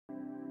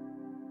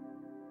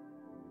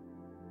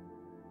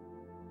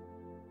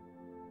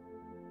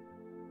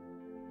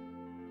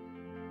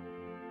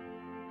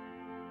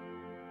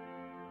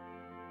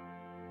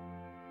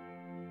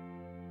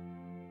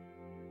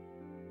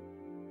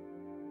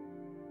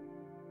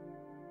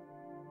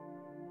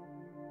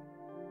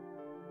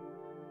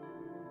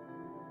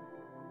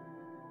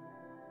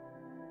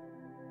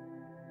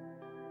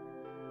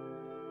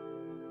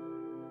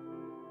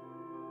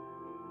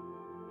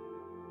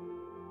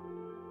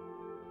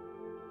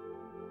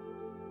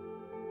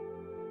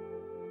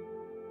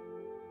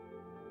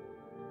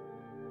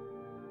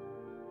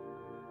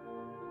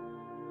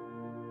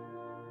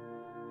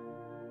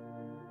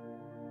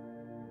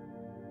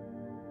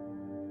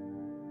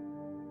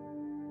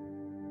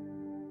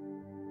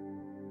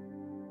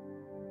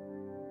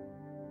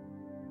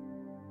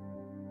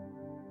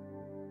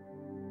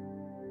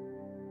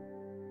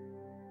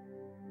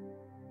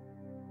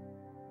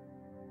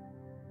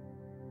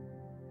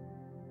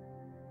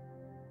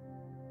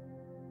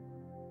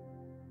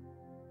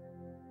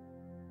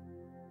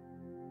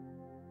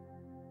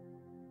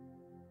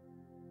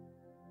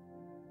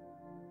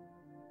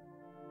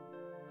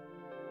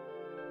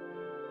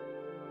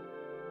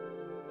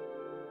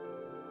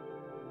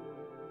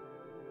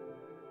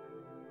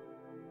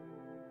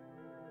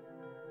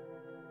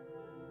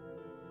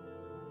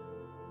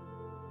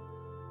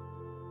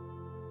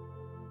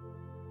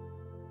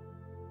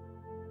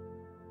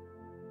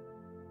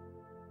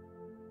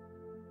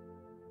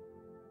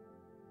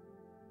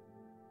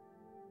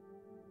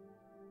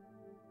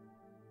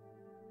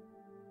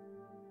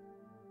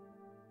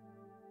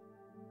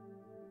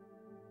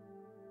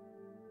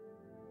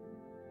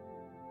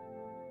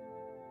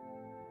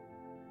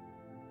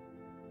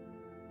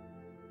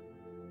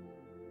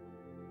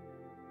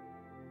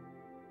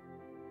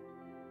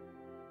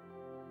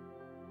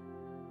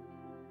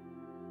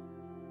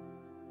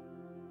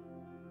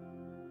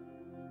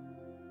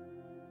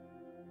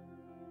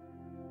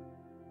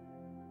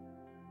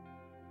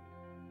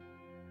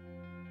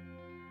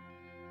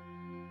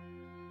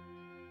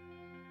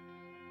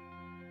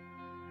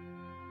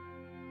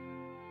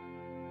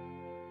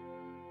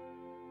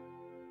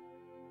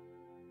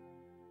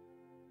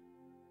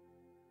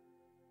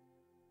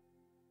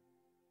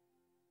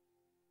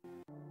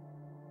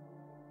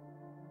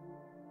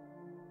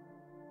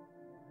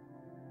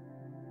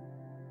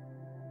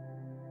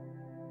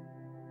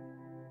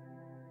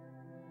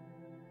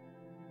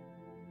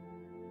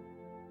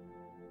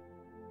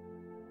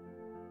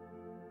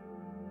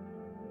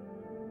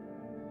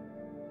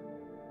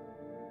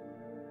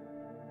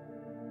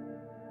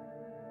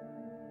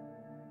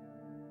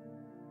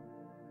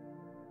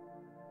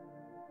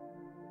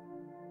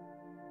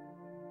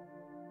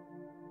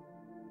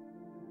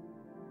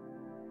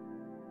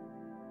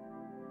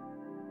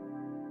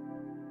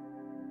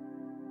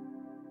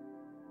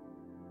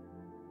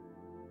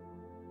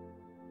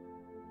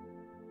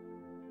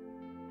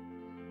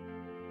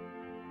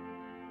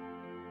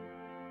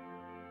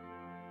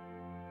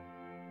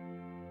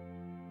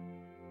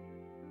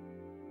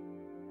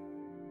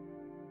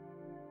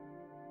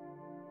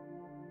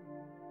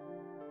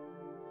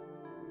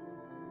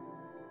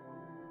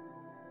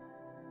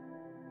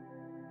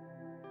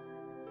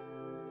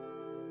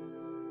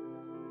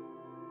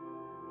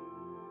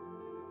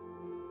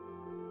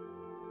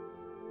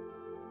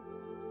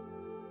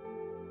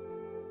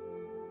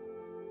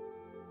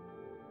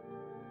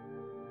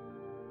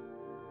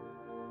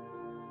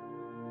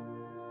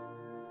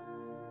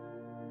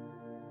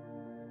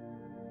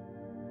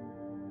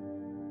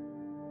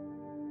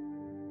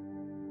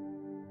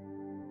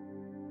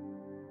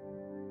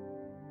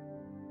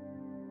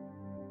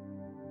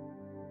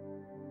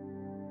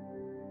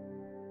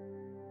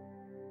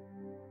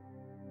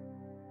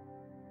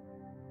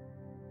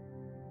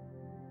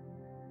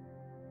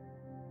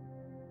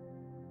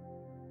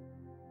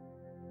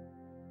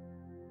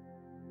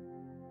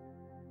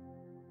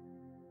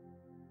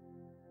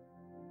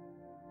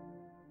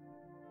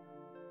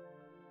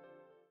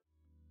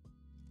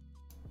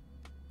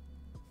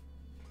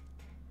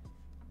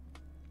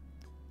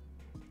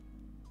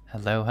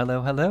Hello,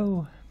 hello,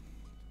 hello.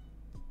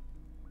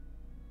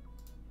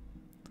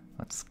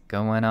 What's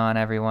going on,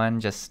 everyone?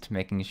 Just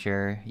making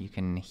sure you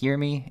can hear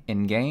me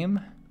in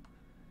game.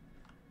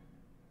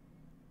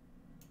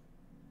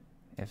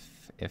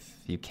 If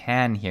you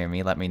can hear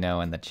me, let me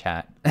know in the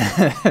chat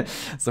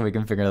so we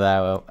can figure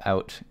that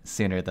out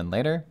sooner than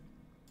later.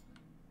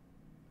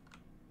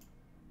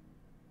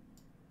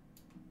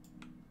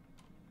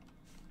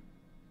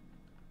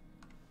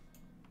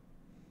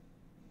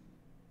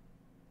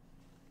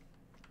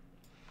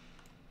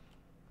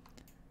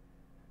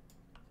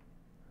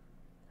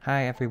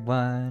 Hi,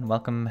 everyone.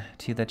 Welcome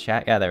to the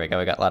chat. Yeah, there we go.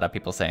 We got a lot of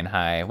people saying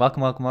hi.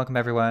 Welcome, welcome, welcome,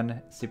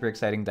 everyone. Super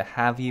exciting to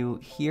have you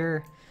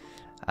here.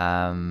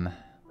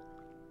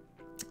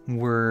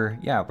 We're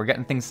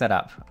getting things set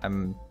up.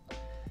 I'm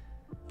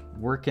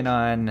working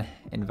on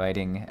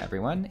inviting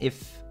everyone.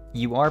 If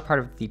you are part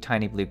of the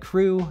Tiny Blue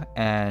crew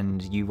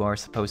and you are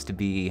supposed to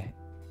be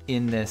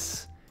in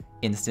this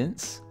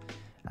instance,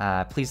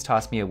 please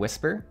toss me a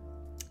whisper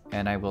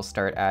and I will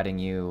start adding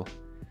you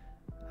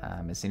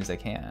as soon as I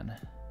can.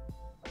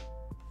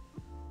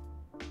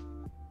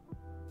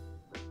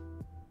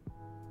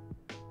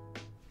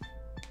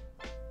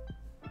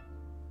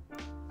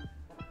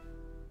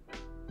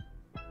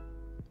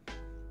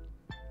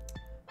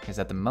 Because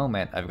at the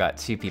moment, I've got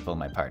 2 people in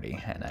my party,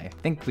 and I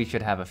think we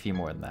should have a few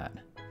more than that.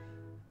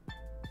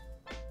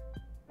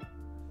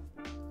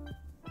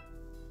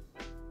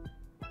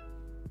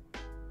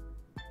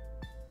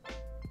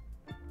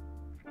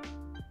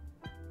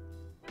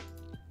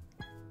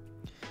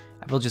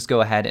 I will just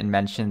go ahead and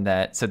mention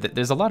that,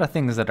 there's a lot of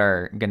things that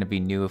are going to be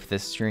new with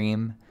this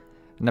stream.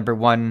 Number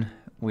 1,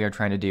 we are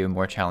trying to do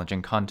more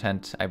challenging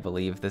content. I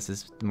believe this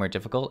is more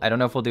difficult. I don't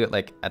know if we'll do it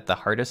like at the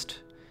hardest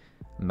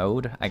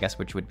mode, I guess,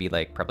 which would be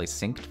like probably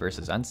synced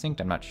versus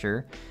unsynced. I'm not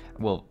sure.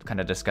 We'll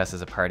kind of discuss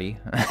as a party.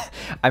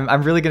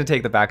 I'm really going to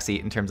take the backseat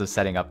in terms of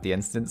setting up the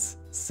instance,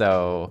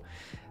 so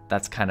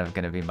that's kind of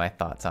going to be my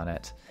thoughts on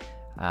it.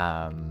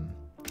 I'm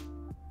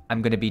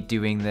going to be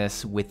doing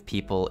this with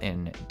people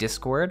in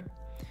Discord,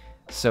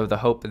 so the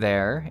hope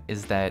there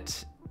is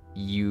that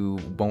you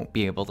won't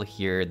be able to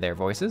hear their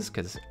voices,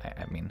 because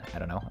I mean, I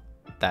don't know,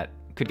 that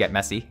could get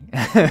messy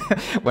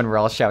when we're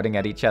all shouting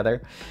at each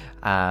other,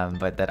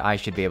 but that I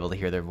should be able to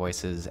hear their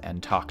voices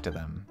and talk to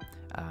them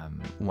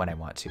when I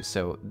want to.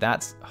 So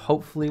that's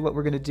hopefully what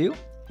we're going to do,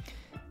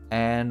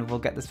 and we'll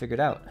get this figured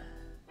out.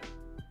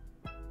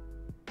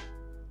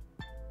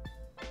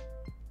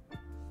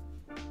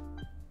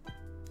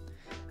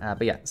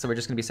 But yeah, so we're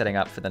just going to be setting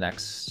up for the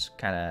next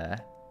kind of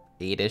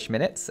 8-ish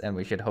minutes, and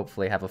we should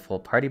hopefully have a full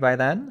party by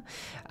then.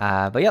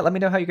 But yeah, let me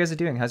know how you guys are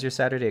doing. How's your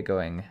Saturday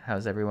going?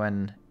 How's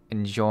everyone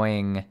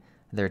enjoying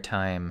their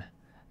time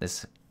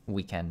this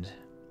weekend?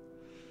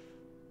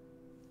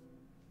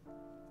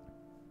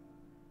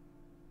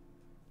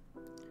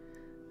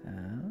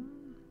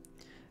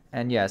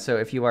 And yeah, so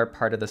if you are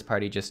part of this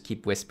party, just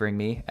keep whispering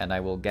me and I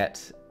will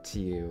get to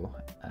you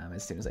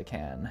as soon as I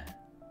can.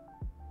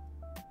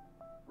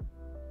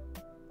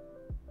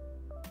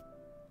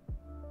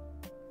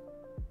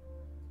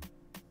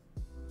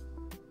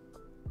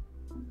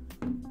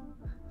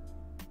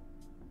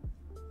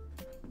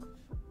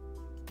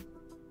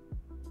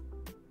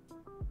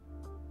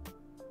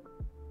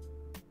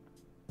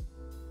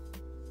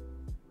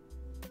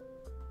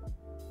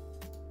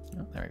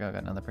 Oh, there we go,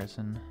 got another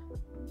person.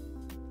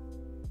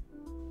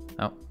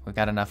 Oh, we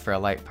got enough for a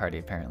light party,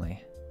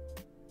 apparently.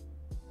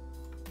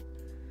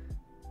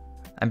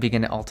 I'm being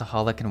an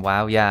altaholic in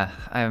WoW. Yeah,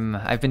 I'm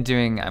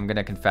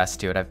gonna confess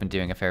to it, I've been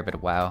doing a fair bit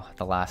of WoW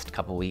the last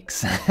couple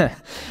weeks.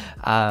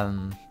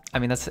 I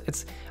mean,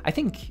 I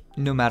think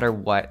no matter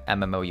what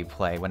MMO you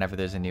play, whenever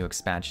there's a new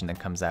expansion that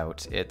comes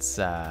out, it's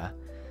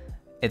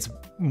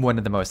one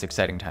of the most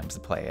exciting times to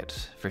play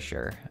it, for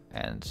sure.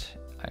 And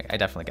I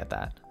definitely get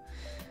that.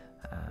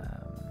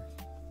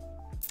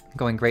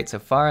 Going great so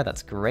far,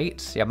 that's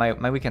great. Yeah,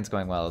 my weekend's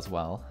going well as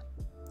well.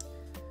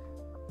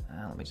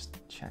 Let me just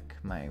check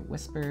my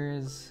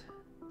whispers.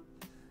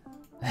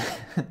 There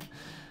we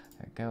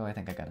go, I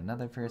think I got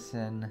another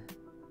person.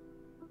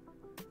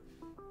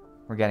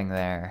 We're getting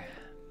there.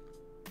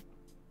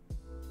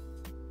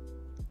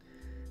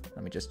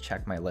 Let me just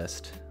check my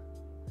list.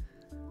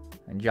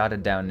 I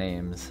jotted down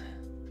names.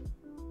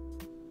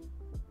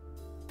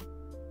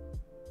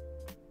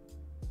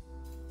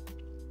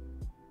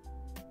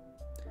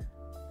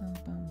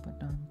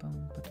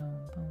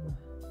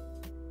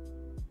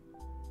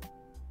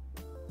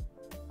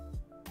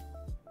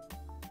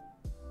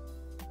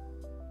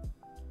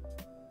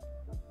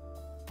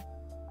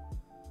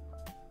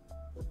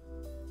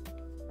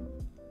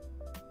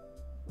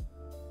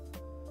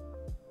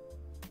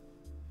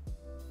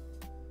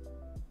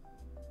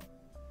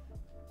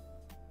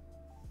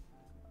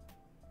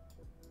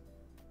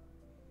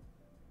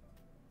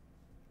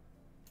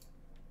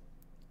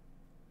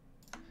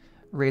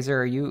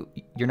 Razor, you're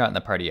not in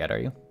the party yet, are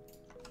you?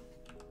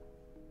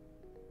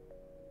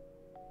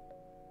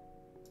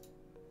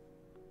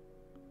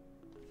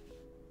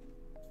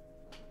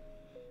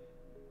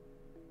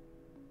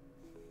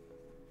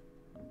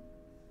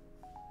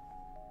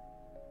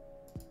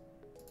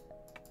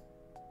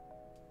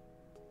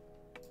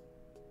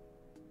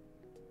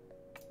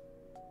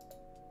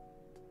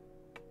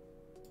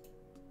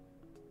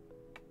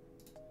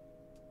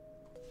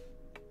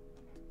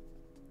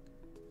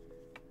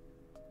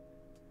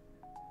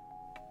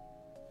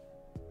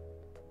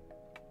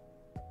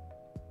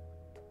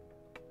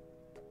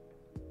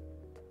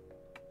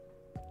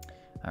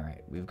 All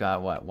right, we've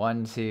got what?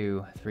 1,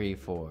 2, 3,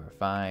 4,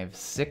 5,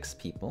 6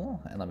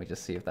 people. And let me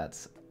just see if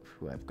that's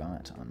who I've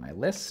got on my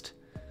list.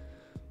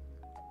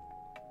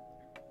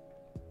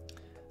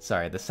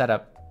 Sorry, the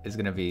setup is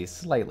gonna be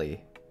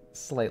slightly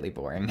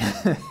boring,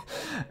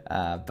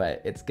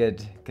 but it's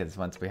good because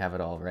once we have it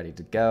all ready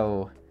to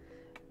go,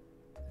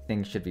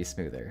 things should be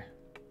smoother.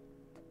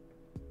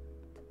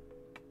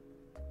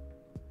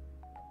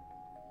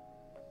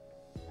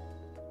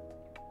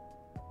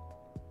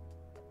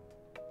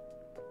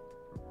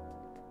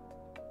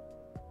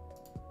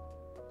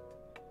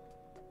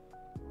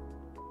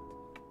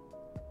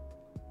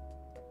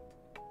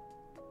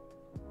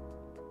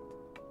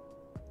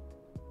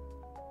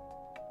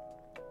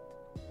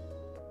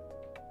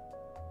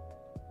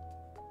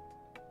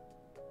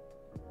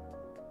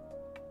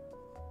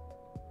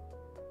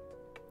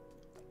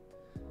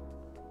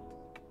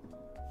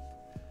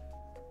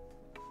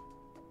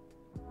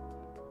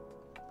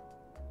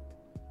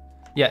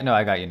 Yeah, no,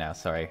 I got you now.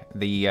 Sorry.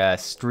 The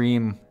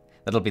stream,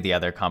 that'll be the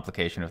other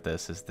complication of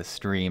this, is the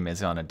stream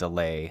is on a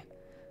delay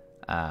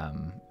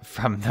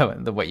from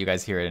the what you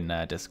guys hear in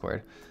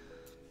Discord.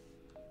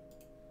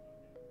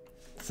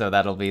 So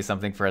that'll be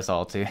something for us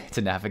all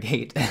to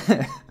navigate.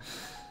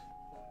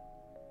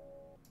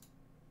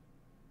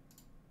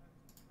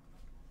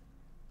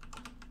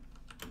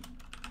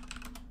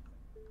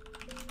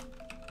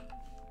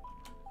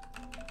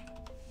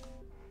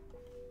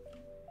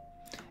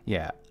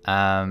 Yeah.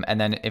 And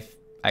then if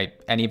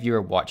any of you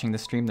are watching the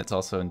stream that's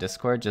also in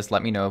Discord, just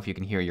let me know if you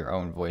can hear your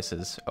own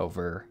voices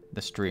over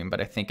the stream, but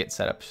I think it's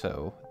set up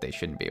so they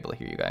shouldn't be able to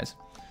hear you guys.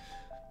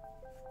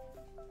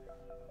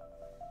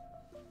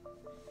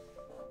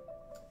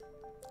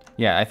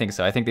 Yeah, I think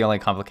so. I think the only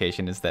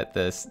complication is that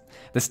the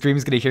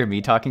stream's going to hear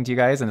me talking to you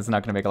guys, and it's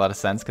not going to make a lot of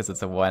sense because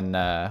it's a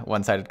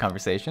one-sided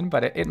conversation,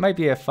 but it might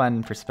be a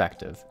fun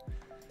perspective.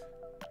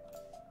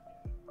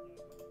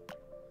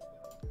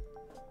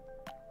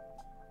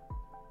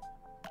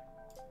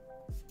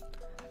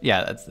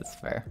 Yeah, that's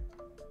fair.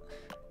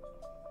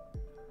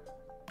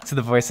 So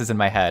the voice is in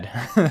my head.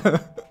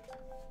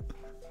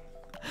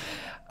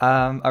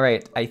 All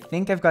right, I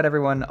think I've got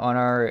everyone on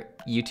our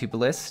YouTube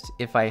list.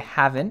 If I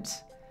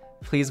haven't,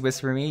 please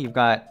whisper me. You've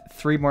got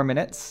 3 more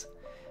minutes.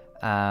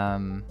 What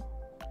are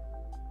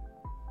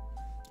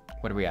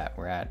we at?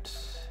 We're at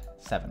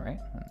 7, right?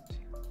 1, 2.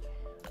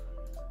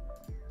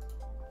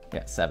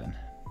 Yeah, 7.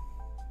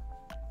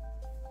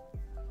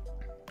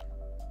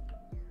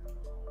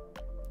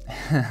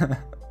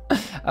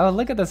 Oh,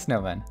 look at the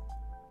snowman.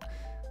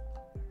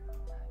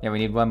 Yeah, we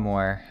need 1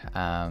 more.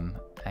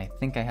 I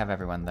think I have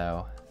everyone,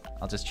 though.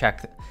 I'll just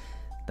check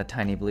the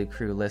Tiny Blue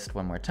Crew list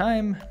one more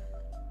time.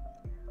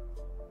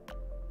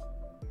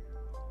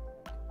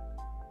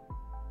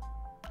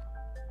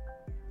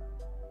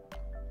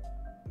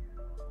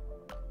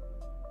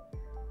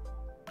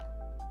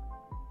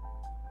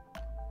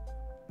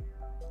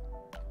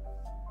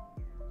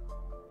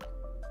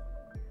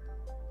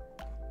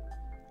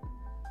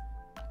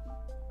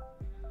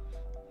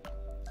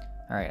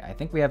 All right, I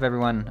think we have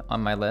everyone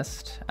on my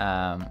list.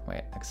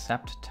 Wait,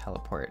 accept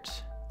teleport.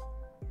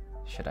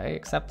 Should I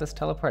accept this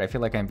teleport? I feel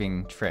like I'm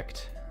being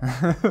tricked.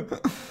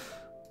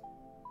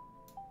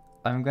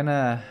 I'm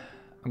gonna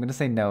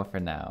say no for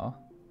now.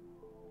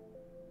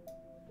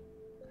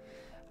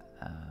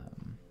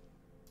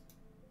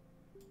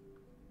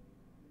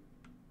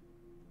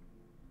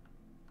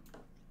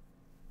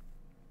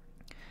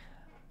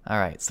 All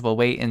right, so we'll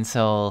wait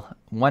until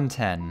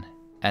 1:10,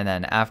 and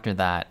then after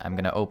that, I'm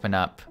gonna open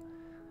up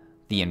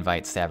the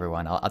invites to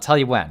everyone. I'll tell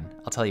you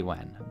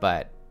when.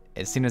 But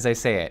as soon as I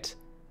say it,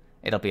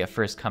 it'll be a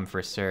first come,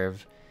 first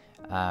serve.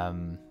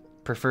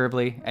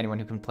 Preferably, anyone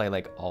who can play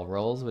like all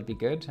roles would be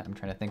good. I'm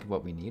trying to think of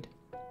what we need.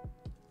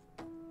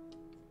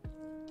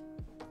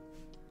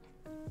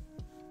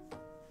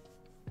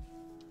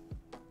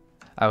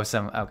 Oh,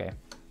 okay.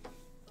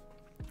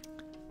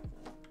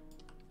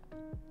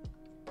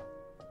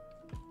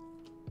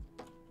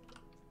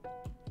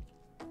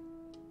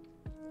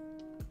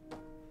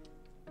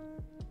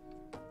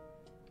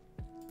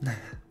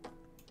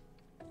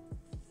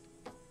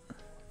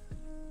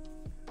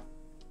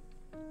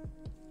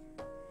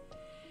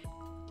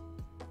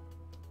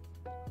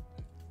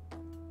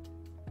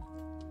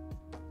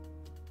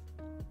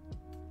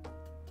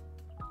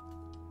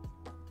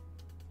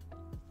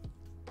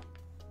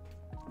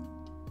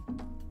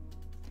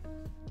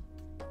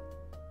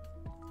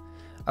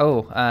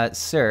 Oh,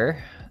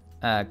 sir,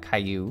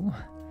 Sayu,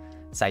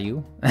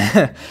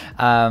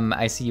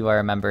 I see you are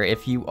a member.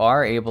 If you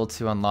are able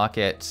to unlock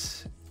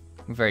it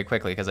very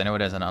quickly, because I know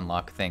it is an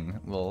unlock thing,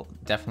 we'll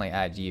definitely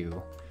add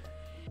you.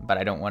 But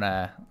I don't want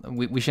to,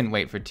 we shouldn't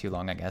wait for too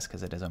long, I guess,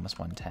 because it is almost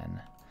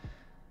 1:10.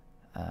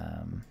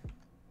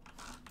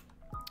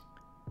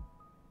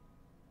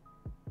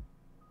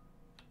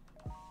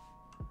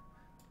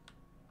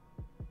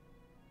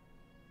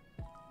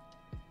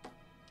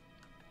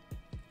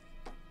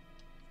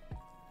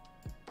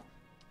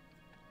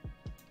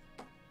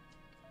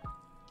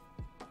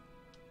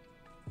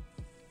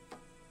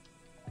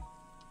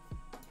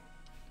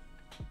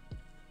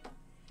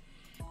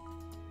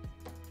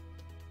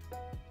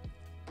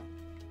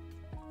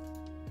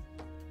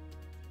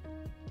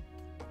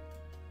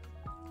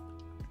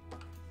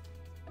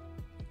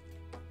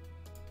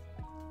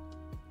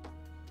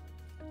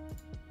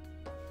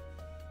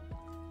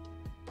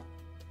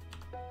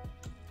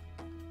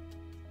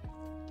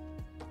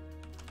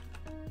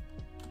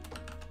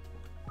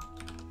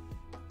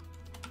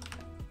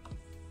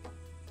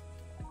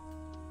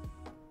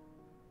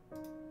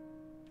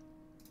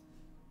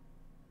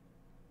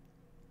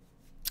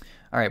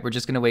 All right, we're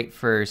just gonna wait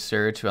for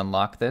Sir to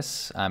unlock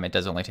this. It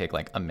does only take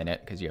like a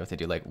minute because you have to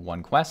do like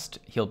one quest.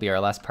 He'll be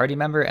our last party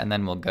member and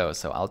then we'll go.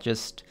 So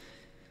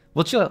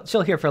we'll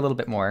chill here for a little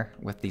bit more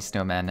with these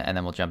snowmen and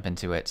then we'll jump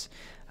into it.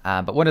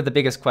 But one of the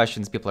biggest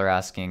questions people are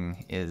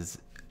asking is,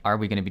 are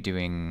we gonna be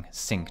doing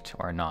synced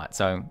or not?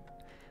 So I'm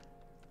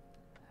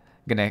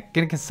gonna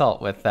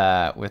consult with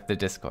the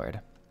Discord.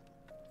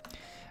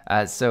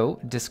 So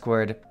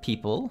Discord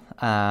people,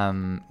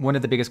 one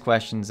of the biggest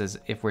questions is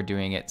if we're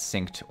doing it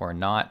synced or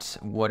not.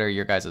 What are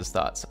your guys'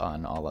 thoughts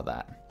on all of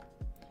that?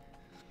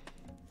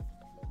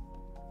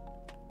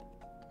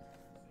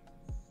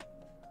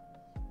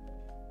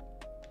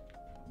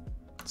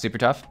 Super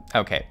tough?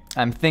 Okay.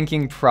 I'm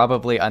thinking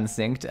probably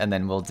unsynced, and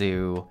then we'll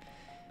do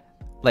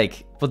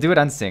it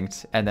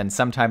unsynced, and then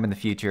sometime in the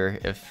future,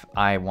 if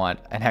I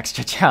want an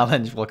extra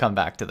challenge, we'll come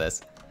back to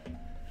this.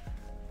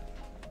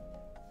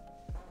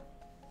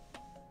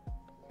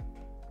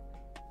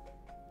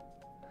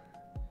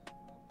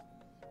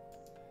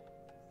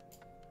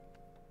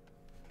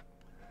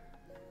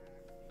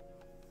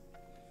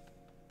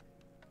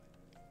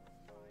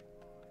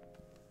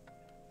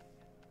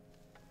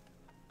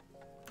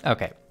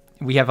 Okay,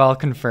 we have all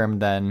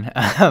confirmed then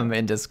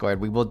in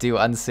Discord. We will do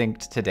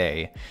unsynced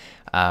today.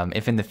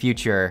 If in the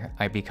future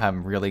I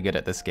become really good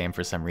at this game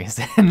for some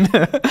reason,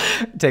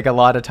 take a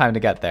lot of time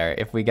to get there.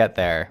 If we get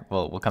there,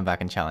 we'll come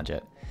back and challenge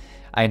it.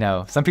 I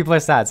know some people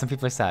are sad. Some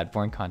people are sad.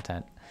 Boring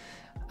content.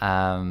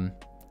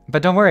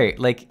 But don't worry.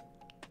 Like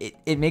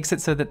it makes it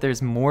so that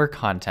there's more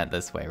content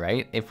this way,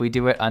 right? If we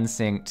do it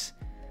unsynced,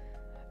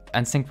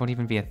 unsynced won't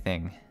even be a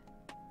thing.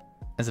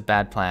 It's a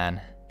bad plan.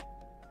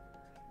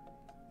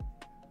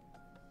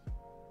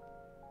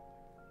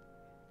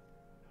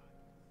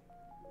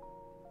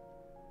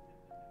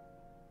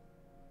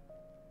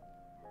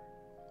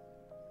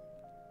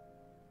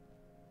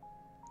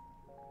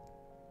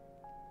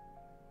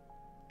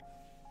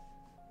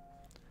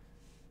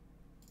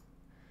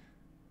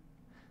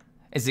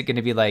 Is it going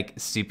to be like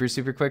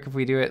super quick if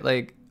we do it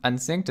like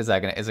unsynced? Is it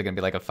gonna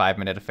be like a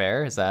 5-minute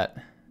affair? Is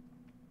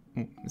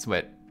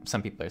what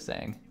some people are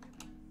saying?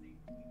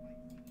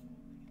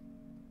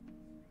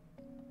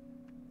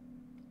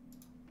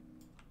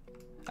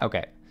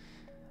 Okay.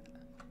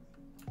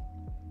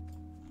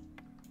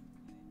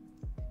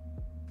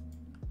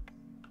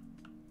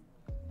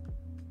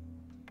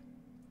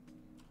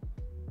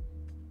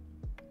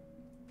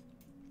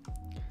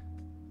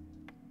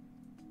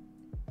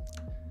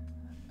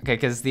 Okay,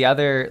 because the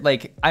other,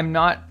 like, I'm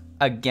not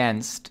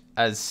against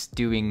us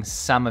doing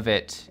some of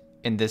it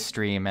in this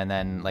stream and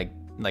then like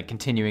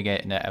continuing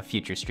it in a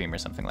future stream or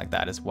something like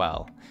that as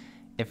well,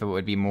 if it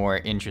would be more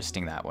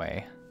interesting that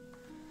way.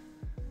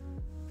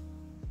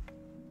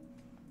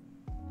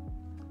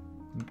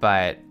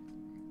 But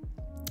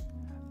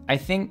I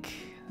think,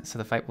 so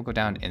the fight will go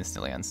down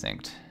instantly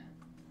unsynced.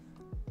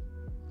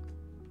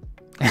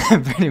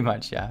 Pretty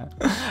much, yeah.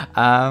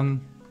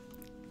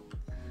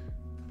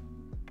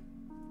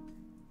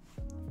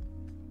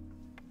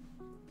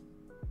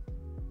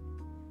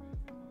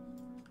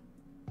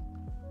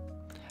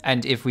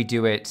 And if we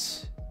do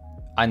it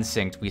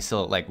unsynced, we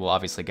still, like, we'll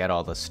obviously get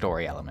all the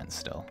story elements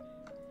still.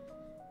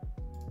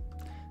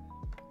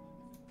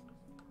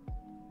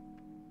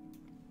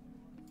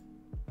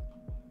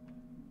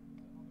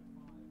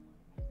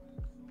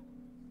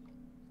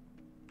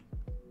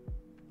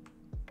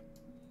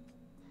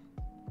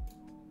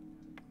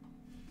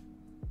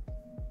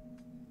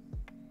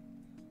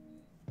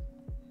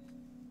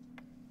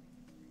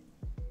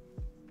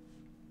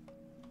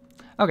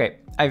 Okay,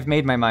 I've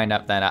made my mind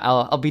up then.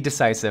 I'll be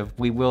decisive.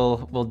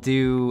 We'll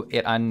do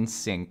it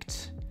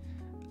unsynced,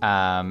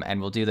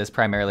 and we'll do this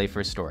primarily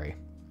for story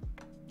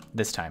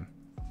this time.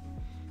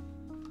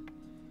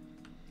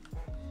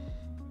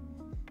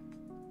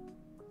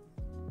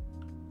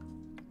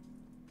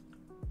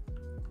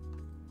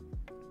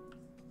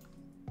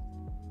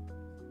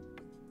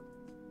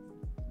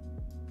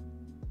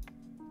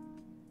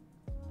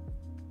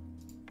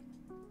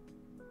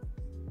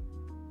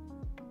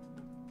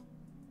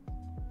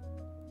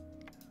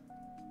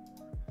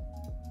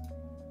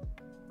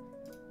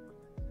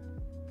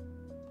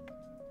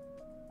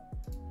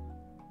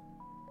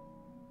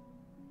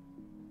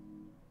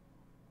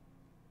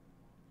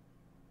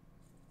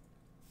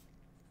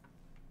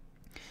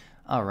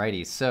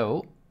 Alrighty,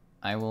 so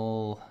I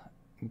will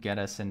get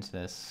us into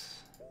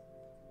this.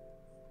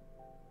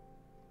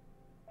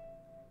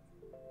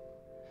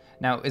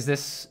 Now, is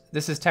this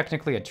is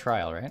technically a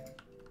trial, right?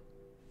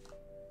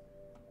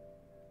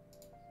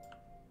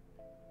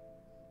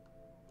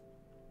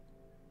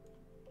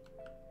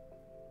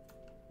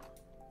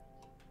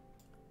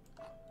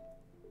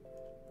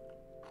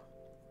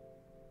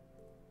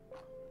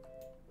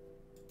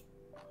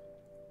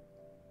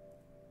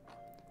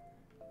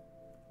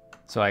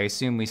 So I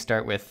assume we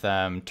start with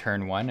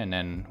turn 1 and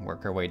then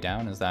work our way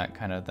down. Is that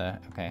kind of the...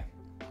 Okay.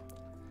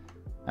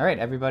 All right,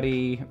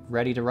 everybody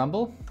ready to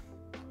rumble?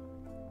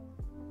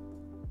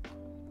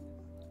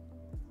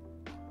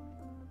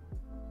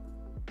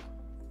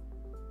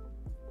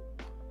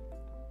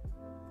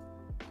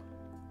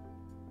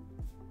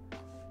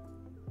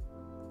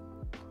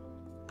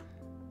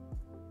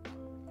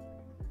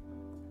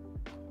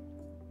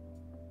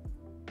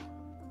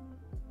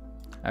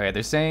 Okay,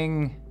 they're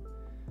saying...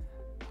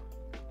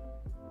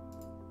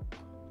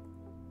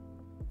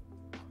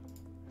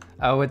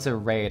 Oh, it's a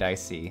raid, I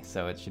see.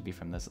 So it should be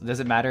from this. Does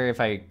it matter if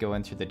I go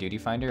in through the duty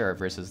finder or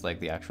versus like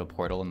the actual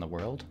portal in the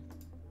world?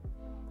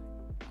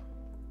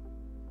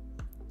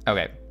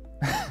 Okay.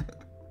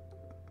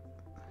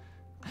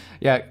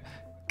 Yeah,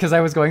 because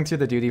I was going through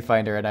the duty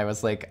finder and I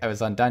was like, I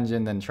was on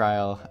dungeon, then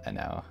trial, and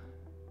now.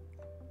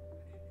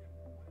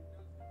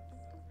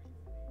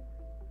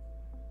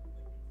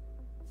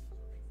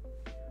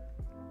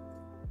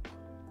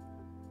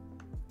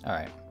 All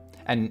right.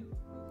 And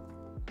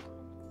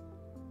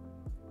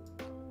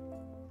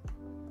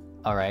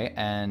all right,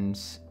 and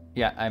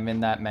yeah, I'm in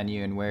that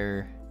menu, and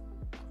where,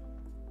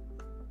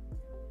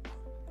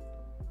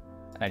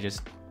 and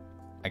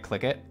I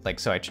click it, like,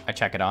 so I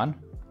check it on.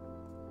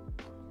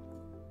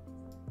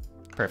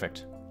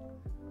 Perfect.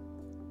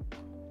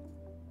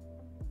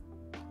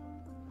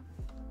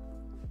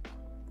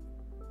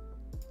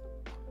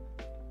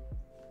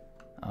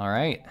 All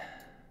right.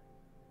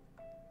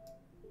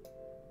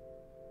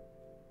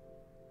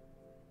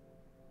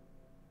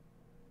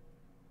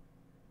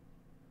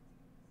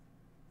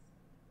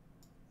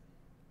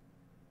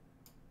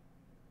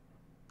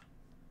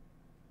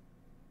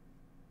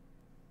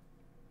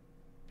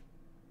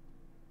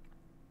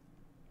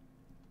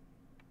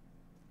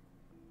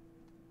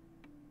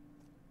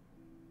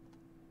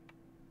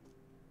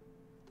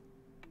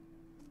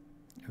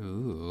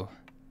 Ooh.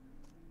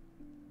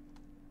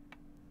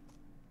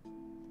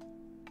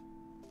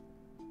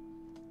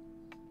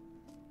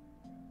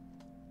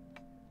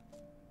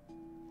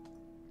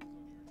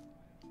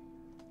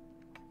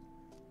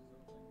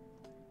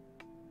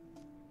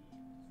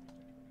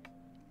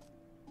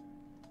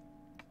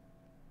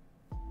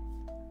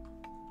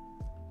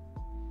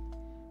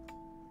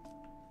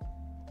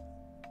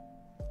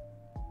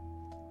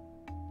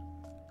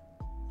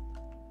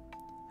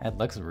 It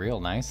looks real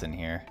nice in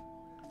here.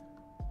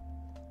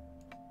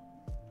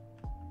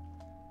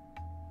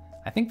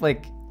 I think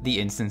like the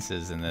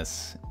instances in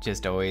this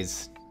just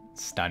always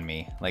stun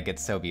me. Like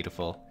it's so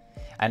beautiful.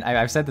 And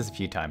I've said this a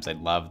few times. I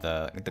love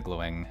the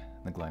glowing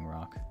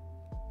rock.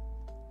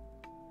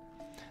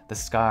 The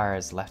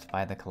scars left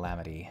by the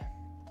calamity.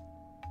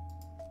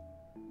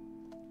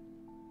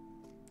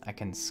 I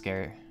can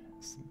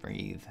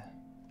breathe.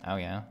 Oh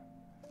yeah.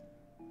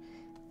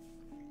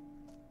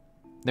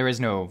 There is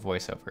no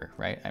voiceover,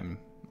 right?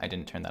 I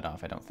didn't turn that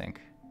off, I don't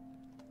think.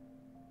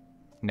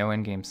 No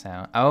in-game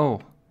sound. Oh.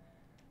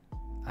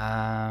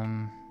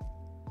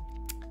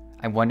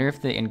 I wonder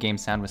if the in-game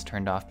sound was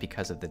turned off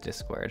because of the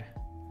Discord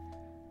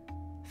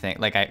thing.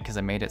 Like, because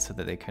I made it so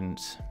that they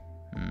couldn't.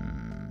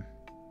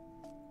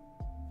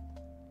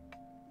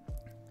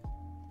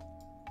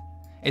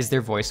 Is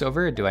there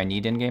voiceover? Do I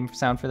need in-game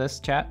sound for this,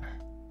 chat?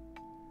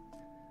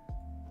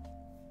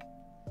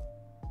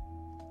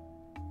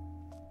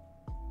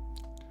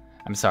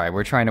 I'm sorry,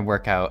 we're trying to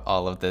work out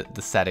all of the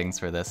settings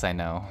for this, I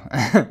know.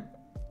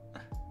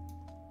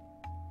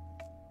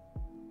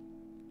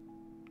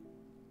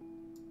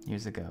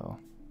 Years ago.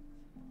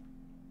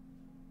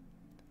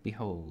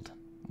 Behold,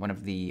 one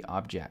of the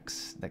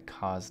objects that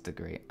caused the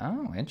great...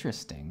 Oh,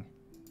 interesting.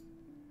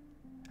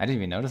 I didn't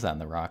even notice that in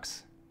the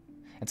rocks.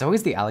 It's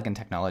always the elegant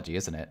technology,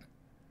 isn't it?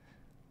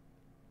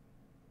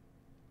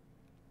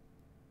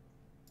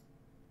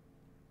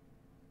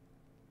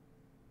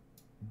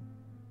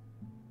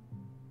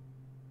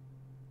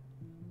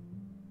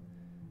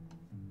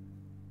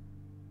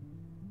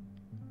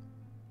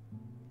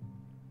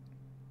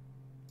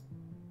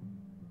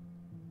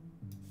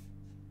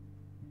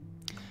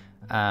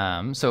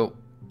 So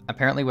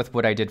apparently with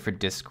what I did for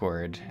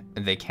Discord,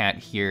 they can't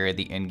hear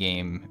the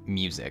in-game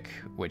music,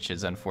 which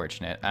is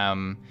unfortunate.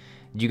 Do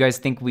you guys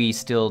think we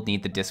still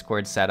need the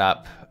Discord set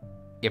up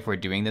if we're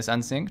doing this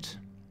unsynced?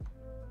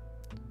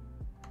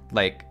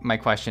 Like, my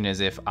question is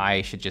if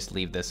I should just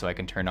leave this so I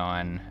can turn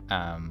on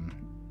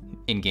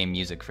in-game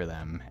music for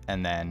them,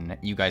 and then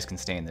you guys can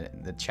stay in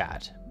the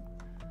chat.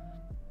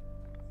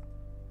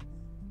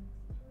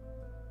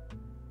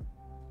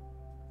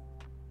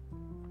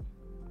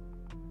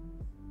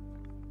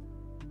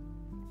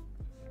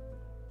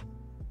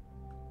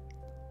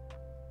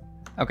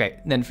 Okay,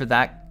 then for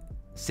that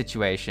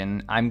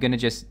situation, I'm gonna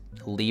just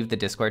leave the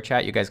Discord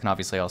chat. You guys can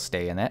obviously all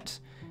stay in it.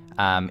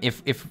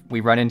 If we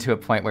run into a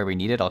point where we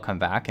need it, I'll come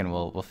back and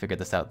we'll figure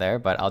this out there.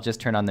 But I'll just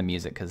turn on the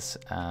music because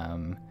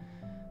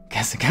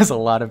a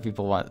lot of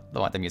people want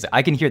the music.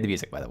 I can hear the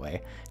music, by the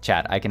way,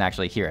 chat. I can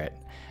actually hear it,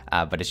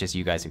 but it's just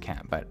you guys who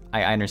can't. But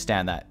I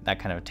understand that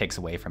kind of takes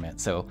away from it.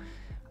 So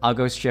I'll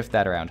go shift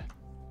that around.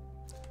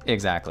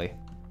 Exactly.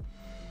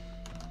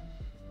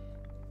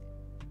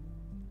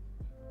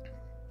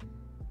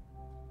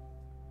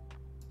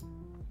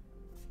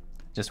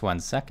 Just 1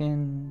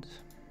 second.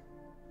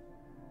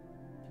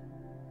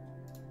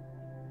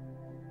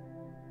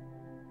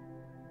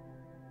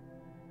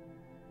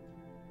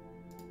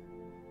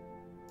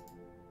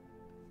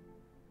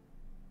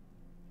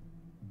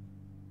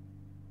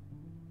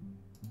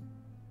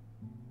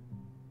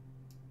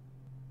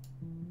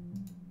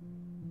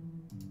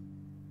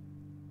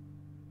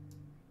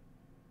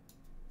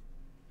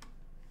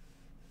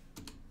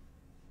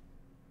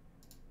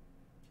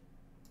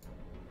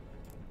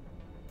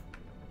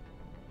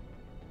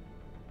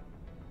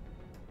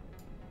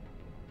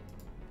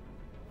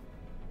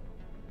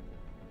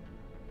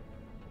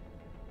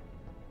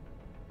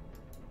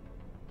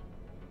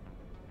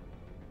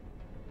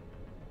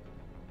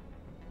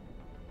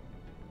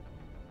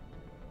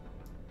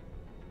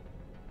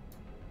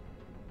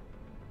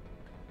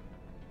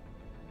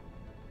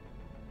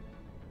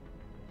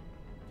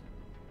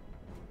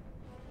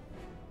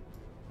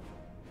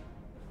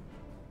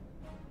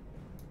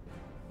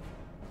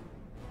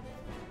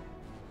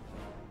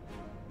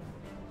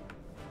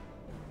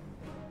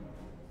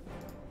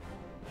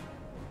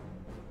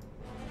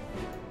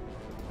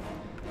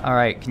 All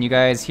right, can you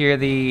guys hear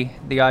the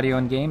audio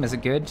in game? Is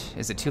it good?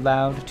 Is it too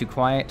loud? Too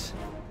quiet?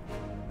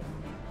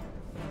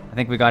 I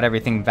think we got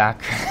everything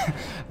back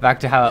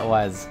back to how it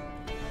was.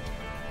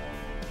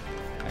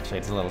 Actually,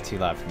 it's a little too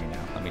loud for me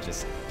now. Let me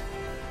just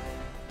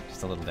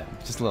a little down.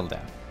 Just a little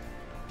down.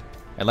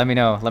 Right, let me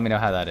know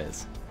how that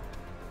is.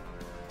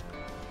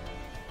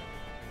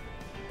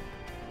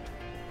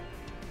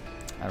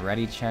 A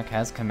ready check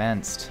has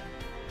commenced.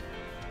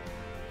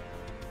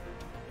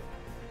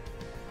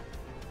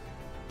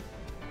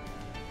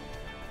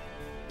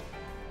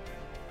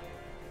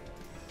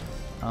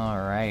 All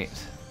right.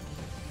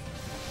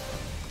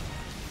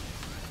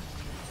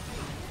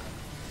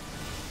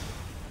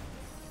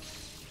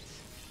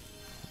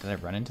 Did I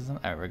run into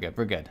something? Oh, we're good.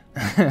 We're good.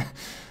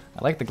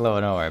 I like the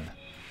glowing orb.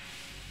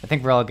 I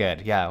think we're all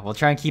good. Yeah, we'll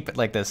try and keep it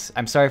like this.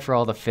 I'm sorry for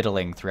all the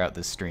fiddling throughout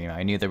this stream.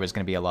 I knew there was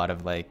going to be a lot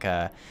of like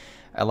a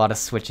lot of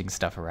switching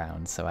stuff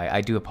around, so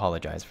I do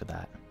apologize for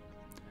that.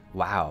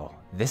 Wow,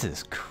 this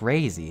is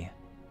crazy.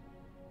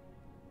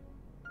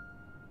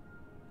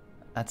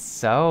 That's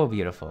so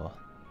beautiful.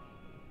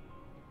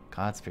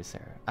 God's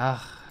Preserve.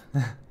 Ugh.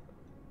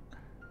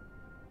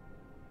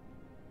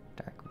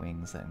 Dark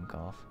wings that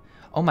engulf.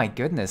 Oh my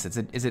goodness,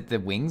 is it the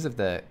wings of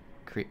the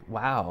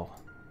wow.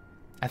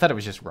 I thought it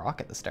was just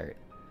rock at the start.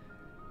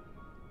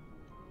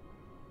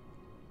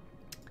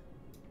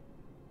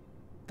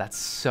 That's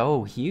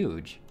so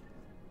huge.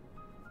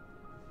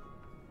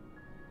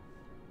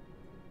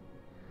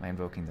 Am I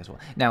invoking this one?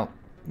 Now,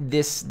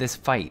 this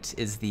fight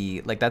is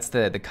the that's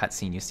the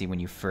cutscene you see when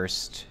you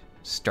first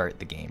start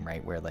the game,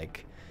 right? Where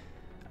like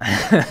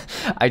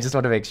I just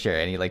want to make sure,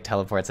 and he like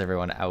teleports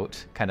everyone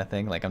out kind of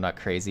thing. Like I'm not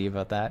crazy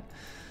about that.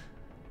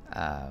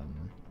 I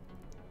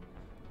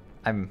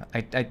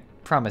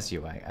promise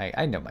you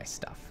I know my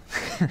stuff.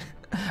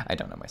 I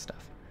don't know my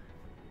stuff.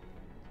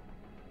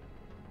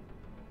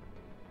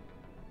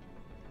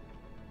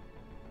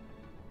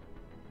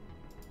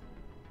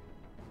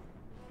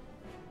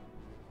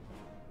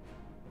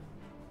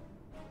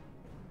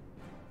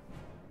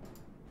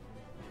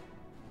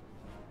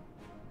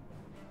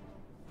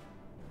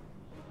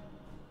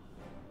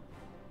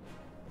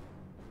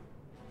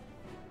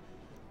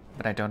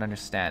 But I don't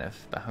understand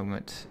if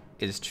Bahamut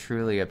is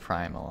truly a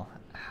primal.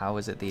 How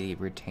is it that he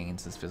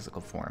retains his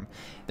physical form?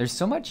 There's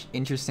so much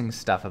interesting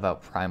stuff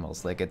about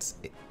primals. Like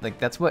like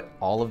that's what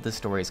all of the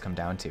stories come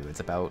down to.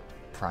 It's about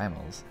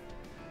primals.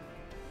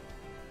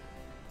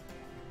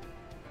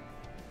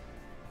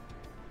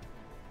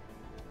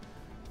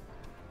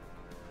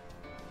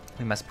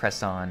 We must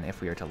press on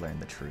if we are to learn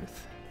the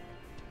truth.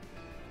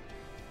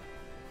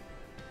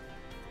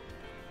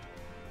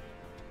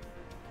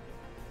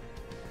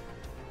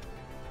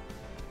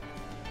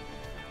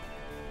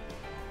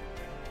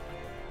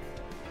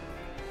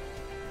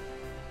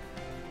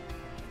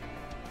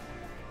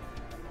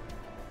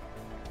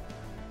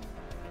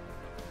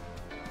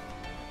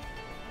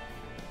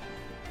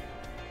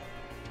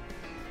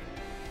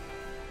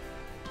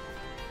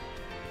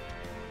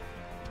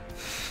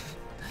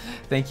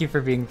 Thank you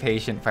for being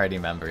patient, party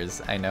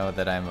members. I know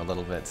that I'm a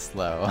little bit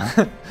slow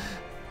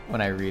when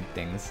I read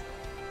things.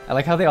 I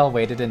like how they all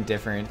waited in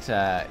different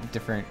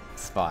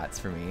spots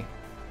for me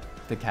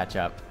to catch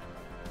up.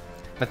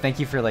 But thank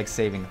you for like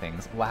saving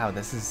things. Wow,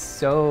 this is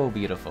so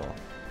beautiful.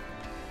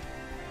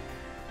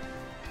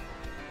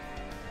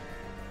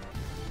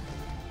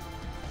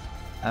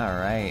 All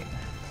right.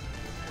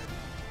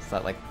 Is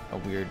that like a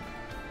weird?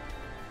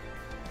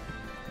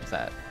 What's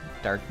that?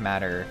 Dark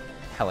matter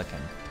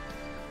pelican.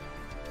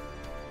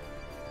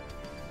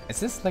 Is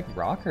this like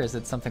rock or is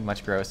it something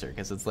much grosser?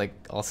 Because it's like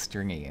all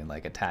stringy and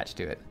like attached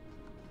to it.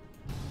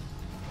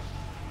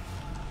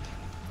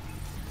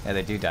 Yeah,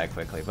 they do die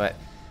quickly, but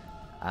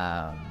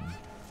I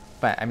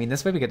mean,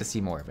 this way we get to see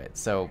more of it.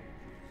 So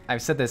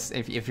I've said this,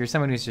 if you're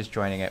someone who's just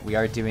joining it, we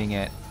are doing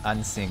it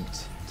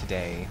unsynced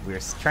today. We're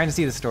trying to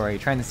see the story,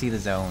 trying to see the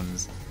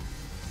zones.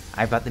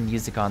 I've got the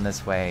music on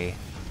this way.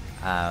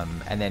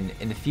 And then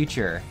in the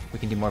future, we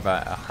can do more of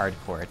a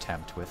hardcore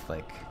attempt with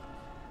like,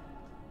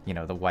 you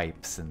know, the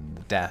wipes and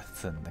the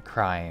deaths and the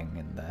crying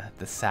and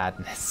the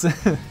sadness.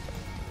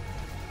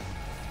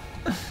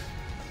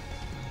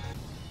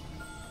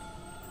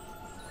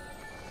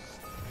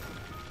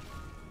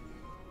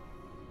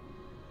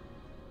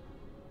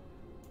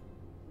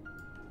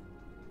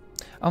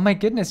 Oh my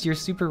goodness, you're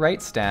super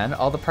right, Stan.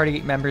 All the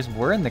party members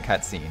were in the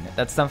cutscene.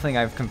 That's something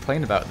I've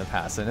complained about in the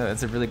past. I know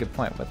that's a really good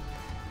point.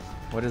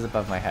 What is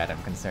above my head?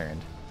 I'm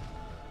concerned.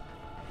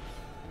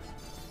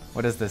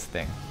 What is this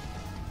thing?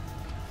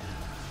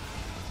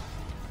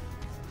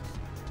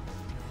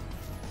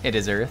 It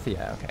is Earth?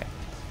 Yeah, okay.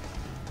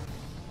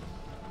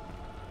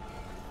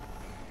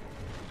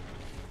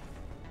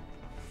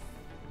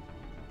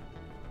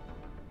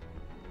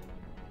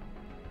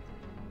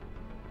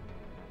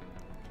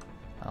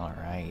 All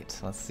right,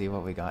 let's see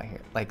what we got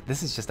here. Like,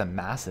 this is just a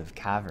massive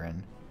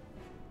cavern.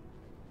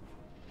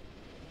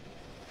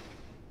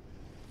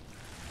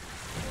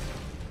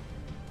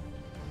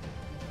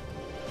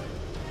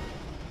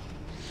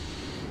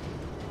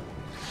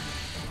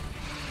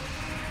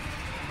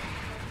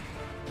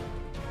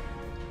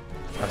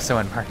 Oh,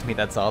 someone marked me,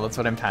 that's all. That's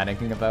what I'm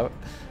panicking about.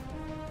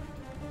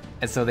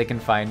 And so they can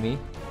find me.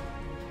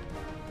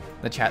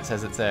 The chat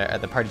says it's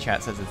the party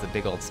chat says it's a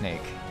big old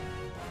snake.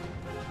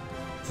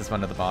 Is this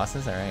one of the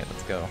bosses? Alright,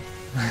 let's go.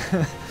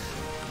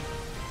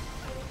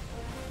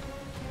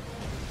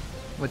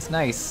 What's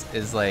nice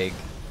is, like,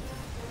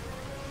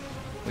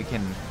 we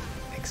can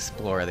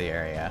explore the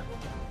area.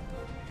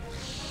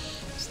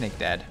 Snake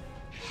dead.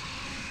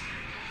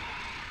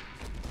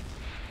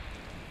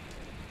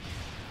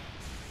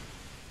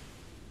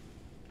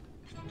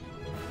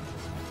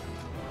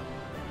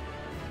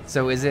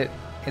 So is it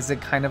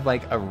kind of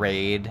like a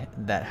raid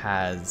that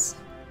has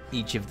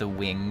each of the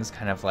wings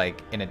kind of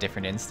like in a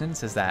different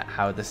instance? Is that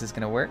how this is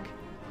gonna work?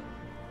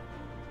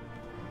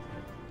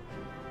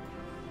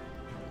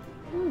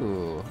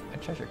 Ooh, a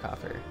treasure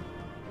coffer.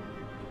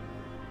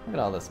 Look at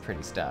all this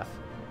pretty stuff.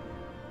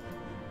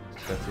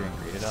 Just go through and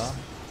read it all.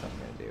 That's what I'm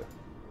gonna do.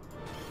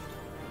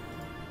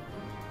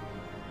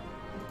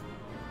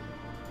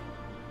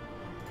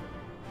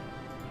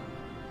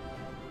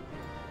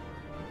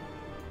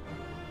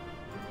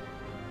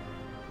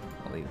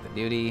 I'll leave the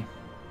duty.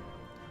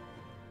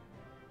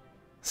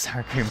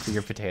 Sour cream for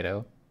your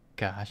potato.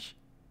 Gosh.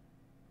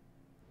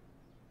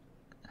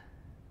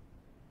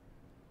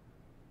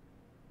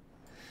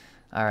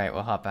 All right,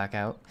 we'll hop back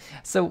out.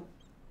 So,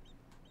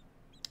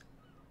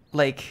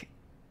 like,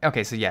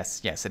 okay, so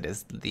yes, it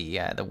is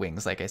the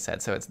wings, like I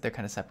said. So they're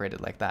kind of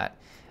separated like that.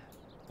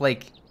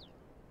 Like,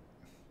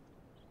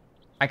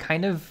 I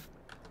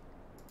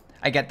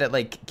get that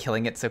like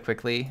killing it so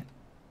quickly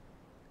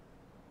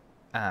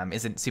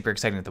isn't super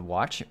exciting to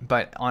watch,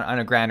 but on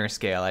a grander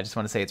scale, I just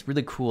want to say it's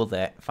really cool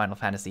that Final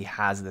Fantasy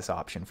has this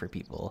option for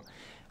people.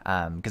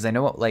 Because I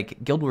know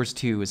like Guild Wars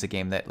 2 is a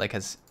game that like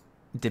has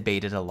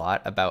debated a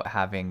lot about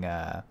having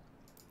why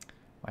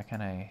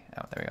can't I,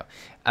 oh there we go,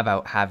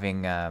 about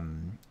having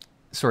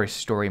sort of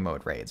story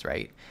mode raids,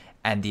 right,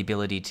 and the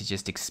ability to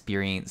just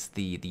experience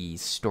the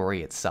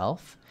story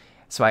itself.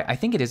 So I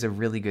think it is a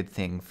really good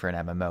thing for an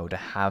MMO to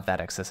have that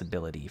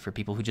accessibility for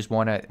people who just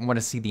want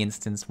to see the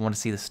instance, want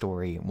to see the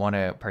story, want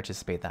to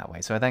participate that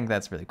way. So I think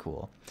that's really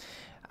cool,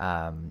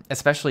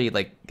 especially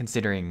like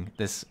considering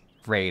this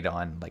raid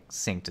on like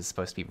Synced is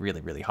supposed to be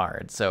really, really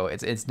hard. So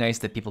it's nice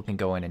that people can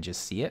go in and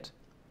just see it.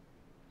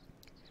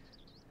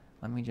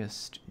 Let me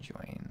just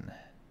join.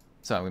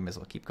 So we might as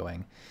well keep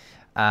going.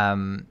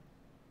 One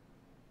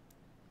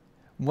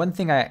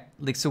thing I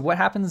like. So what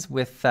happens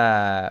with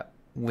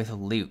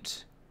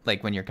loot?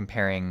 Like when you're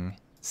comparing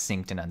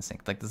synced and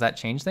unsynced, like does that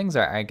change things,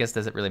 or I guess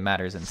does it really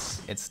matter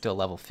since it's still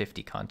level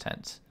 50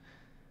 content?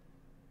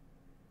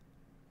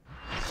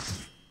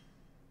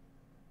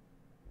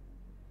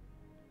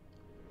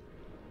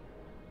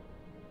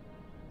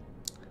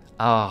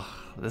 Oh,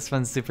 this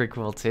one's super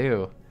cool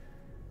too.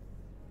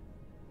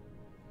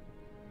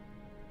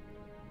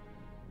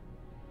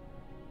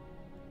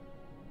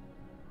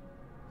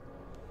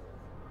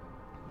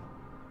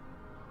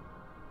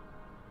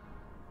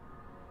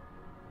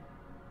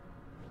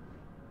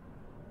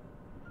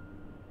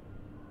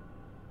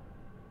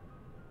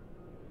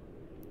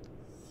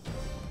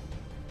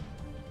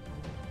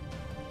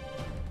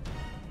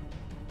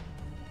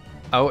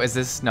 Oh, is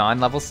this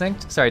non-level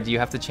synced? Sorry, do you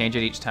have to change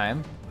it each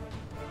time?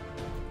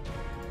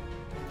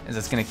 Is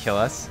this gonna kill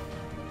us?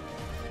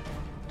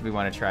 Do we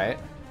want to try it?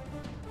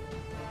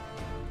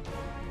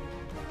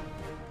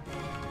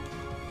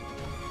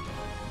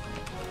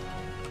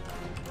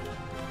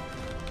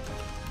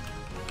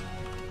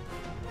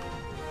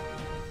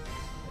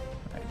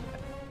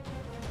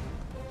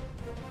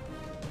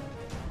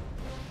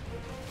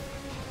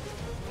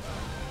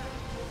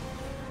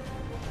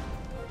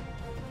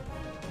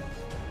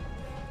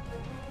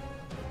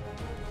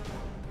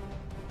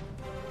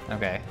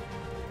 Okay.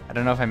 I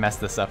don't know if I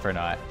messed this up or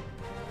not.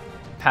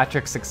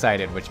 Patrick's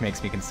excited, which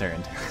makes me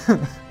concerned.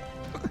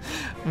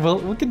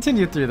 We'll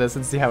continue through this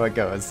and see how it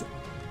goes.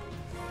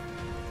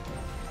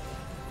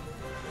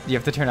 You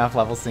have to turn off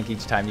level sync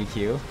each time you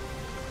queue?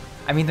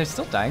 I mean, they're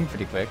still dying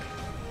pretty quick.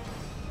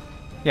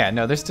 Yeah,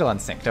 no, they're still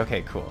unsynced.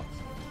 Okay, cool.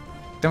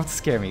 Don't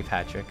scare me,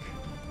 Patrick.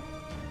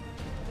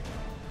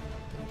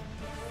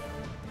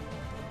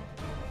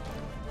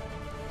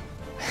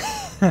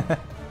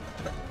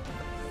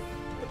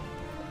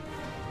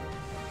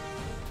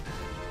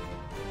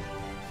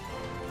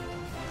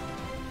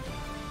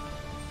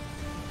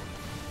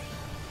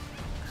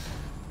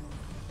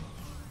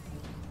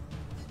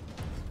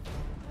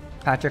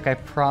 Patrick, I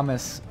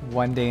promise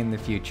one day in the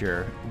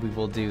future we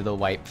will do the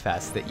wipe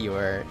fest that you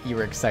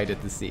were excited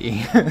to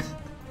see.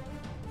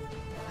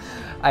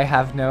 I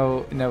have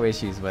no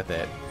issues with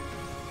it,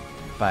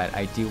 but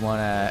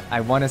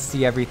I wanna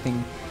see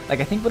everything.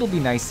 Like, I think what'll be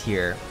nice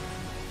here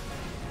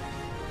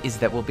is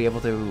that we'll be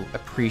able to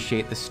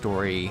appreciate the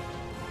story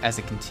as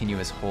a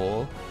continuous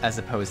whole, as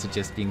opposed to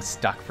just being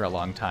stuck for a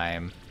long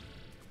time.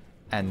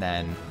 And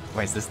then,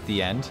 wait, is this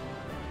the end?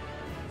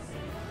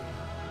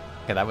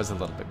 Okay, that was a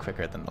little bit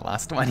quicker than the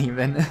last one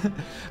even.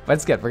 But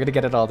it's good, we're gonna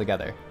get it all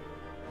together.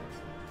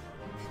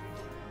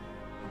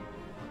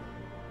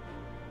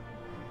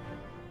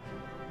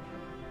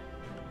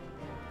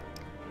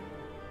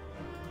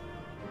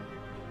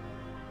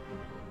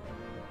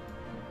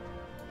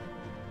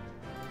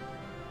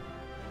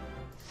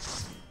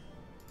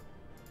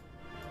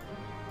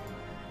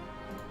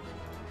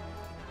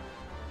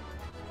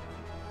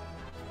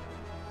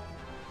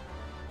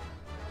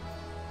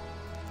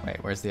 Wait,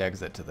 where's the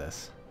exit to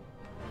this?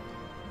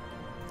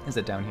 Is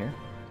it down here?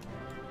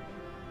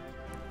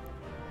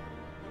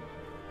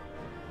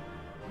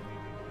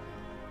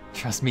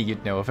 Trust me,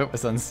 you'd know if it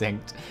was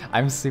unsynced.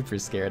 I'm super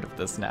scared of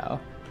this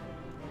now.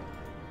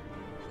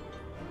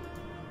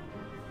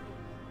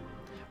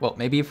 Well,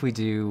 maybe if we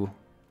do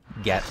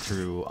get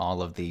through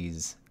all of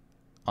these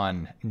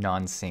on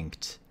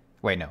non-synced...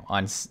 Wait, no,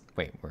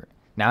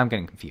 now I'm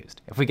getting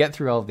confused. If we get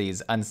through all of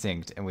these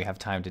unsynced and we have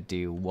time to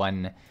do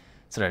one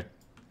sort of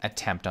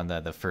attempt on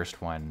the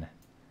first one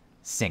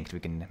synced, we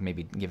can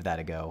maybe give that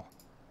a go.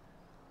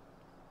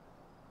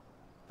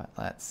 But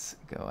let's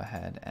go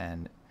ahead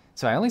and...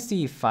 So I only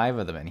see 5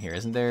 of them in here.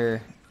 Isn't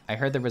there... I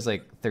heard there was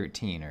like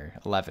 13 or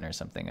 11 or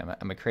something.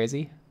 Am I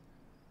crazy?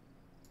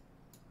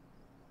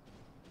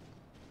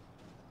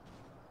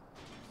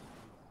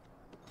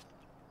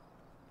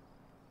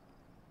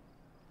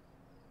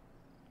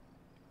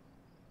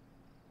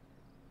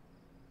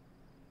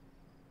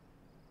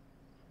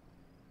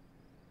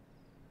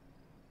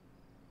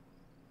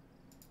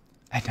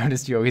 I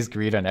noticed you always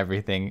greed on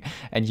everything,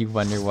 and you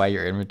wonder why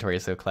your inventory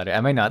is so cluttered.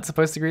 Am I not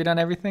supposed to greed on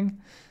everything?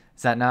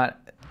 Is that not...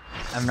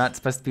 I'm not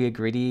supposed to be a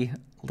greedy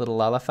little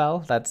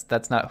lalafell?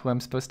 That's not who I'm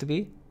supposed to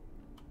be?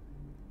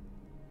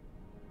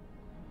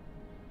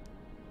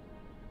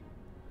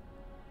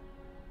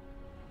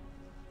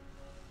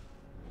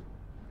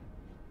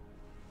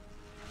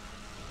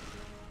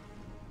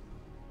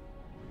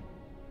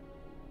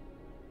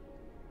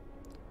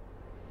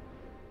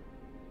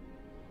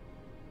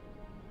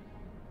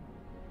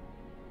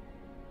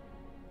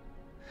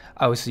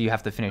 Oh, so you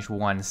have to finish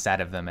one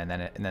set of them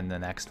and then the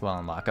next will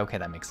unlock. Okay,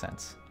 that makes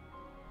sense.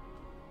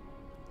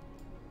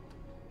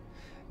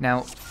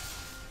 Now,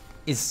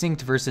 is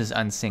synced versus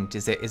unsynced,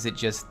 is it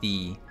just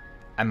the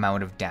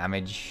amount of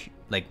damage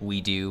like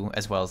we do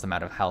as well as the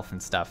amount of health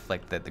and stuff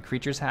like that the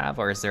creatures have,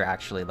 or is there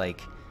actually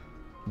like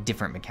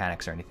different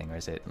mechanics or anything, or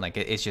is it like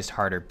it's just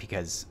harder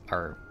because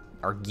our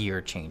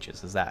gear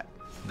changes? Is that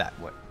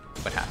what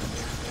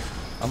happens?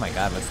 Oh my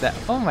god, what's that?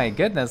 Oh my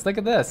goodness, look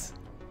at this.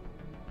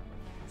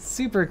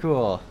 Super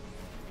cool.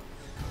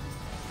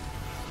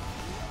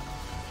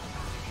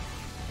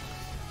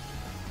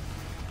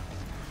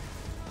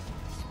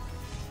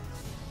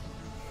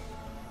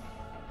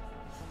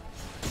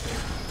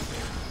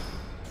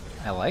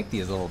 I like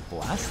these little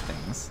blast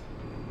things.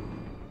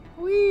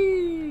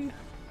 Whee!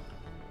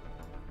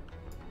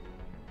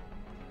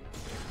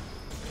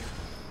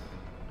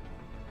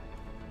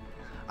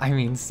 I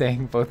mean,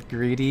 saying both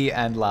greedy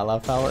and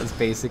lalafell is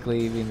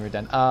basically being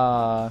redundant.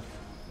 Ah.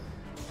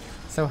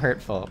 So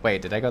hurtful.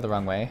 Wait, did I go the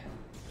wrong way?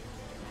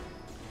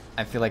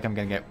 I feel like I'm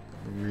gonna get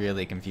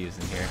really confused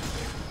in here.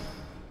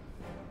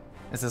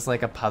 Is this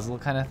like a puzzle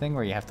kind of thing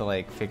where you have to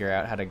like figure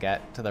out how to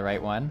get to the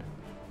right one?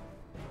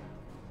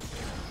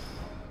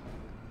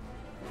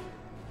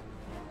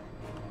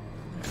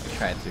 Let's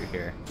try it through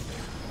here.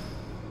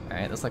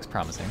 Alright, this looks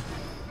promising.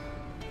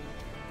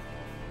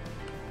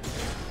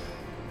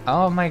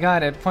 Oh my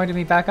god, it pointed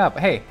me back up.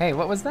 Hey,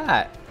 what was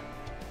that?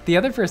 The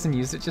other person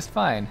used it just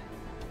fine.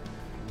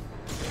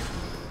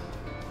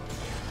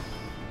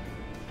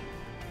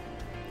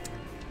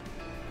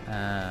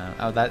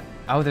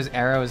 Oh, there's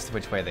arrows to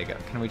which way they go.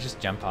 Can we just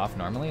jump off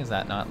normally? Is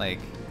that not like,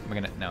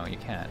 no, you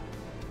can't.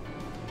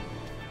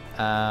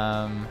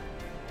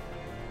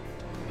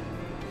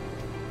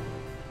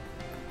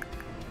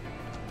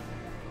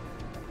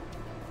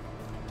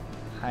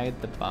 Hide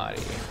the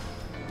body.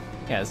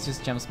 Yeah, this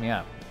just jumps me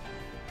up.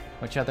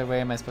 Which other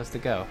way am I supposed to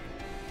go?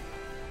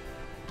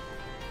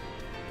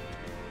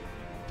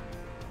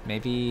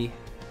 Maybe...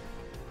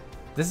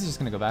 This is just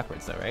gonna go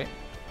backwards though, right?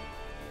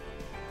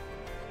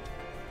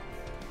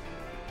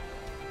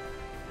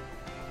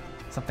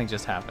 Something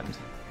just happened.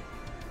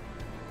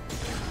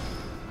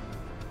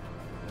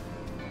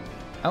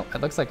 Oh,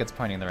 it looks like it's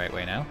pointing the right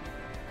way now.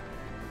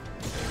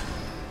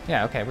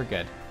 Yeah, okay, we're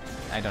good.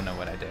 I don't know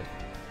what I did.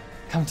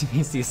 Come to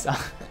me, Seesaw.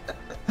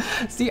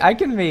 See, I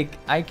can make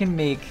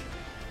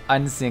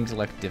unsynced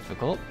look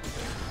difficult.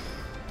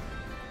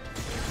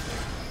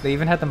 They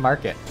even had to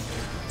mark it.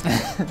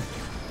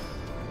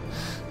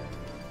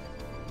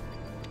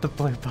 The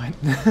blue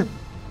button.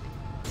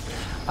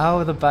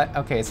 Oh, the butt.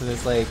 Okay, so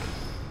there's like...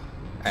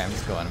 Alright, I'm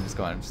just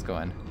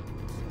going.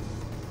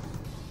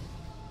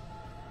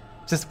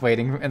 Just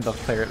waiting and they'll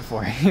clear it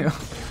for you.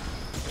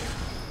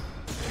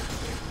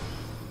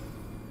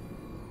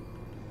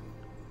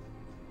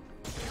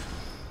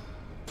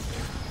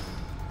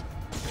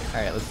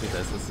 Alright,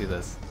 let's do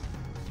this.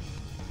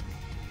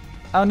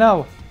 Oh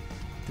no!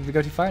 Did we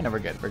go too far? No, we're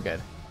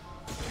good.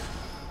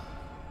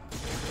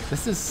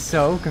 This is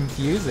so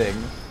confusing.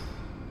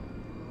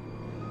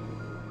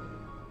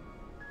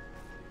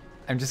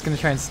 I'm just gonna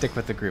try and stick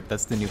with the group.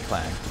 That's the new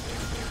plan.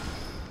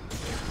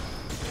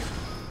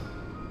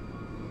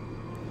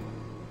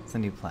 It's the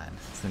new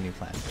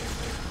plan.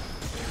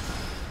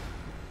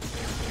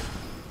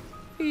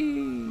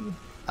 Whee!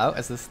 Oh,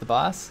 is this the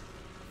boss?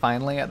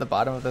 Finally at the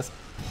bottom of this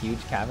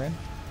huge cavern?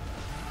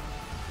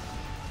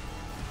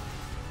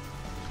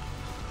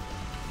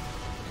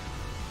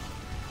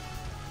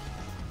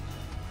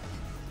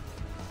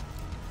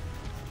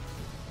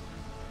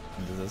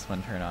 this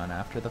one turn on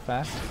after the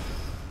fact?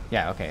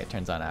 Yeah, okay, it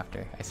turns on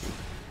after. I see.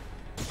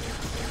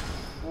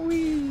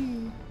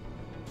 Whee!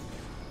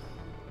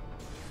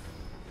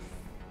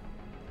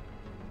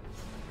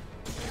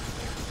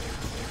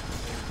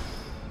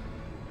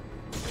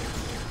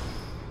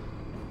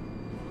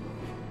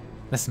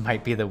 This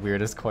might be the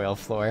weirdest coil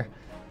floor.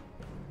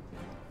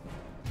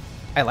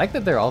 I like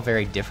that they're all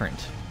very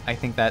different. I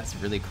think that's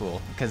really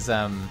cool, because,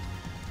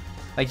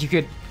 like, you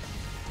could...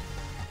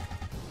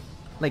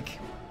 Like,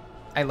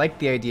 I like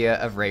the idea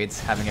of raids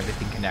having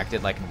everything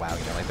connected, like in WoW,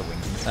 you know, like the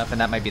wings and stuff,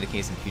 and that might be the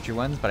case in future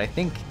ones, but I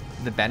think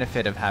the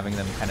benefit of having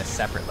them kind of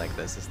separate like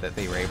this is that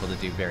they were able to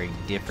do very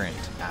different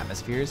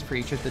atmospheres for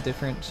each of the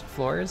different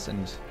floors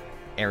and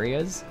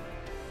areas.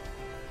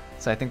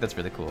 So I think that's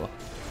really cool.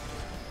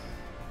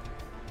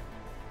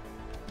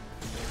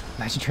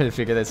 Imagine trying to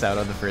figure this out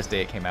on the first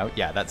day it came out.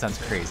 Yeah, that sounds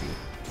crazy.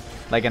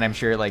 Like, and I'm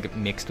sure, like,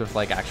 mixed with,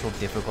 like, actual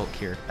difficult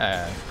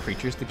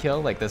creatures to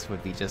kill, like, this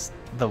would be just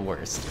the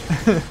worst.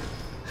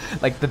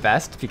 Like, the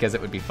best, because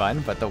it would be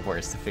fun, but the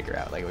worst to figure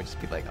out. Like, it would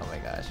just be like, oh my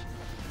gosh.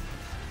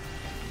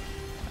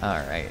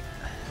 Alright.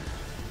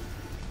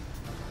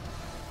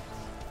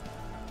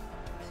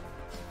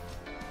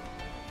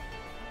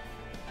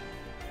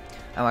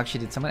 Oh, actually,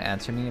 did someone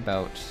answer me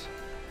about...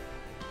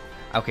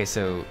 Okay,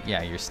 so,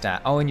 yeah, your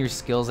stat... Oh, and your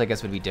skills, I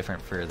guess, would be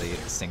different for the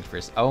synced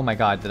first. Oh my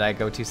god, did I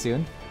go too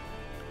soon?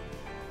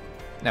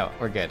 No,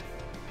 we're good.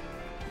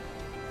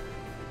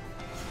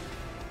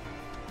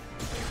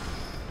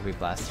 Did we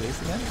blast through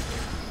this again?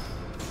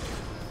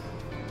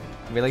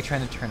 Are we, like,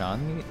 trying to turn on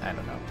the... I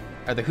don't know.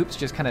 Are the hoops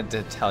just kind of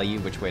to tell you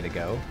which way to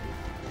go?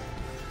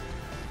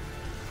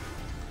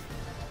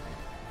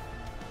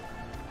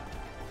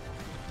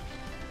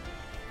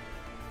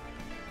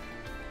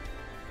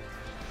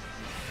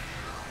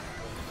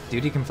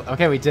 Duty complete.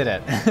 Okay, we did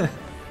it.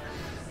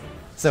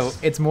 So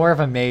it's more of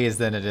a maze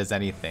than it is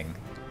anything.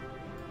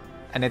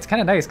 And it's kind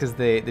of nice because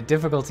the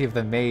difficulty of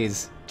the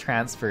maze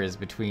transfers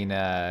between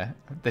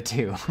the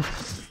two.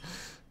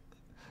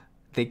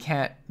 They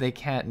can't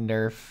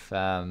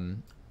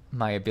nerf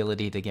my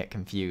ability to get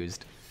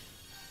confused.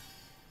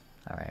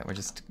 All right, we're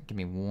just give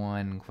me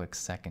one quick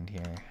second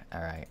here.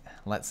 All right,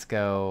 let's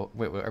go.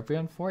 Wait, are we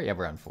on 4? Yeah,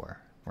 we're on 4.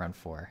 We're on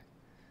 4.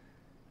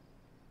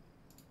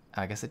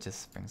 I guess it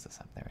just brings this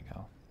up. There we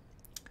go.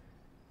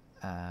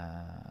 Let's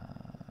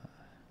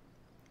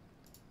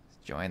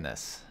join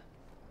this.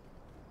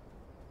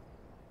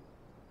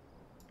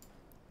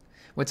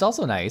 What's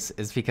also nice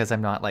is because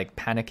I'm not like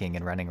panicking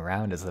and running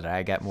around is that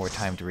I get more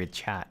time to read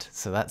chat.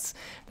 So that's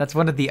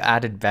one of the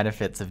added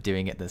benefits of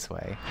doing it this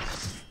way.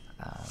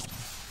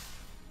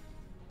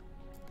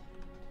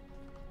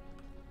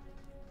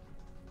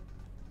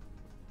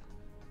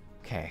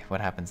 Okay,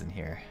 what happens in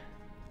here?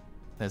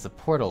 There's a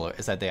portal.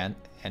 Is that the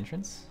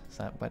entrance? Is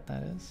that what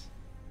that is?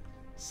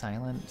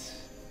 Silent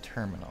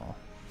terminal.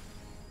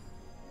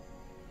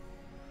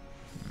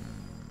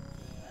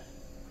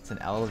 It's an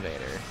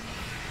elevator.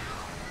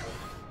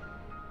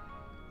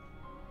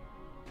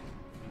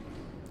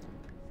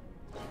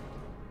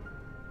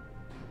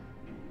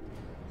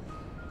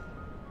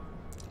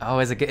 Oh,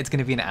 is it? It's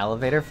gonna be an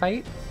elevator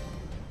fight?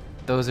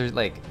 Those are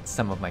like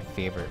some of my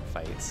favorite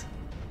fights.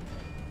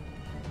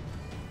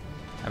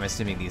 I'm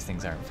assuming these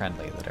things aren't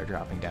friendly that are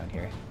dropping down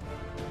here.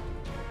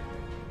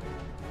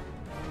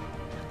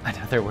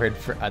 Another word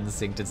for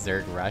unsynced is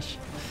Zerg Rush.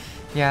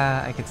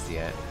 Yeah, I could see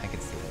it. I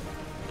could see it.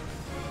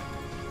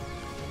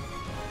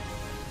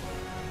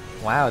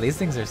 Wow, these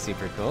things are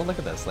super cool. Look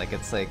at this. Like,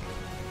 it's like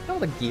all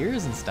the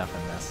gears and stuff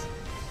in this.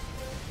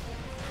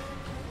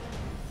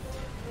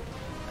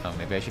 Oh,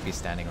 maybe I should be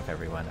standing with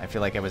everyone. I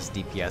feel like I was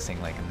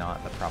DPSing like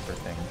not the proper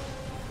thing.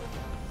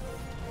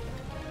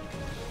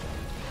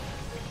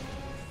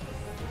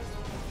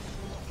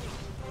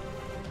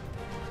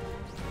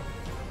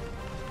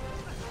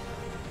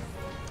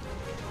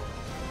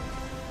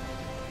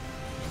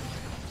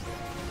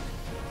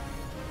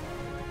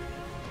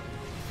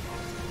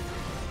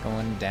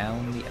 Going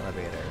down the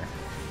elevator.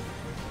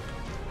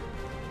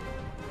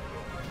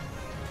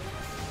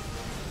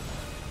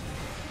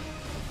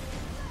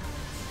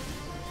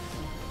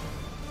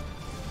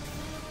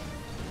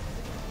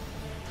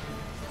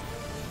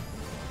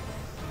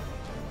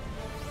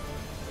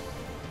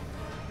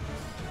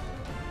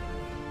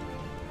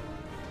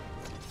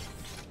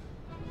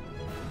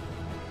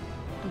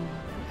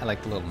 I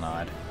like the little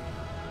nod.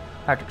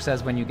 Patrick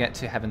says, when you get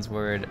to Heaven's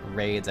Word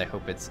raids, I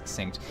hope it's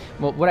synced.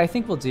 Well, what I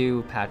think we'll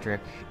do,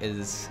 Patrick,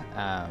 is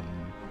I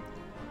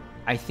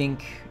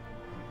think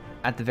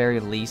at the very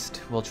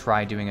least we'll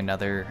try doing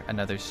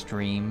another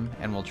stream,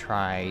 and we'll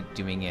try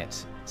doing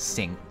it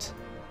synced.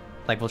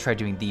 Like, we'll try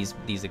doing these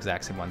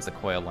exact same ones, the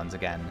coil ones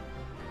again.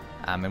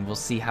 And we'll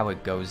see how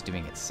it goes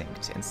doing it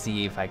synced, and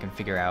see if I can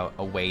figure out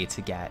a way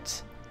to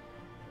get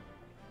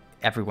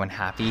everyone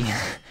happy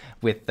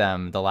with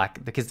the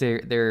lack, because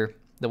they're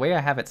the way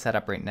I have it set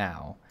up right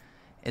now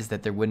is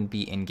that there wouldn't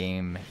be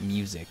in-game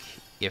music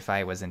if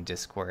I was in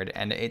Discord,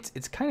 and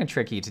it's kind of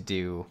tricky to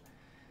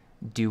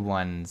do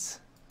ones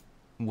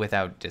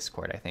without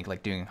Discord, I think,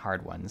 like doing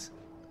hard ones.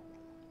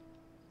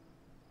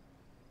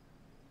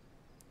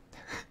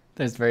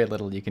 There's very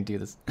little you can do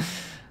this.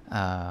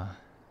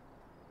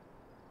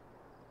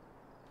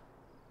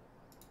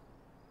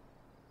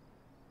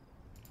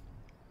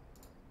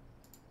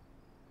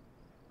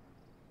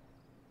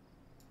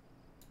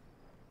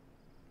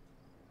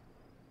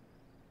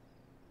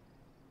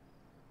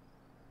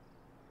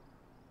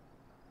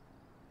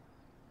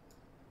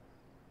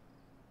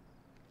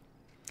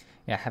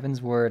 Yeah,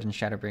 Heaven's Ward and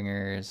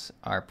Shadowbringers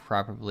are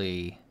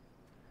probably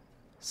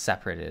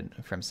separated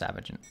from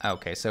Savage. And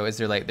okay, so is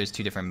there like there's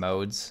two different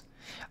modes?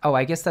 Oh,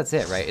 I guess that's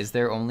it, right? Is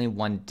there only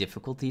one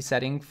difficulty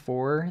setting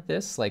for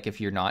this? Like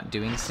if you're not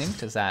doing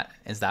synced,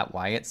 is that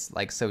why it's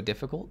like so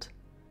difficult?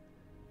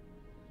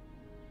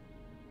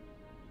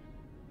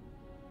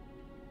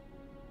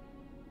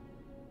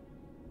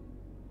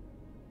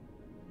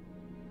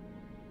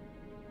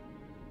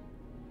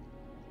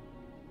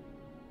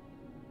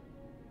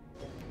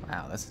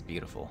 Wow, this is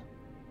beautiful.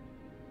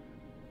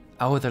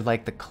 Oh, they're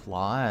like the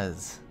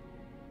claws.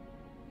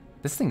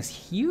 This thing's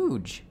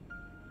huge.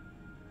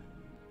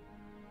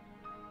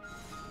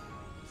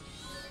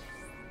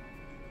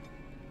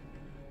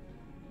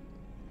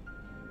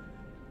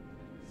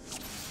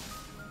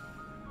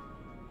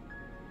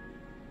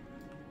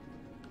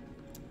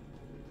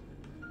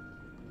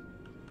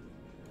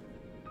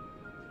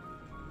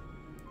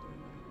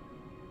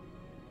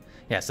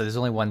 Yeah, so there's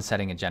only one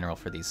setting in general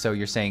for these. So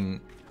you're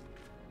saying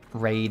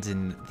raids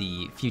in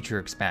the future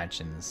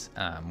expansions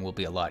will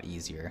be a lot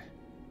easier.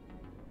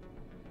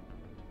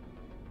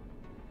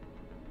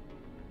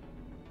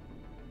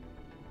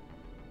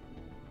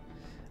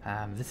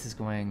 This is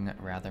going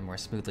rather more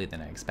smoothly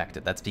than I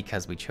expected. That's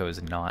because we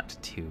chose not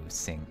to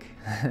sync.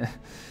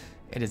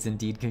 It is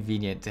indeed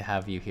convenient to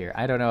have you here.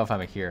 I don't know if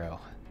I'm a hero.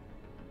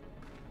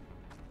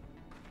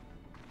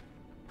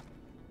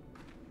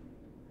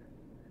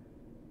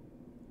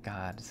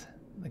 God,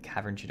 the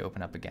cavern should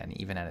open up again,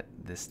 even at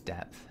this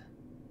depth.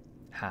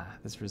 Ha,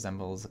 this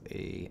resembles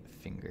a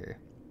finger.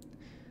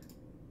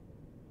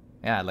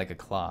 Yeah, like a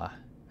claw.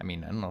 I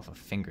mean, I don't know if a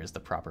finger is the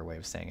proper way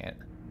of saying it.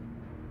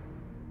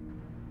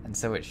 And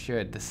so it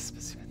should.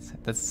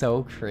 That's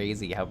so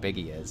crazy how big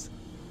he is.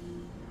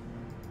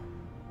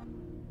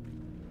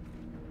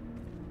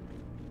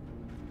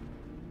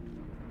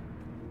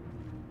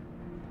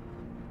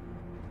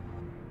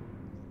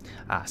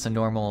 Ah, so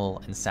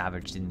normal and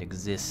savage didn't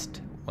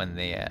exist when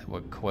they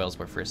when coils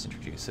were first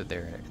introduced, so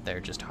they're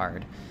just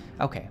hard.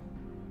 Okay.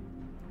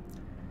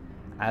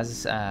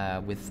 As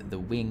with the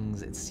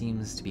wings, it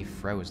seems to be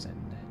frozen.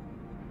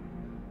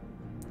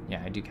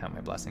 Yeah, I do count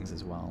my blessings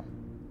as well.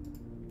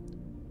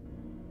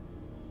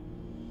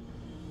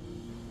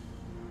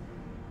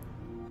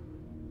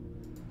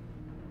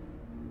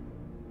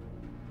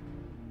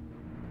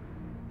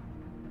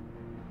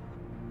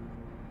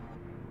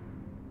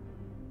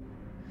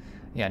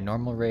 Yeah,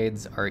 normal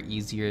raids are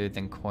easier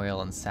than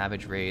coil, and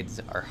savage raids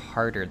are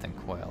harder than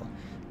coil.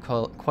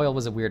 Coil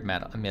was a weird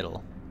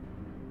middle.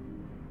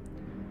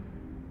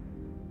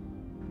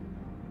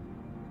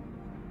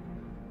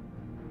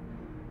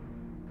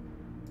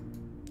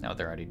 No,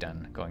 they're already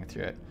done going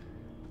through it.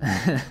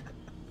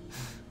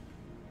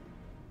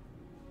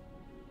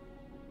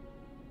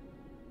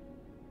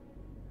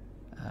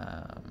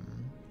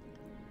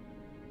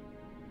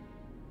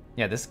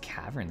 Yeah, this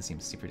cavern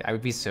seems super... I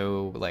would be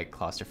so, like,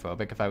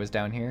 claustrophobic if I was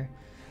down here.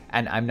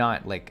 And I'm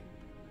not, like,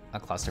 a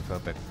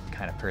claustrophobic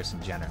kind of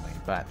person generally,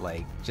 but,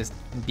 like, just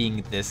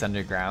being this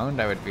underground,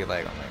 I would be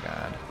like, oh my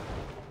god.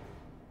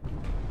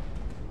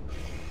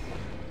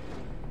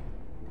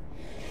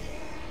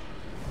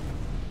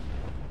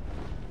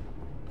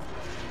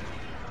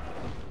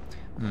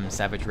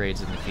 Savage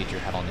raids in the future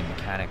have all new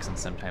mechanics and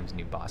sometimes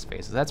new boss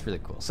phases. That's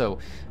really cool. So,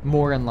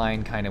 more in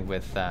line kind of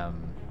with...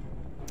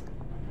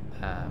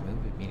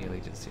 move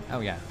immediately just... Oh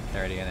yeah, they're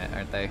already in it,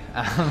 aren't they?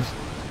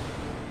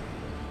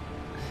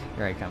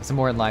 Here I come. So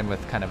more in line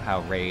with kind of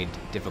how raid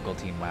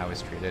difficulty in WoW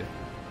is treated.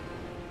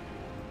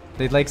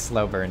 They like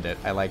slow burned it.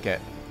 I like it.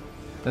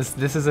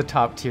 This is a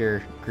top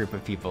tier group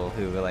of people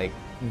who like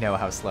know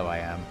how slow I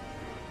am.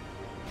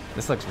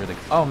 This looks really...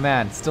 Oh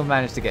man, still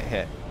managed to get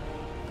hit.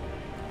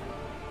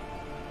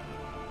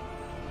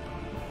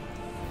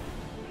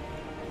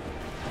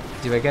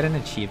 Do I get an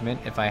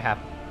achievement if I have...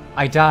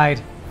 I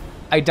died!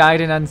 I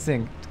died in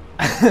unsynced.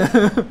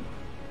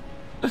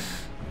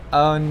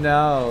 Oh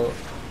no.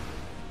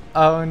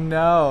 Oh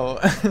no.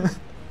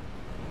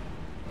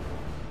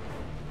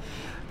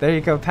 There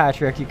you go,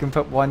 Patrick. You can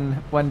put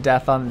one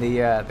death on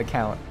the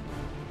count.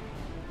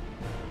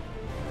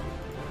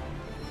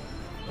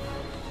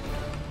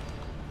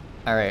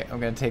 All right, I'm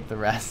gonna take the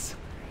rest.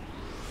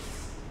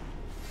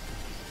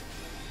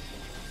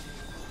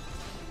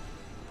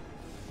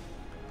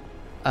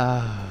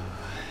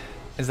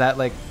 Is that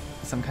like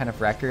some kind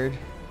of record?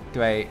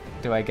 Do I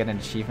get an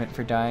achievement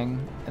for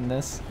dying in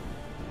this?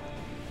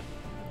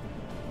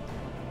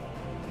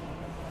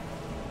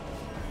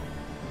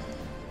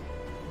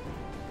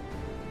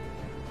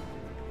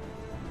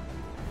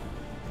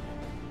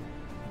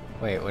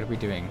 Wait, what are we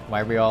doing?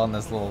 Why are we all in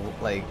this little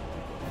like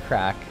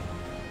crack?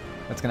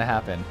 What's gonna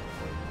happen?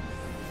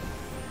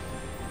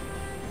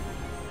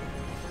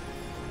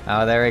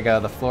 Oh, there we go.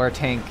 The floor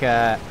tank.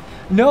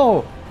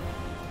 No!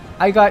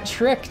 I got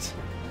tricked.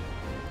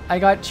 I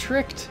got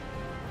tricked.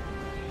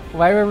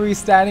 Why were we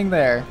standing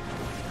there?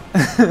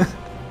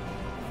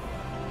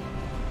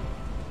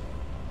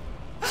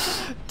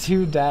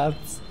 Two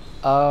deaths.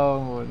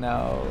 Oh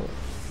no.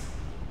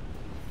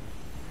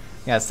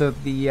 Yeah, so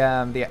the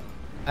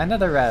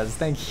another res,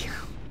 thank you.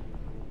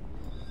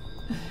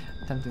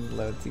 Attempting to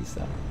load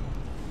CSUM.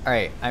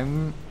 Alright,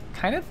 I'm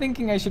kind of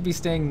thinking I should be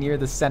staying near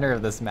the center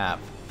of this map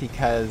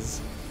because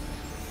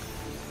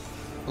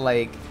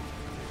like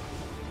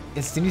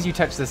as soon as you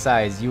touch the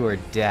sides, you are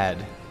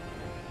dead.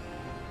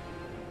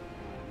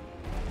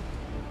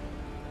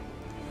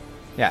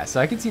 Yeah,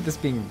 so I can see this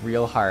being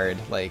real hard,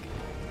 like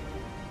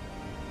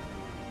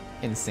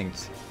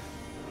instinct.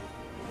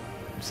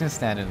 I'm just gonna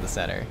stand in the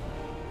center.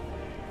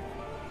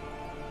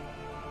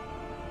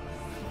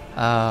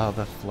 Oh,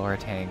 the floor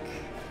tank.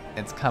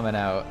 It's coming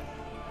out.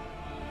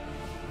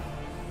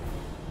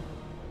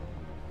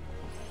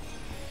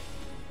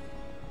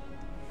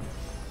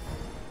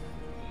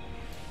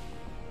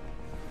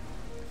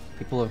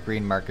 People of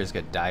green markers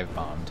get dive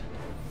bombed.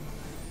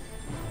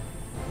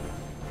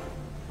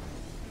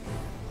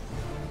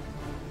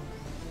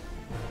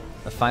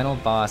 The final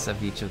boss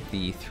of each of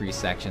the 3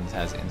 sections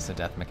has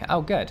insta-death mechanic.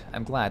 Oh, good.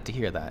 I'm glad to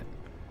hear that.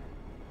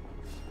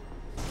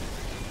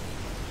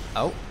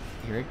 Oh,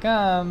 here it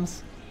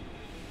comes.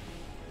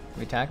 Are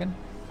we attacking?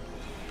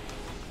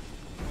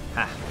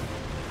 Ha.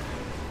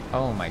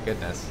 Oh my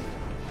goodness.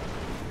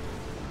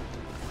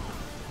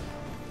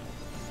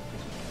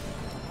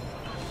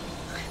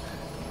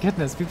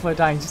 Goodness, people are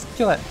dying. Just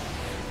kill it.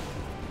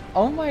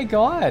 Oh my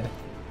god.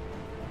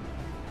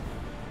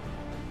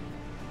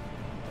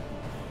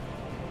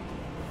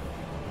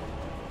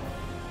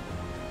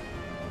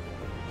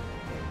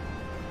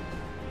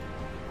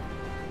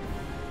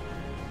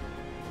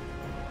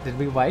 Did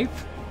we wipe?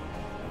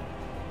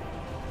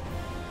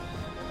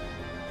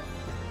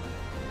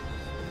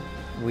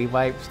 We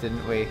wiped,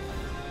 didn't we?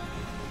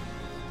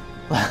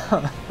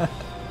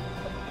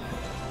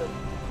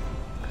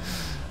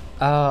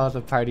 Oh,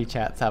 the party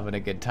chat's having a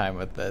good time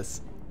with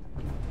this.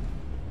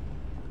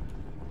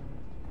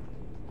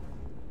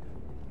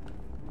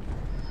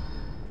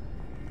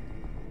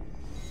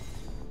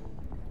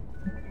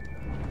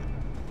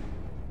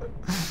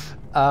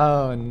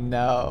 Oh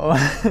no.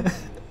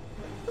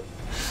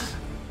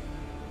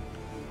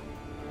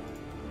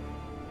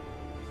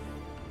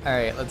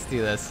 Alright, let's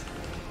do this.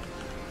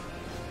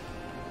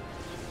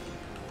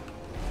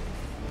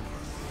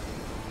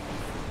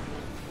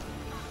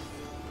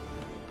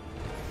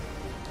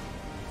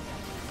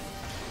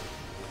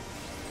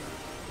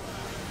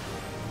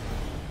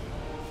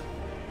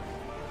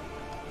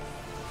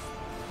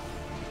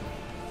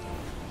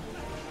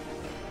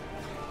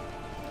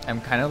 I'm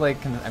kind of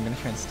like, I'm gonna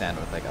try and stand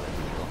with like other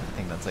people. I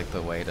think that's like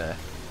the way to...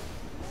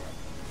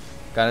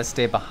 Gotta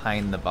stay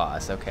behind the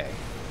boss, okay.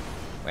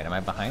 Wait, am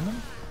I behind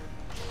them?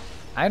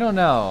 I don't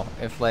know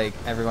if like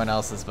everyone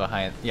else is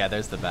behind. Yeah,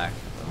 there's the back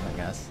of them, I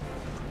guess.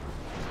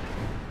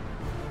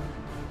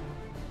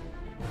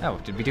 Oh,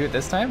 did we do it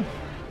this time?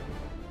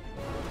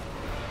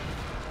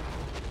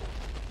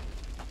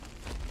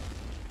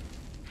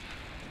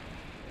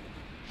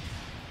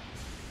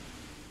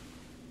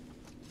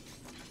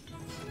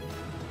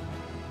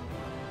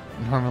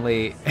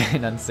 Normally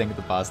in Unsync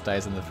the boss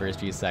dies in the first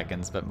few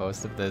seconds, but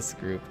most of this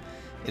group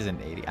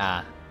isn't 80.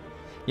 Ah.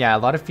 Yeah, a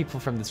lot of people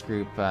from this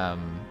group,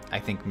 I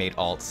think, made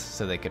alts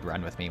so they could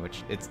run with me,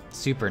 which it's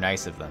super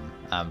nice of them.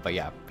 But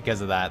yeah,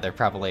 because of that, they're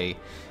probably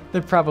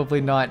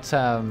not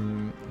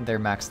their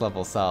max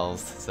level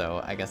selves.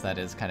 So I guess that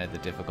is kind of the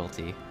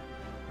difficulty.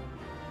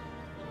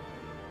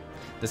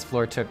 This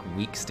floor took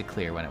weeks to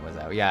clear when it was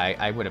out. Yeah,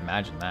 I would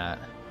imagine that.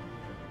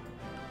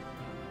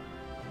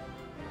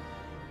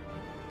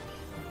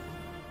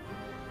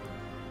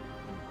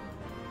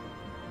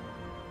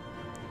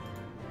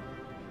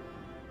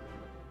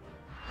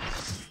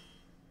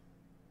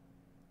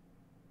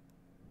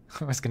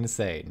 I was gonna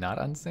say, not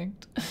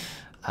unsynced?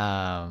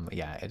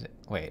 Yeah,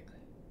 wait.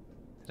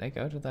 Did I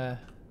go to the...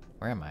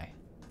 Where am I?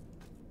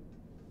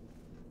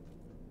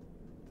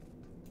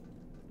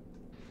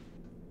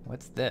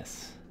 What's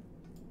this?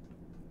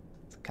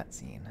 It's a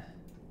cutscene.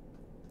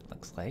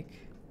 Looks like.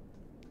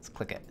 Let's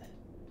click it.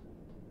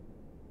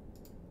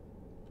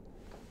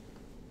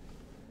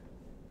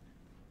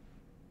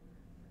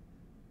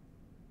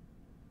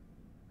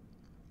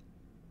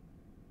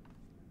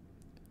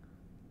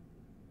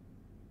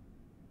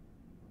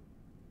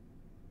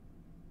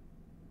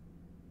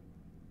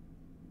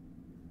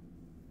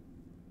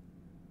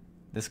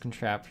 This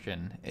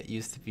contraption, it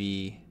used to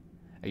be,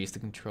 I used to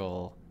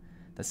control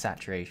the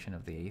saturation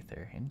of the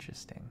aether.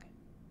 Interesting.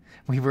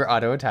 We were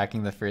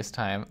auto-attacking the first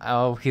time.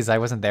 Oh, because I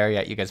wasn't there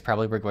yet. You guys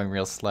probably were going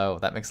real slow.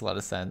 That makes a lot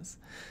of sense.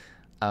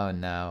 Oh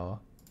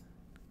no.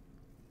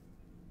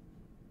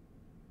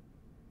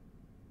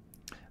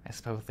 I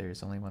suppose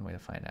there's only one way to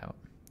find out.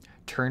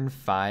 Turn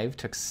 5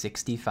 took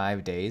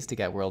 65 days to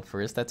get world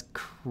first. That's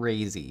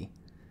crazy.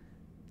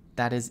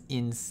 That is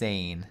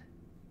insane.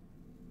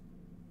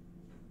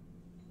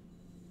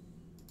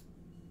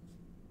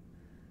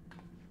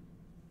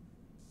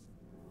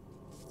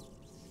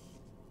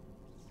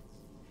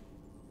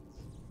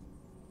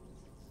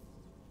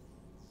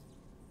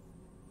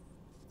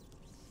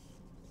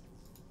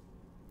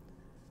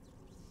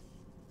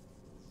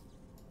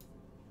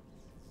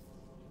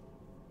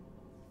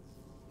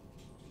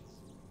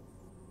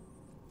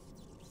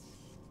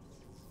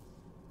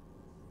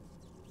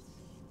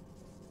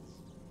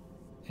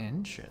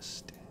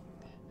 Interesting.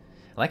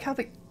 I like how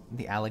the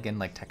Allegan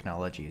like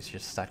technology is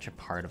just such a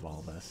part of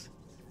all this.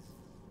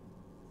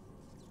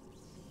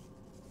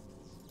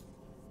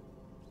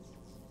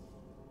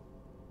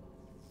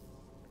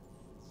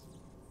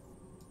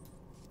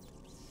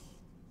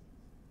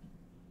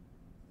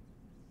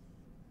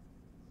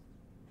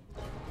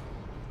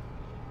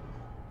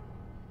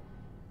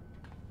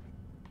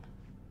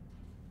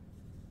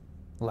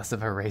 Less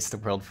of a race to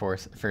world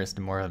first,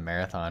 more of a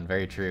marathon.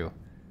 Very true.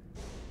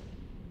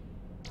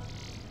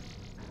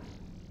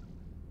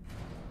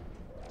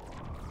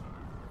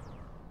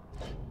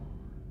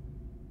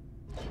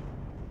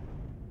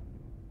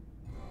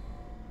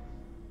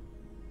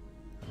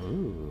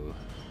 Ooh.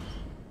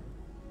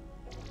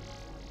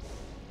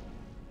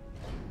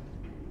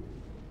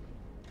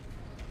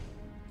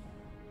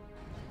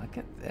 Look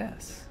at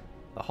this.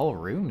 The whole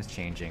room is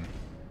changing.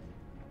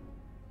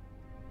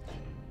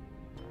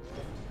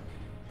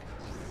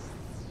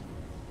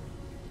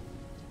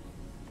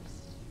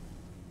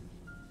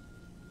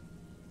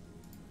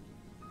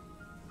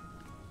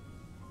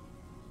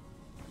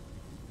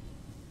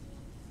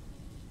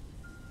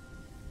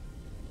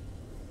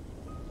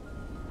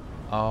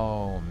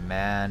 Oh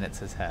man, it's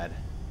his head.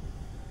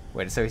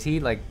 Wait, so is he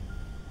like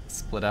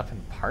split up in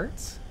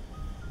parts?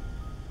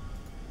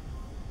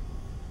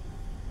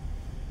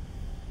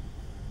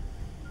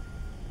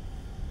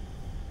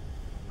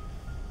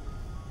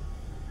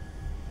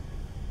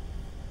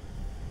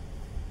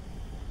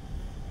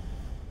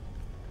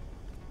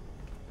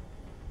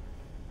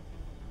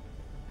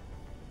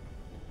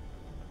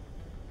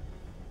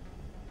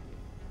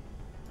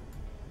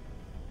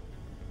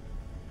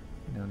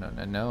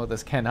 No,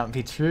 this cannot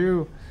be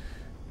true.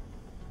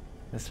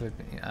 This would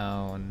be,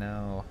 oh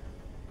no.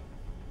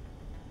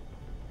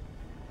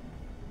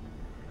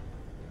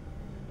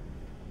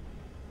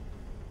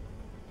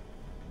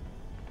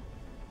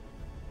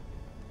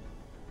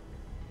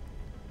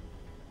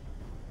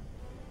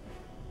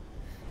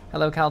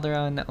 Hello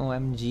Calderon,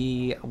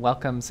 OMG,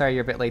 welcome. Sorry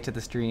you're a bit late to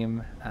the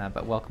stream,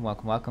 but welcome,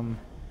 welcome, welcome.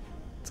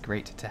 It's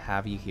great to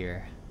have you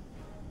here.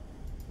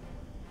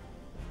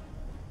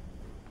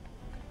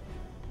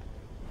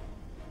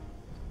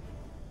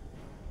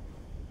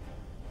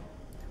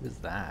 Who is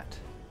that?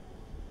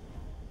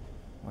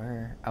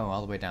 Where? Oh,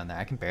 all the way down there.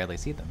 I can barely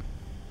see them.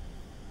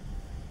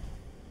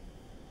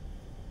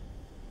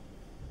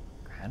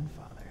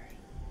 Grandfather.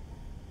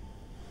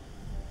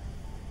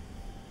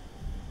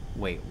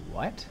 Wait,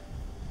 what?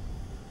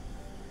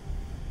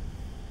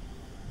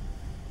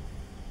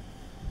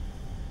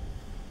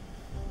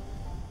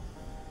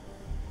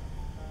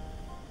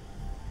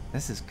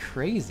 This is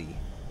crazy.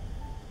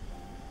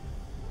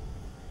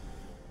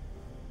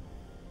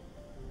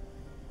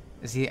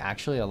 Is he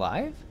actually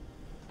alive?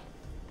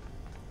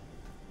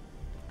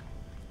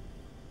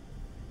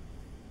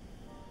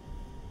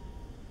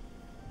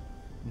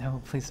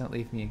 No, please don't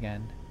leave me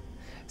again.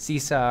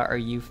 Seesaw, are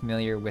you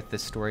familiar with the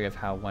story of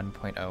how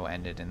 1.0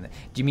 ended in the...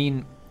 Do you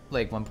mean,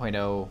 like,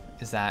 1.0,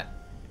 is that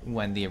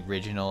when the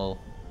original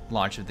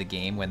launch of the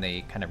game, when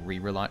they kind of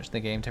re-relaunched the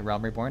game to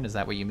Realm Reborn? Is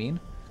that what you mean?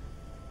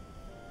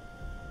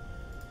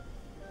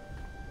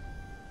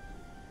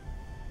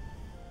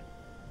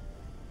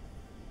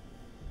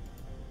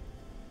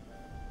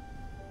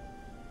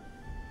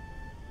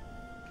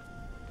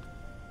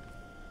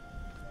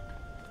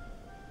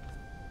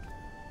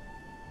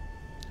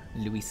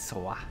 Louis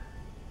Soa.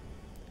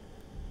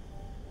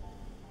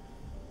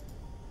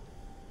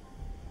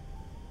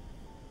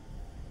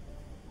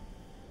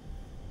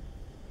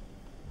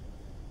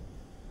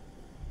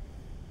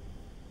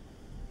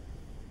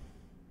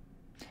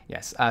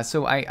 Yes,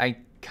 so I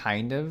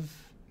kind of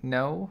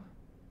know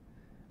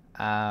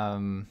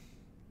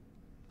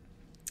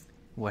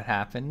what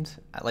happened.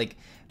 Like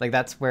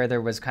that's where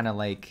there was kind of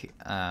like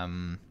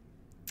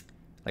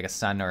a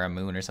sun or a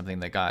moon or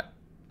something that got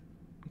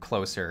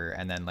closer,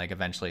 and then like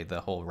eventually the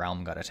whole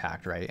realm got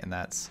attacked, right? And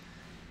that's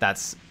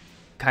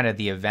kind of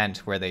the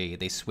event where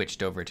they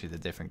switched over to the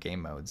different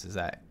game modes. Is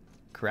that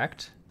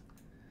correct?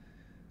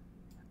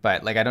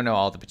 But like I don't know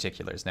all the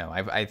particulars. No,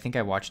 I think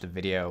I watched a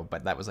video,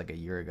 but that was like a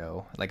year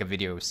ago, like a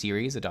video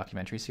series, a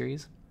documentary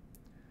series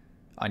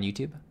on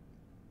YouTube.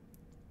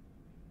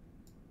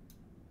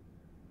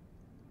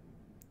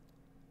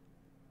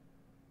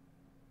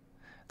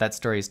 That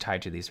story is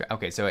tied to these.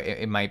 Okay, so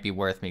it might be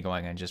worth me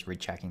going and just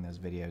rechecking those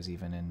videos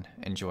even and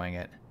enjoying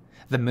it.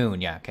 The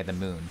moon, yeah, okay, the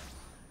moon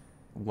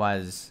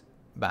was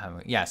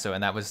Bahamut. Yeah, so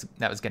and that was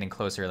getting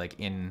closer, like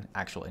in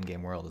actual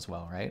in-game world as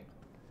well, right?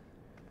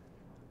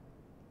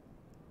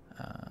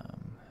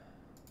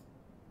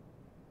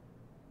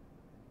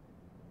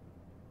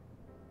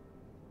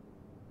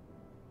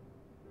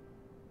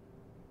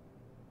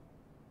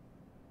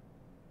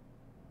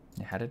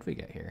 How did we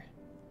get here?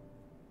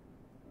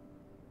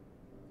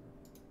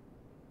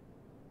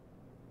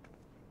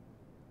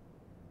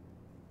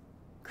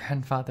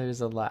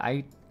 Grandfather's alive.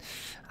 I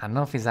don't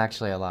know if he's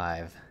actually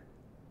alive.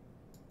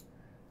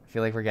 I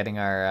feel like we're getting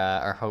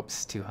our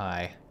hopes too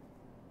high.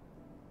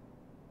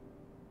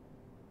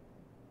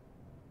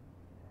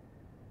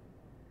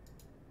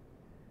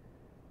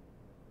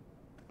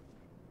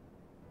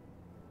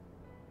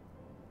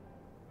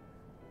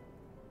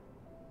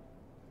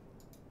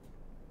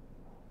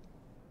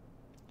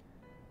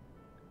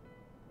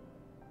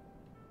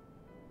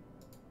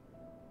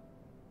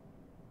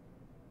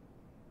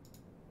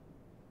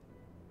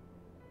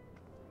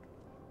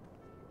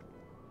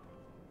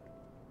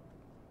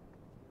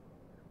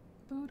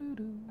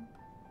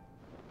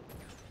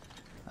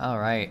 All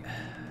right.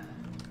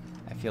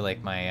 I feel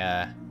like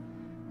my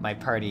my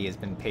party has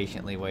been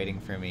patiently waiting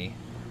for me.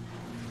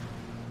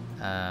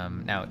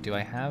 Now, do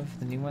I have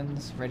the new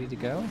ones ready to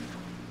go?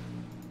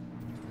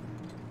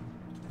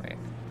 Wait.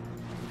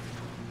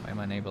 Why am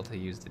I unable to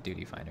use the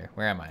duty finder?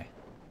 Where am I?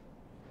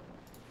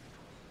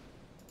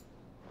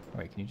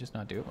 Wait, can you just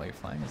not do it while you're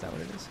flying? Is that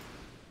what it is?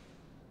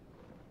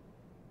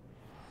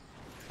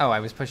 Oh, I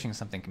was pushing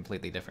something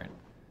completely different.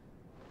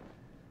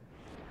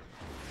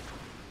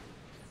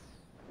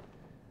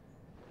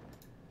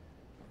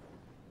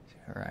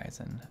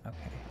 Horizon,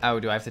 okay. Oh,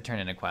 do I have to turn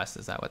in a quest?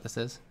 Is that what this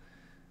is?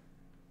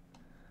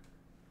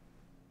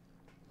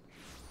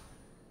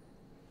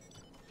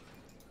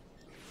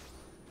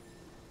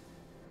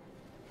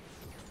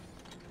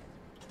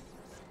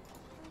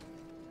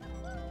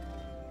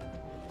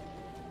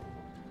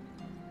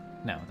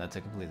 No, that's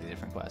a completely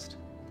different quest.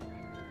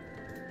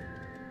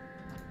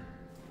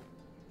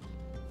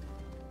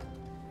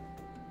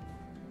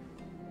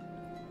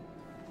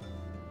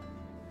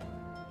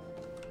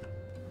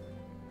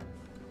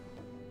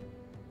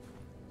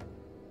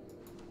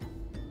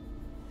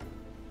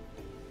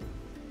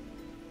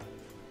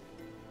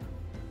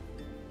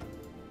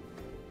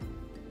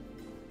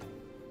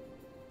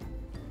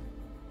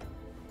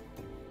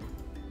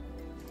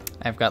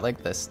 I've got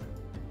like this,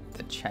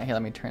 the chat here,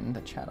 let me turn the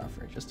chat off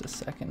for just a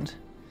second.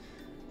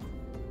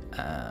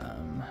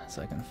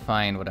 So I can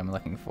find what I'm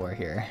looking for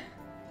here.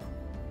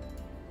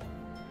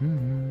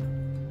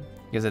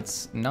 Because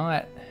it's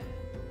not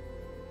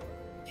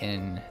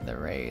in the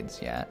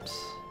raids yet.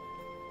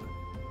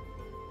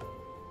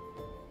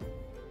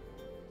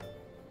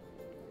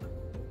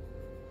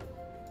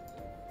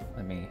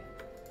 Let me...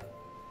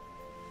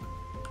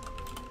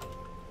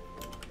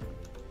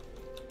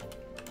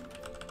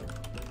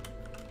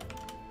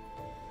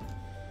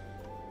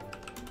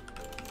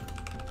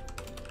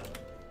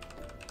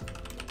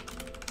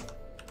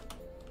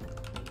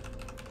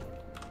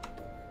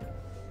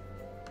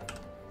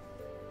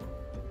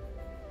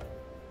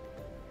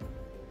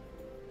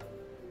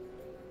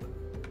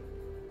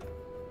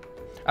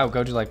 Oh,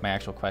 go to like my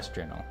actual quest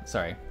journal.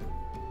 Sorry.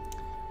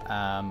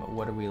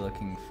 What are we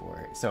looking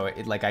for? So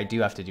it, like I do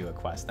have to do a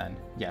quest then.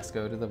 Yes,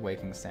 go to the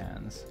Waking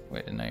Sands.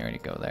 Wait, didn't I already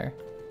go there?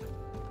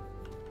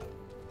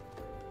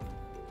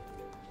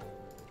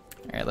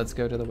 All right, let's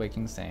go to the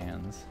Waking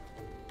Sands.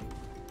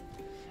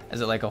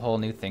 Is it like a whole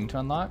new thing to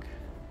unlock?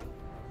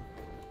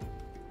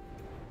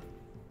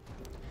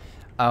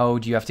 Oh,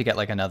 do you have to get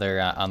like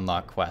another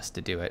unlock quest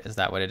to do it? Is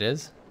that what it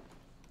is?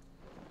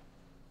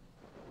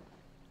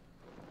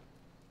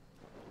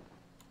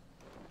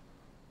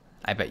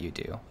 I bet you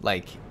do.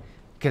 Like,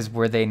 because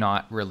were they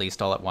not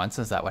released all at once?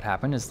 Is that what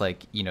happened? Is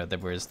like, you know, there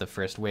was the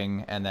first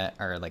wing and that,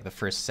 or like the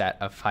first set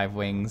of 5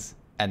 wings,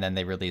 and then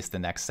they released the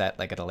next set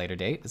like at a later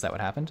date. Is that what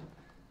happened?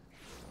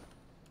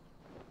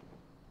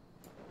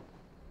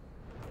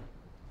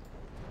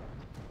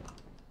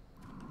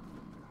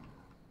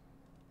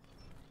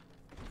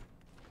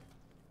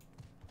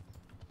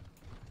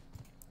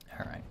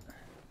 All right.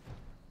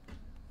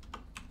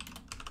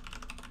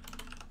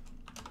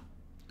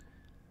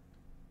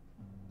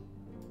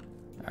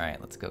 All right,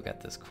 let's go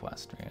get this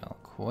quest real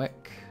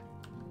quick.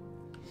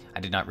 I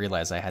did not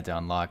realize I had to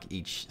unlock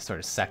each sort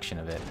of section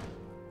of it.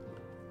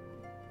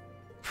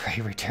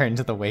 Pray return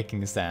to the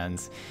Waking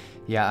Sands.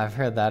 Yeah, I've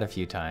heard that a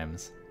few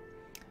times.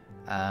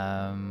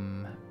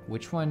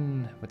 Which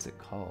one, what's it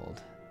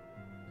called?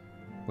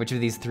 Which of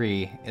these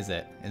 3 is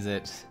it? Is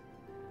it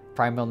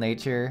Primal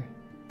Nature,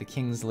 The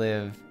Kings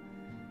Live?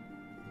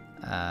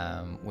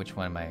 Which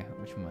one am I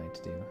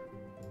to do?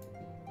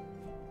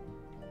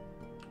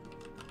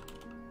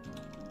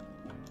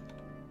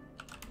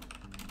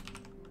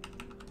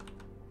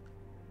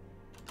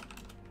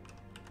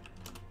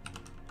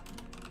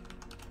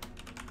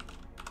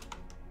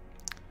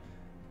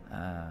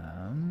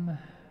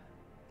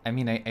 I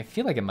mean, I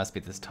feel like it must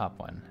be this top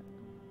one.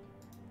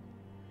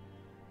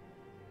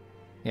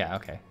 Yeah,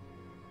 okay.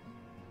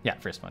 Yeah,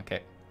 first one,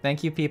 okay.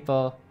 Thank you,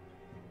 people.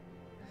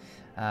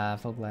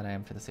 Full glad I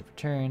am for the safe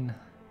return.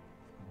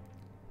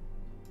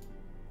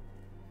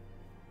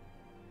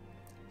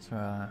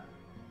 So,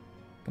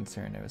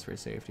 concerned I was for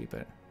safety,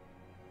 but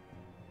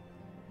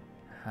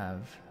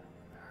have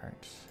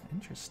heart.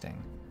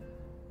 Interesting.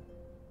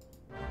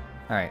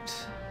 All right.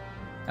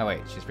 Oh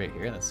wait, she's right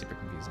here. That's super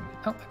confusing.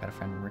 Oh, I got a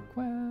friend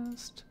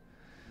request.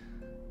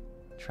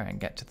 Try and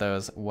get to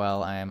those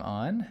while I am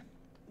on.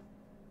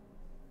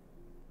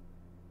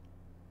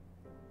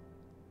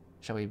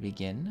 Shall we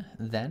begin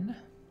then?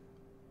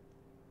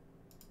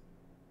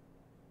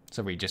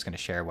 So we're just going to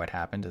share what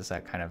happened? Is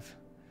that kind of...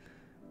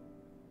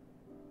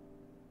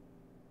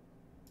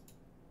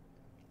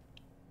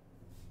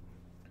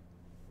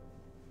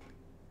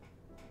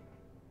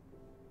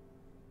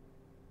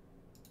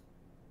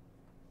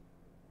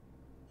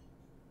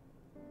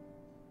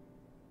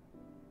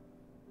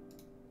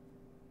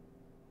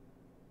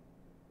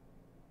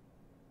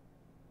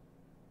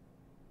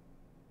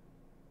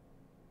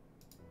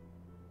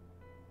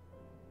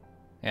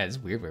 Yeah, it's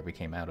weird where we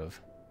came out of.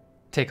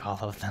 Take all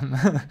of them.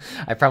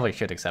 I probably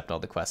should accept all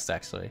the quests,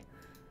 actually.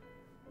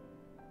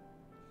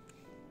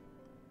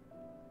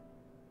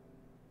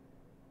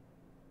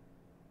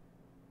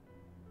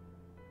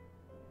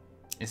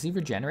 Is he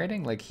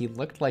regenerating? Like, he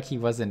looked like he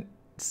wasn't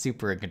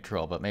super in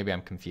control, but maybe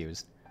I'm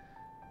confused.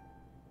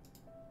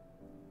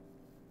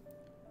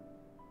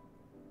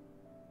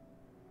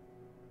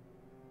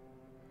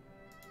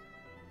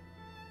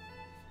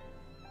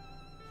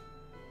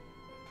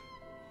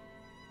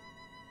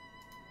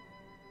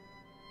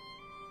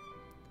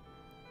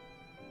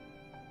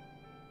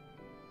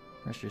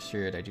 Rest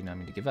assured, I do not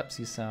mean to give up,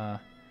 Seesaw.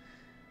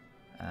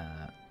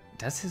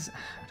 Does his...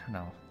 I don't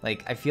know.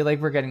 Like, I feel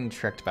like we're getting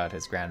tricked about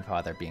his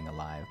grandfather being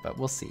alive, but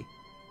we'll see.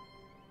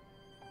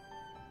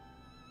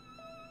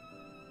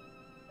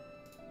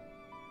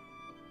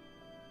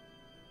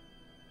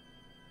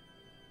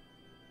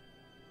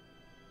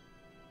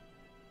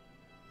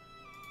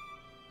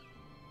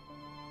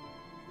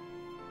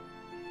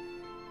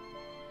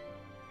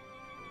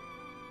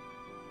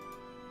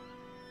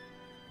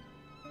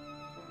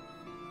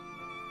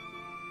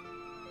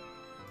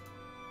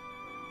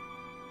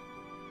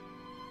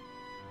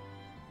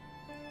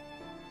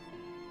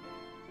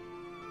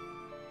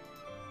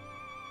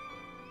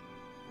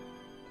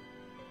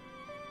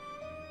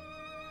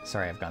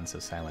 Sorry I've gone so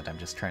silent. I'm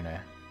just trying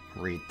to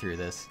read through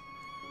this.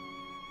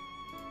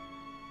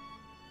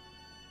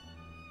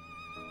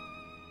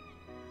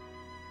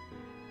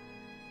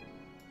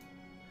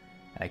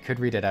 And I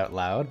could read it out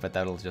loud, but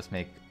that'll just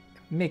make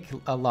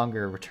a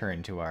longer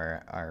return to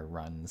our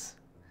runs.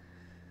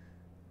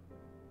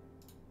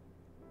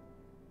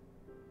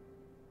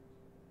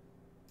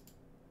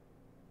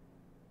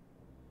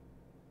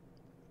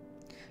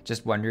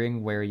 Just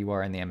wondering where you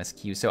are in the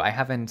MSQ. So I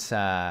haven't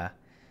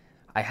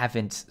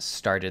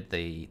started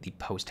the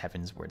post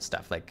Heavensward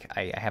stuff. Like,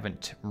 I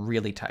haven't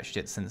really touched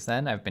it since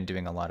then. I've been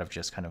doing a lot of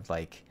just kind of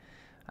like,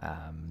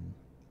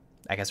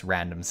 I guess,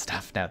 random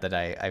stuff now that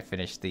I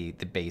finished the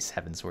base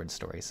Heavensward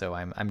story. So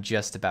I'm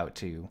just about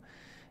to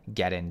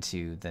get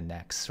into the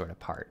next sort of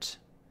part,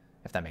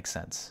 if that makes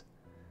sense.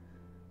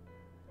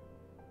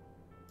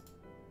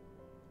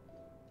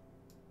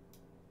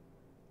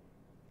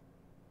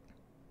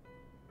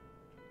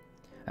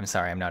 I'm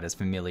sorry, I'm not as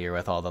familiar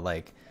with all the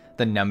like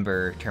the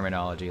number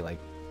terminology, like,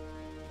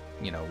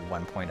 you know,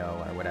 1.0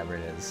 or whatever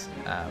it is,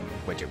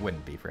 which it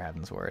wouldn't be for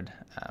Heavensward.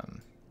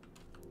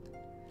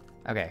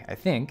 Okay, I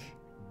think.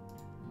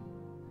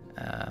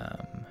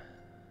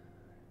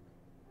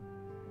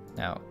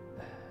 Now,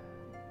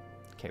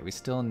 okay, we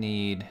still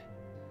need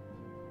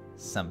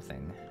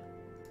something.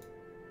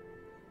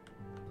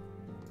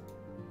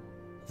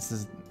 This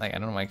is like, I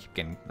don't know why I keep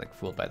getting like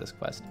fooled by this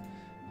quest.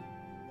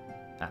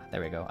 Ah,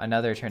 there we go.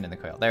 Another turn in the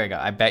coil. There we go.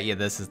 I bet you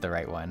this is the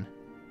right one.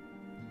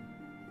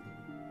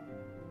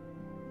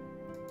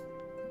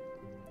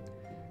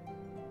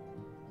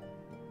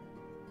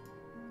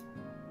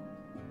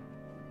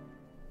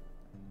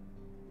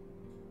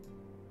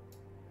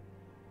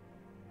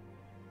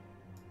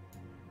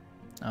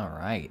 All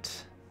right.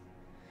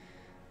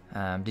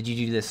 Did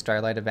you do this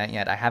Starlight event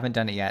yet? I haven't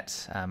done it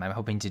yet. I'm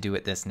hoping to do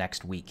it this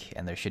next week,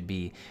 and there should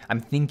be... I'm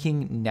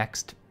thinking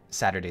next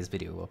Saturday's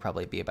video will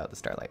probably be about the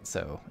Starlight,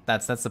 so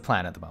that's the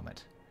plan at the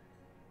moment.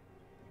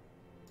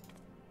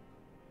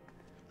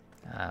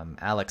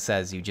 Alex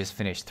says you just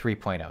finished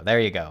 3.0. There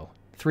you go.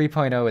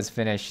 3.0 is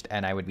finished,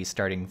 and I would be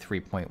starting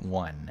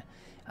 3.1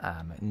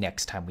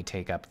 next time we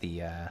take up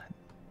the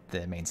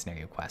main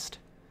scenario quest.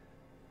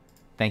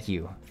 Thank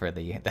you for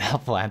the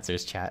helpful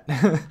answers, chat.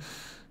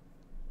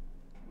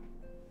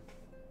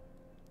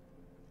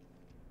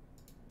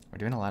 We're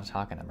doing a lot of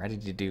talking. I'm ready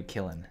to do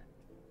killing.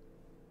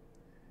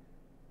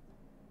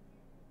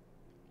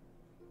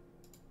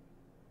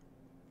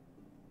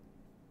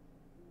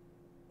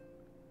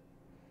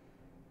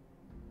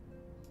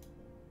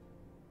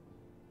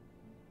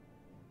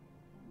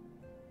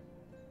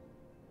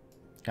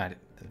 Got it.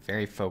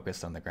 Very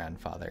focused on the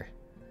grandfather.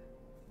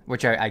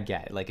 Which I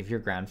get. Like, if your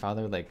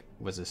grandfather, like,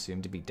 was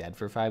assumed to be dead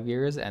for 5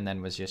 years and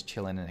then was just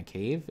chilling in a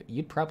cave,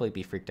 you'd probably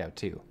be freaked out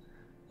too.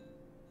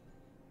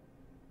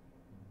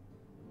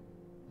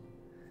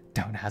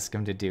 Don't ask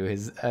him to do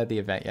his the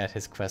event yet.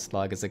 His quest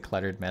log is a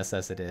cluttered mess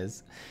as it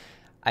is.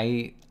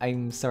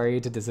 I'm sorry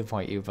to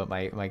disappoint you, but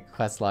my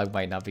quest log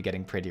might not be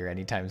getting prettier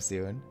anytime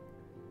soon.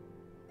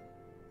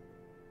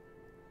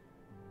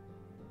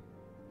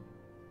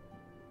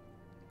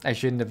 I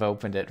shouldn't have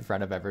opened it in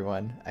front of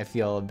everyone. I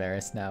feel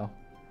embarrassed now.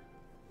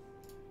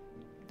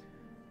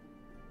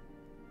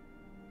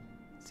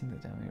 The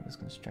dominator was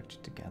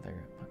constructed together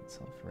upon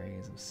itself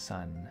rays of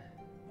sun.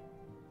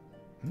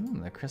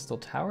 The crystal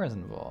tower is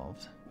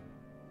involved.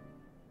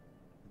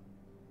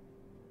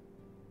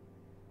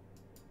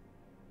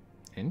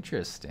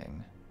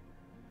 Interesting.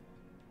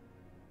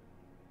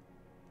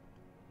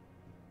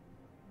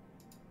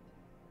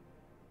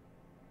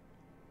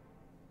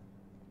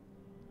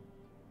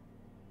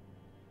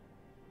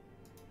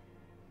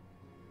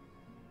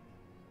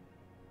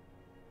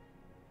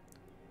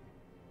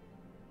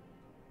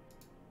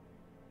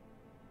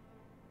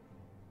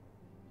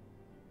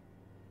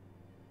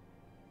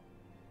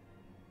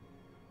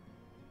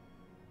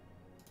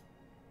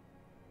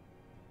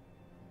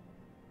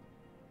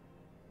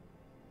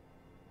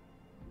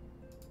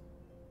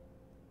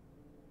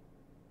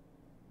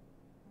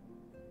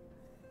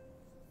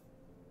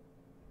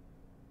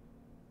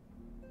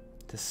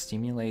 To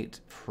stimulate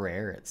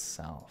prayer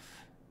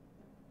itself.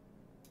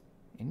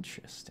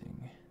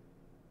 Interesting.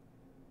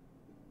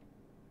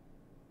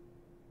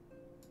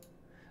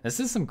 This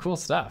is some cool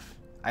stuff.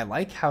 I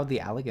like how the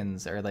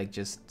Alligans are like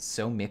just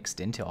so mixed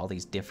into all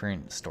these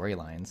different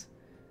storylines.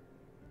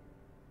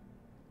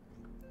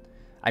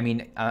 I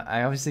mean,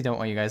 I obviously don't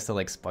want you guys to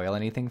like spoil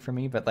anything for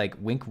me, but like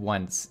wink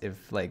once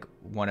if like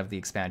one of the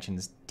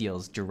expansions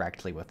deals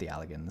directly with the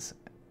Alligans.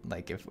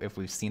 Like if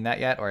we've seen that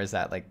yet, or is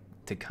that like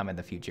to come in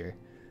the future?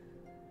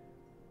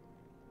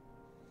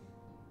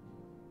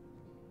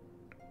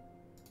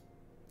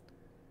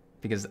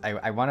 Because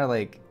I want to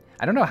like,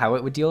 I don't know how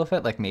it would deal with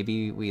it. Like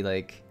maybe we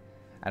like,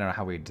 I don't know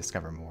how we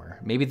discover more.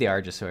 Maybe they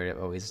are just sort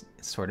of always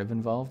sort of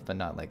involved, but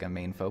not like a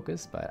main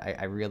focus. But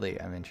I really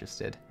am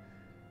interested.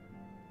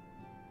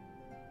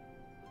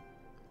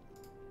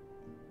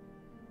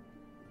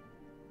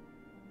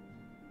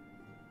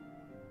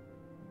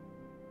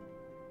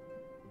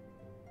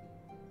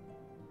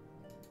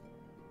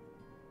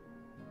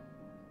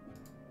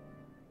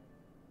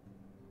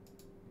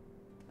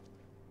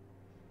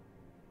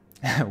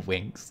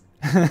 Winks.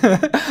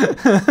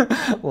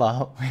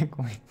 Lol, wink,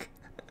 wink.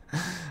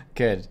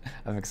 Good.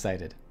 I'm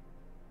excited.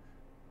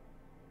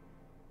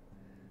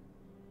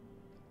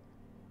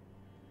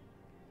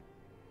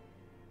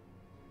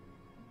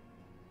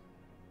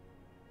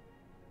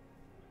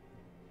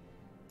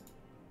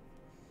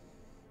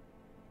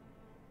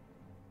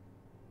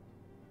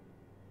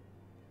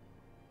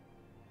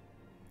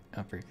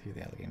 I'll break through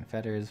the alligator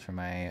fetters for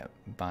my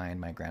bind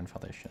my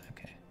grandfather should.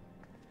 Okay.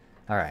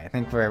 All right, I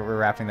think we're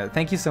wrapping that.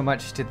 Thank you so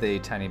much to the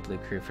Tiny Blue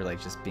crew for like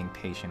just being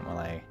patient while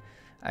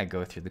I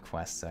go through the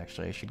quests.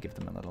 Actually, I should give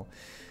them a little.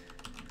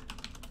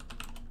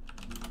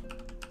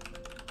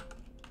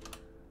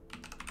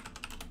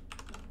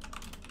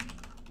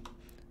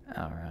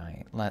 All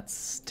right,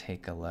 let's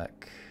take a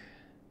look.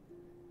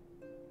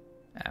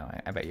 Oh,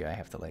 I bet you I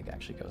have to like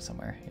actually go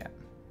somewhere. Yeah,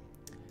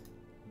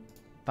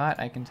 but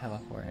I can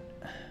teleport.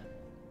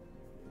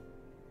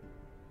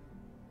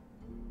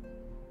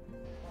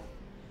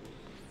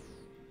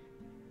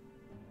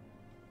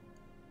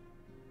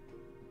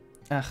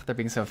 Ugh, they're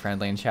being so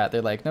friendly in chat.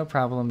 They're like, no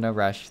problem, no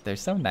rush. They're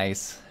so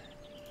nice.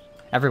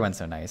 Everyone's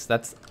so nice.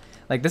 That's,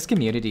 like, this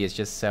community is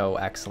just so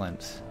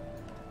excellent.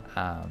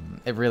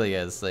 It really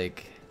is,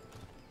 like,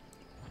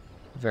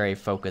 very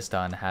focused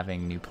on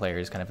having new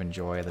players kind of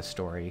enjoy the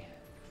story.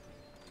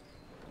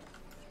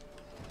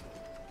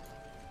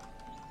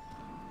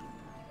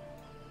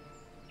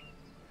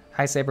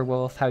 Hi,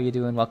 Saberwolf. How you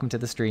doing? Welcome to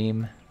the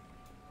stream.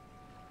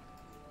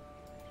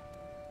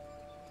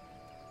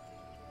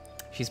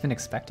 She's been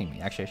expecting me.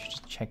 Actually, I should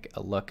just check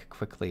a look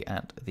quickly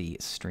at the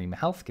stream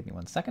health. Give me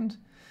 1 second.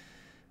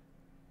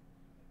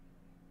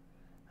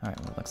 All right,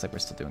 well, it looks like we're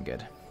still doing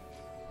good.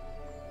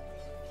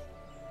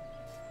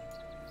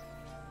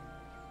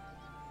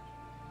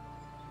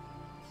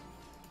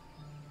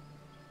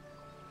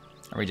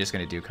 Are we just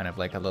going to do kind of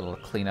like a little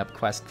cleanup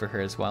quest for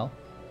her as well?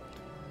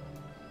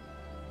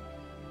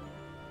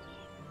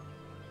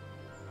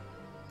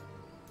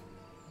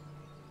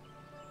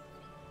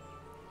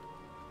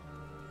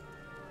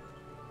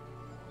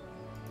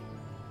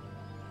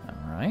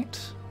 Right.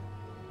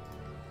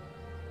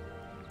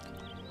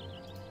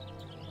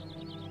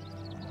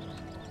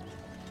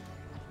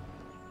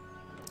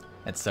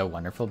 It's so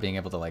wonderful being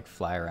able to like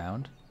fly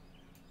around.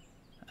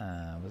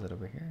 Was it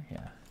over here?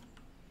 Yeah.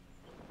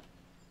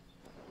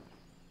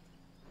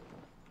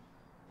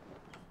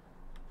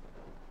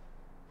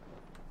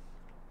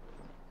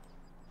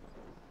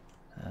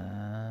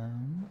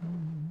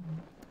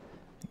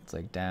 It's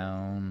like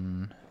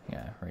down,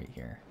 yeah, right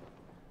here.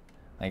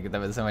 Like,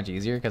 that was so much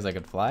easier because I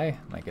could fly.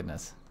 My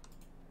goodness.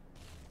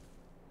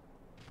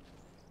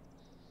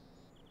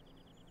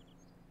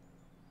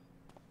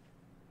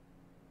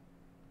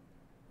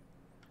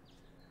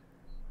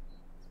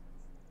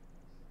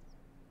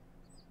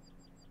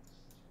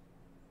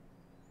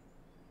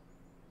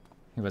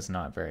 He was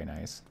not very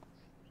nice.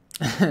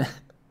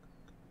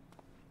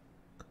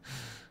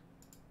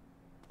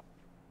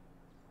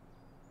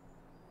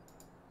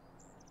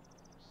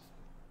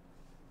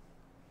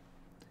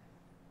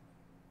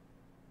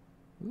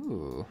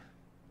 Ooh.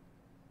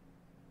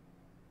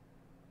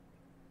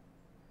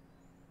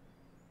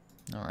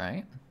 All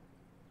right.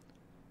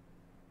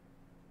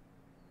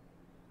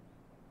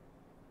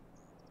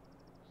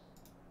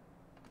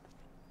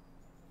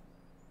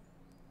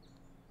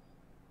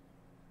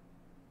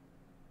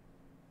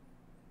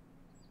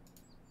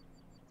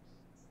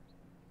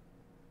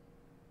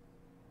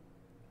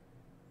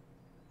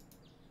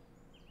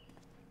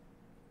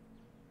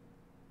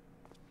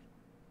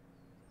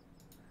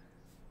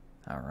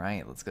 All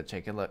right, let's go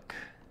take a look.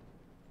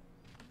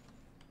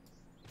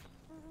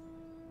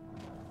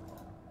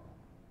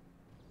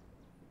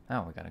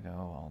 Oh, we gotta go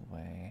all the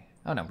way.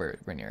 Oh no, we're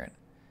near it.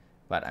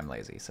 But I'm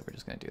lazy, so we're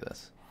just gonna do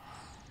this.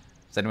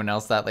 Is anyone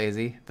else that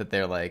lazy? That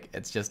they're like,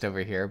 it's just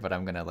over here, but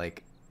I'm gonna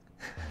like...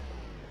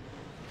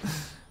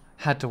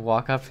 had to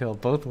walk uphill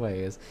both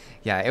ways.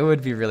 Yeah, it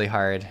would be really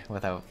hard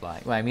without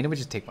flying. Well, I mean, it would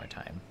just take more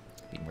time.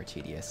 It'd be more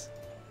tedious.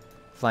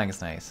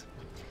 Flying's nice.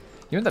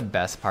 You know what the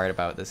best part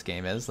about this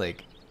game is?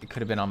 Like, it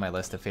could have been on my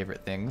list of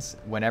favorite things.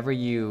 Whenever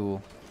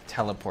you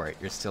teleport,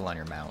 you're still on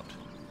your mount.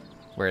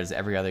 Whereas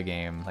every other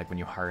game, like when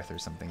you hearth or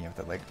something, you have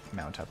to like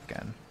mount up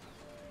again.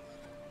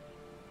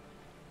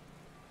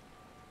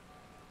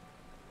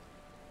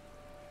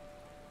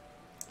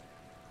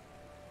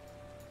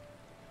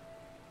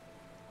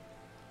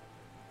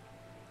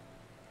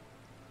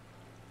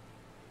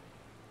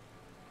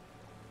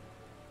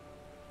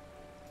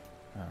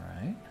 All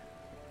right.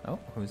 Oh,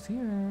 who's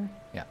here?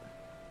 Yeah.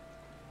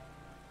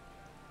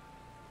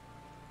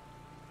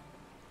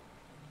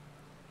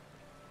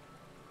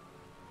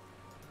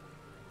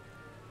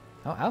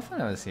 Oh,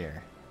 Alphino is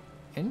here.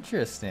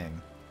 Interesting.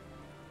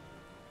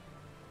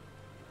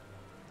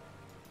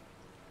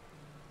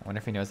 I wonder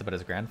if he knows about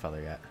his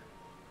grandfather yet.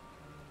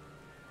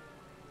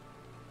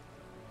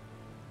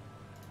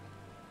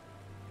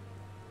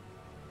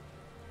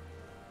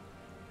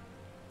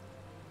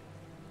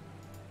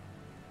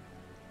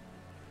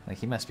 Like,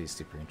 he must be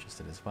super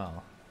interested as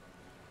well.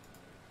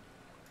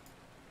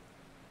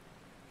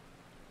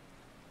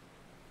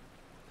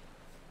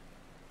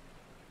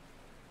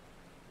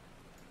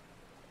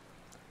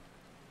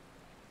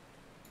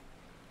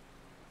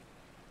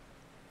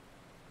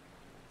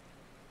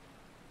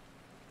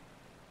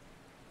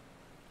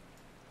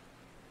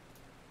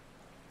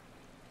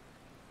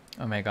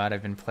 Oh my god,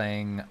 I've been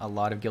playing a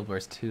lot of Guild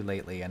Wars 2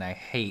 lately, and I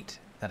hate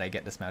that I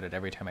get dismounted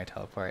every time I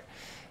teleport.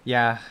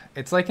 Yeah,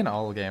 it's like in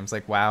all games,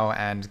 like WoW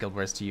and Guild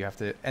Wars 2, you have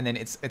to... And then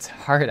it's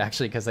hard,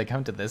 actually, because I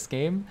come to this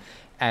game,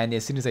 and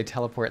as soon as I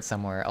teleport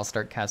somewhere, I'll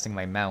start casting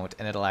my mount,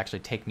 and it'll actually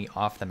take me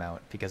off the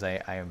mount, because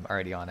I am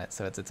already on it,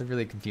 so it's a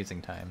really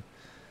confusing time.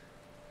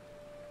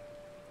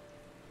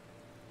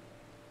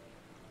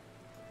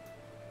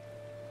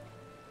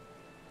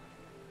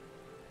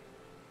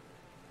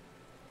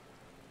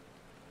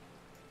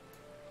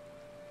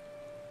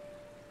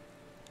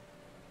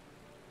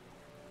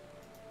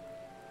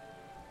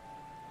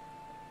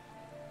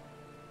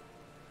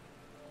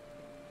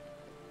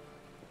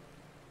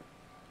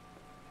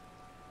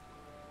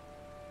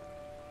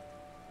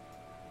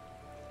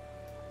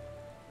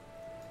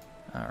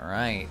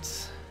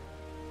 Alright.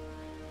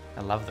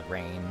 I love the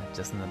rain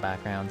just in the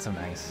background, so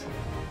nice.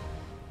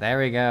 There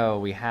we go,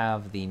 we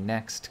have the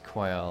next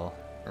coil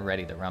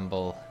ready to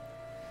rumble.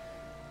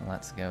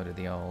 Let's go to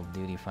the old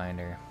duty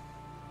finder.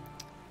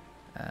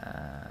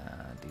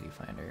 Duty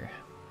finder.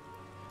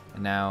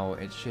 And now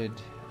it should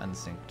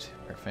unsynced.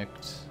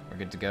 Perfect. We're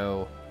good to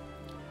go.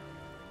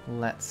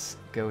 Let's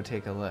go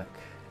take a look.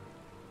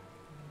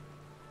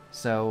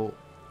 So,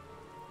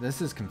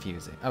 this is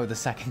confusing. Oh, the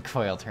second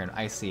coil turn.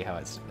 I see how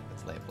it's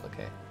labeled.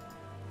 Okay.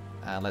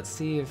 Let's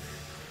see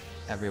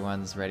if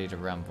everyone's ready to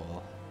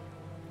rumble.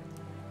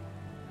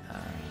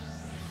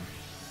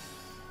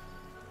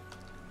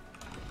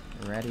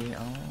 Ready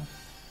all?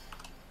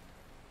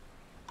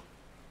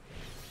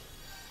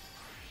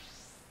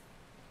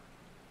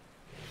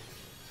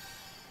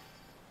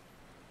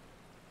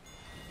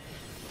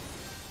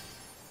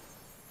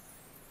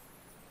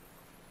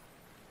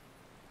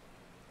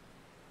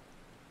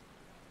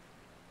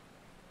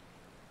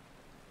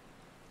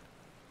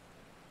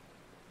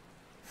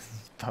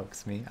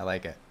 Pokes me. I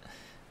like it.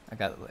 I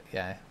got,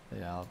 yeah,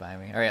 they're all by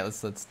me. All right,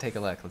 let's take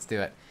a look. Let's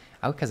do it.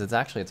 Oh, because it's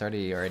already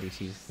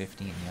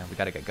 2:15. Yeah, we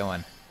gotta get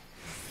going.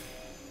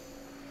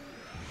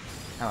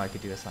 Oh, I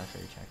could do a slash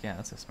fairy check. Yeah,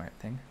 that's a smart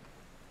thing.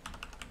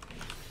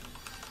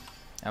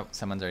 Oh,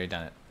 someone's already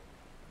done it.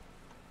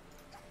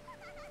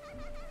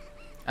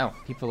 Oh,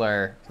 people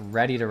are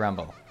ready to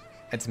rumble.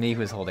 It's me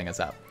who's holding us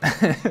up.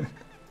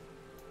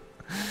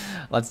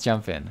 Let's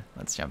jump in.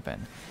 Let's jump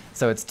in.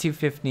 So it's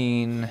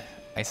 2:15.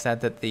 I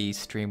said that the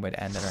stream would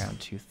end at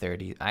around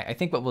 2:30. I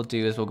think what we'll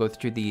do is we'll go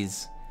through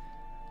this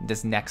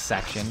next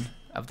section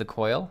of the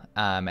coil,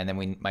 and then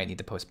we might need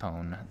to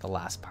postpone the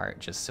last part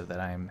just so that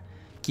I'm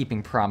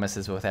keeping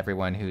promises with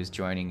everyone who's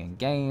joining in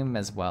game,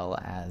 as well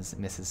as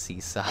Mrs.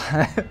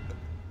 Seesaw.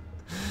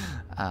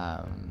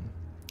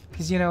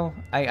 Because, you know,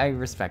 I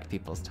respect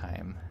people's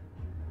time.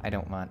 I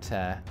don't want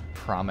to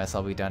promise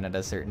I'll be done at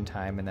a certain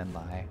time and then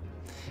lie.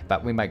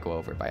 But we might go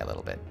over by a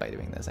little bit by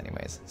doing this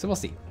anyways. So we'll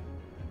see.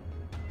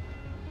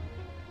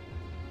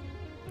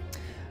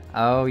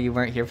 Oh, you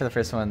weren't here for the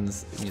first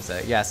one's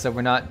music. Yeah, so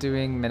we're not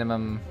doing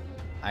minimum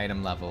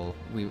item level.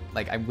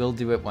 I will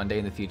do it one day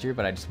in the future,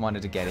 but I just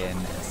wanted to get in.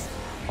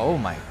 Oh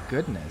my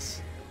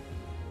goodness.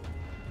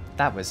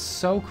 That was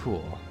so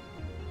cool.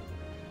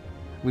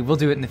 We will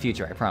do it in the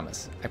future, I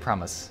promise. I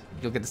promise.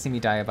 You'll get to see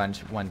me die a bunch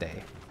one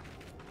day.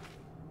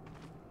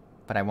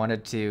 But I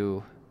wanted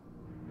to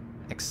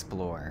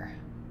explore.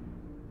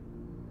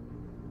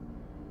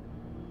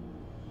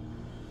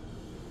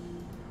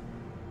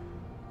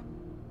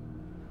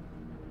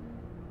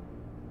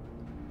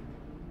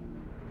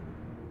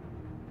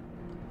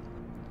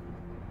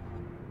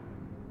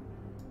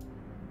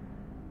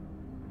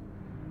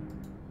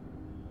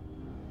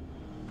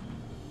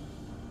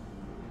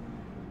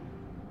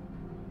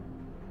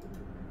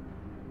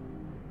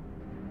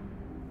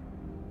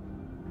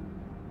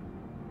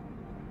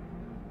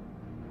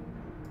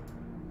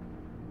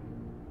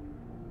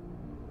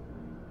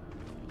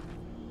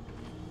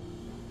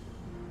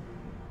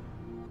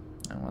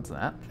 What's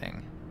that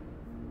thing?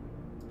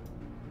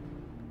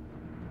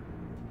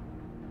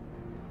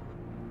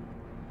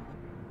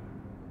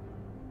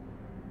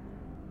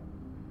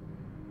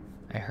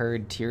 I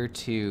heard tier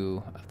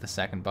 2 of the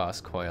second boss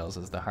coils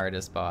is the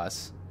hardest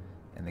boss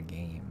in the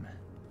game.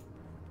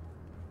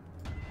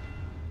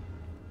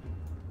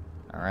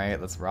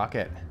 Alright, let's rock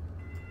it.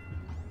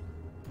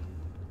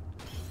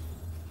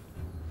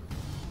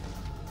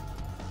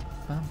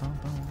 Bum, bum,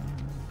 bum.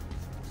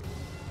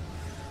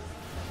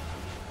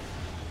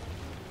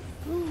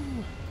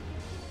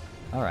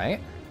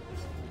 Alright.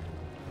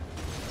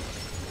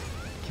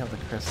 Kill the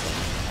crystal.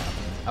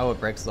 Oh, it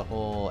breaks the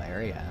whole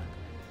area.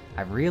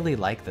 I really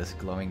like this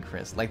glowing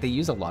crystal. Like, they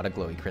use a lot of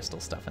glowy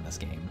crystal stuff in this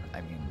game. I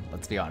mean,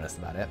 let's be honest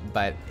about it.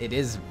 But it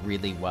is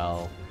really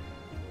well,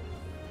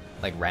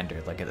 like,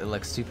 rendered. Like, it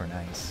looks super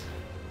nice.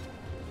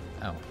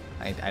 Oh,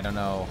 I don't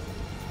know.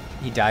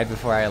 He died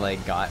before I,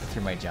 like, got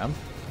through my jump.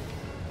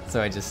 So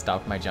I just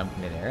stopped my jump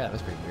mid-air. That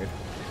was pretty weird.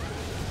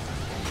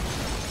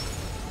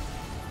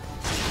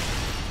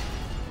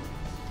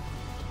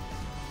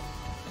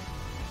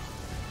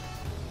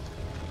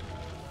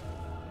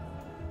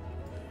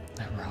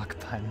 Rock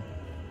pun.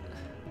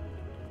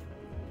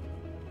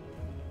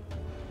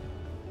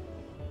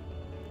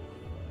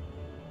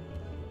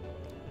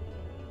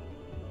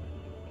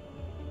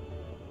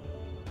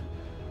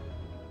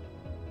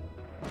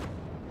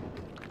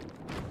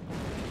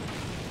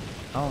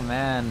 Oh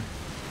man.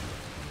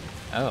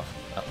 Oh.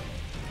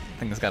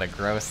 Thing's got a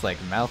gross like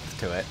mouth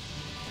to it.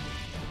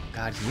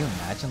 God, can you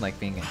imagine like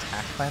being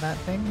attacked by that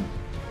thing?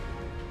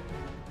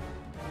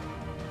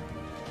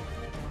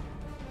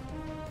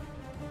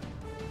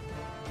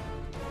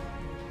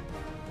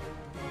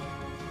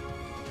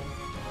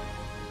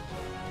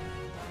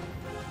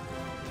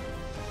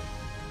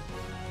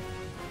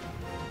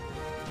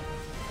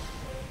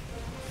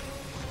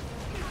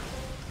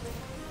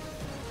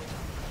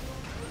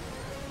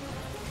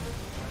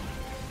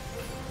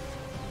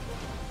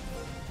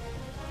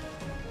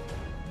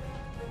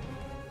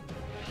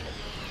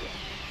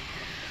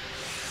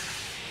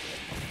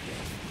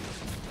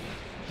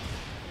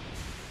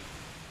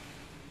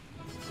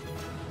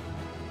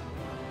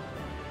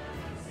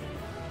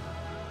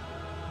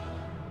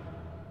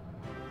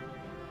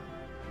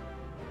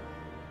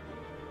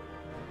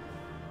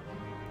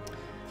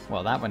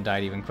 Well, that one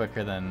died even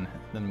quicker than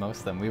most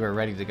of them. We were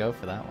ready to go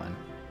for that one.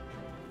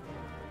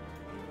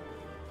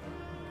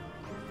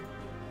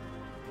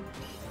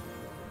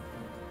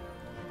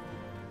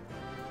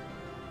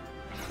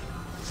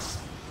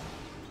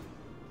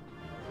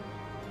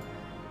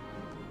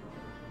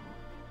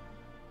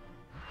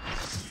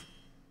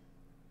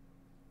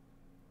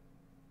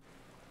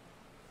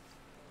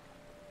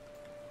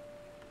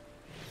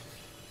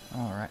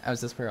 Alright. Oh,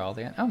 is this where all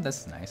the... Oh,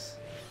 this is nice.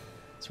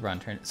 It's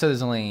run turn. So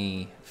there's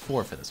only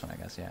 4 for this one, I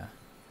guess, yeah.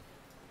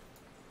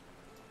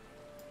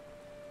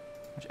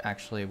 Which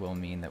actually will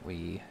mean that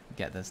we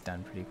get this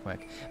done pretty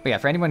quick. But yeah,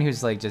 for anyone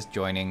who's like just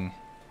joining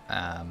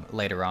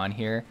later on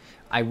here,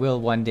 I will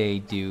one day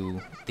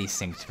do the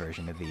synced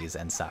version of these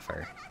and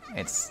suffer.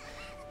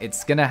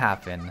 It's gonna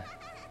happen.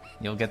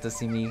 You'll get to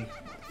see me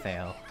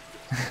fail.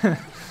 We're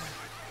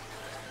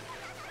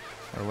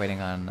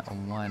waiting on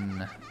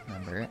one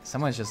member.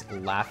 Someone's just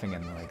laughing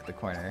in like the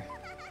corner.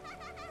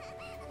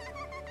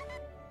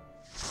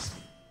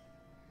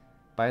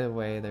 By the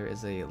way, there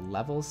is a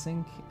level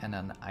sync and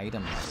an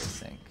item level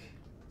sync.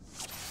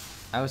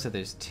 Oh, so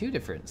there's 2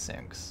 different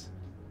syncs.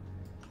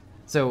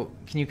 So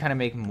can you kind of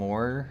make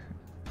more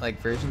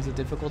like versions of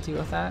difficulty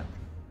with that?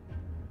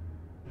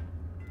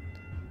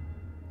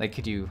 Like,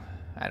 could you,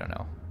 I don't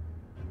know.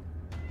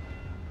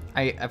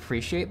 I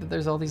appreciate that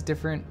there's all these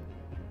different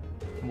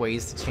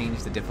ways to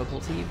change the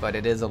difficulty, but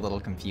it is a little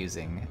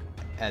confusing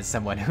as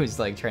someone who's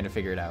like trying to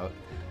figure it out.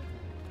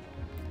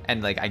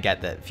 And like, I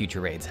get that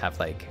future raids have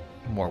like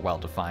more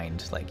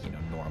well-defined, like, you know,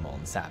 normal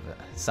and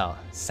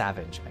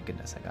savage. My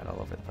goodness, I got all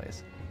over the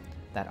place.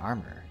 That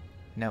armor.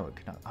 No, it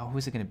could not. Oh,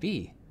 who's it gonna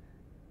be?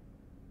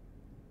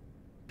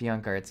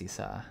 Beyond guards he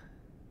saw.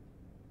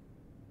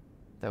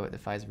 Though it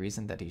defies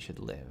reason that he should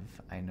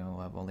live. I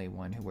know of only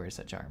one who wears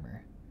such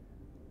armor.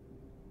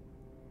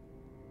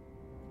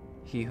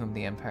 He whom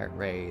the Empire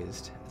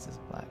raised. This is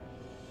black.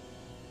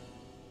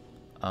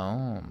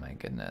 Oh my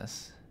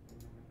goodness.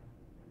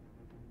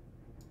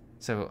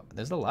 So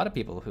there's a lot of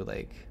people who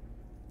like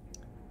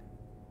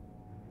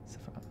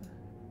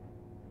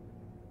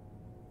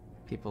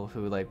people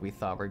who like we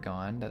thought were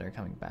gone that are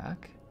coming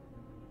back.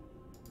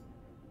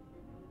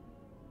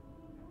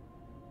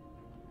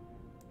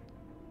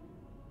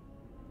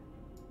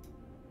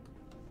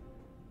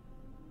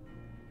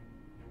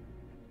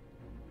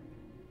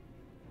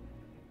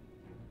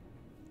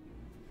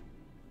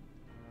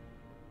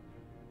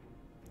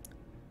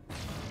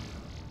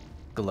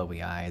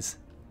 Glowy eyes.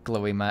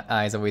 Glowy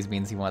eyes always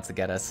means he wants to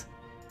get us.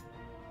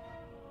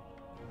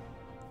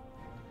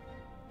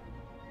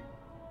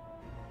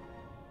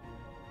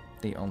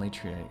 The only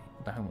true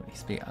Bahamut he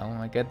speak. Oh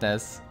my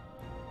goodness.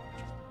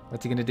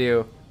 What's he gonna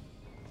do?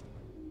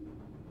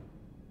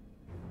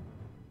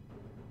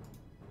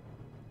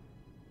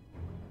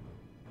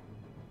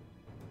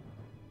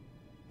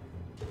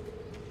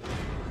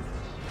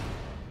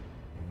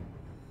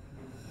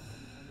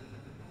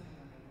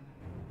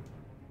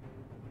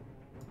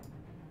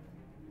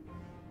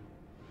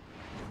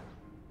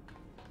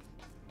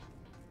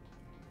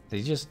 Did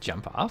he just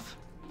jump off?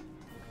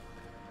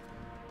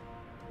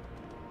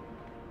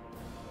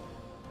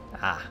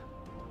 Ah,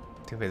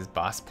 to his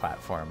boss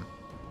platform.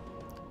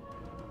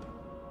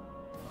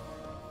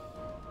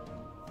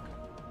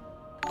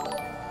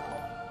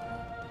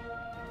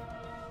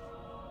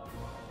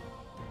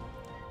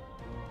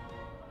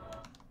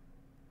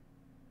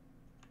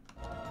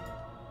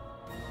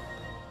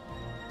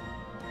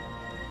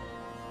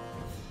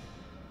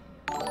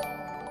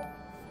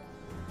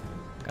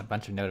 Got a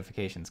bunch of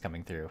notifications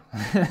coming through.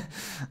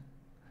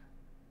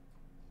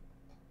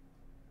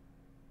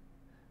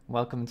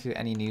 Welcome to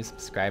any new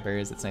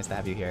subscribers. It's nice to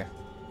have you here.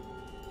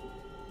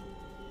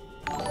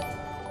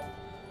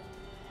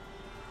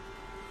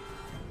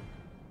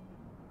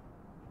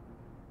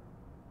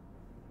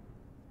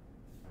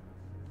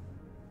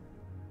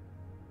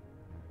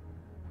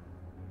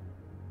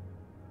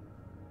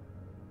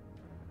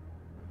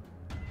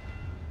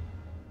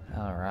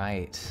 All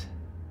right.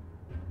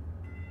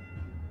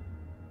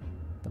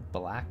 The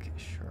Black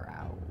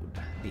Shroud,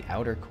 the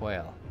Outer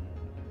Coil.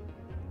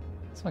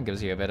 This one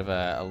gives you a bit of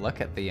a look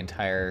at the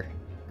entire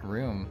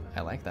room.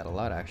 I like that a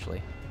lot,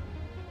 actually.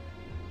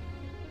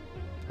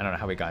 I don't know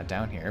how we got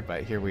down here,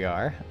 but here we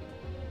are.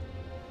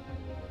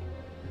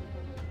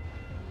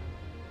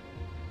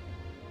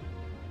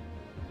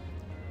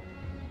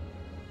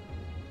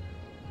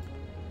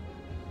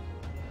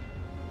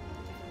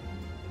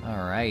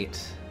 All right.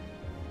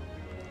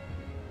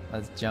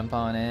 Let's jump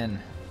on in.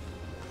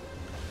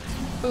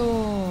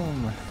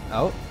 Boom!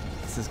 Oh.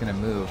 This is gonna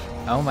move.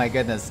 Oh my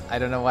goodness, I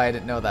don't know why I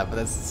didn't know that, but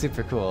that's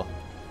super cool.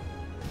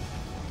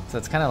 So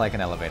it's kind of like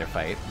an elevator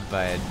fight,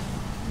 but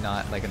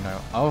not like a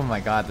normal... Oh my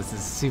god, this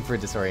is super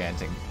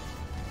disorienting.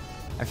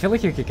 I feel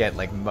like you could get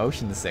like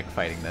motion sick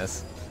fighting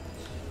this.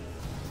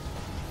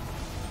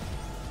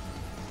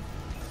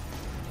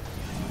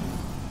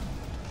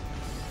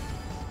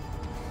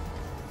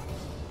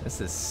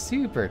 This is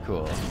super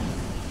cool.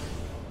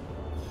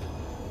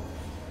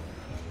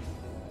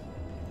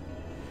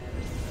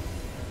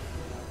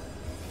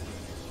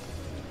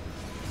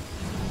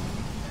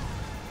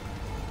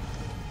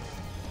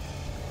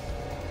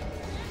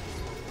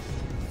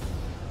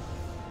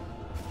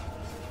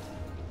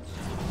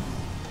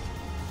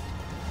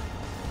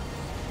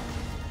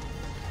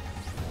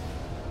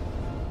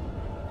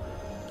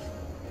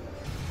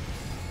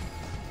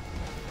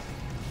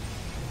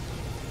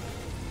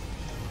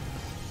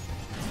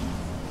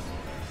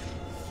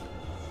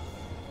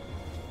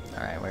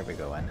 Alright, where are we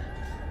going?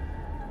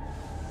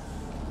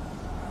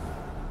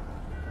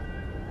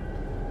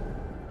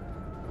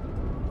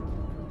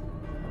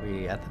 Are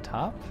we at the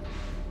top?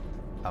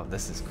 Oh,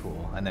 this is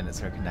cool. And then it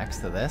sort of connects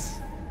to this.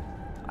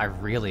 I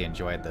really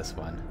enjoyed this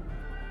one.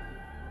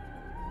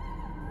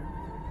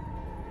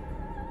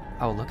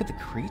 Oh, look at the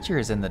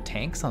creatures and the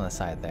tanks on the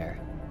side there.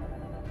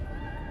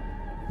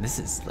 This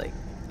is like...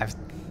 I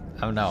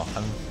don't know.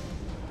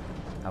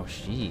 Oh,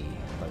 she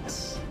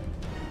looks...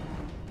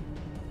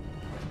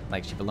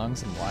 like she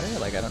belongs in water?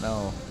 Like, I don't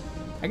know.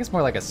 I guess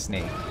more like a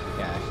snake.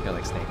 Yeah, she's got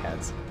like snake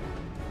heads.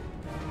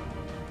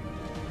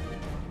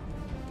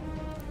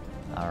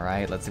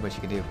 Alright, let's see what she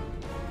can do.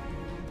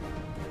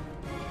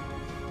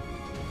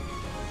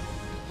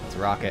 Let's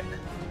rock it.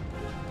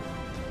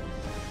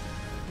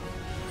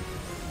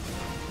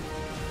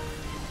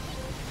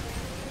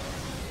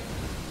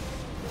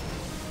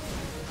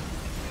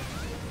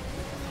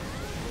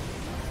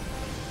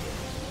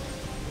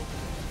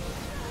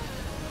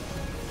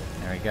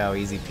 There we go,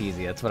 easy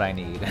peasy, that's what I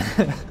need.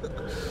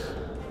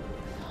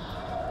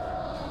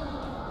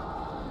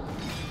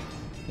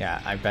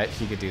 Yeah, I bet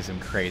she could do some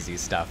crazy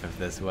stuff if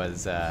this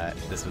was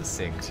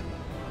synced.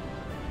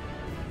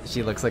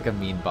 She looks like a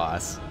mean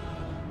boss.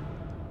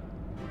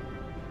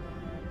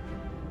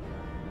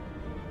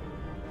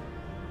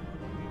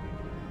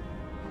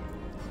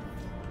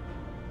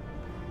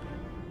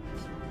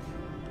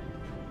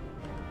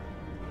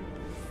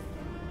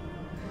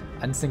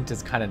 Unsynced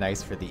is kind of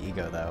nice for the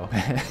ego, though.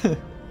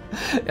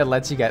 It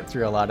lets you get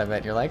through a lot of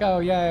it. You're like, oh,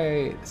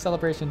 yay,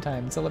 celebration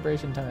time,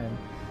 celebration time.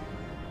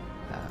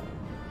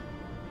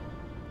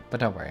 But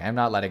don't worry, I'm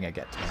not letting it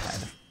get to my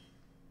head.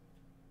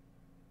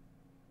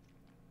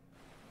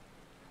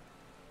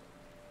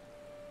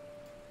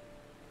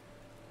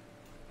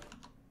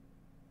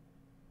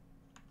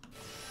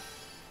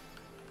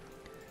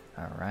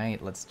 All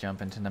right, let's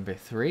jump into number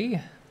 3.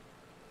 Turn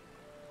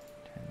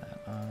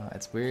that on.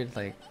 It's weird,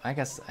 like, I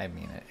guess, I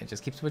mean, it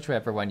just keeps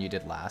whichever one you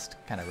did last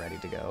kind of ready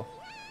to go.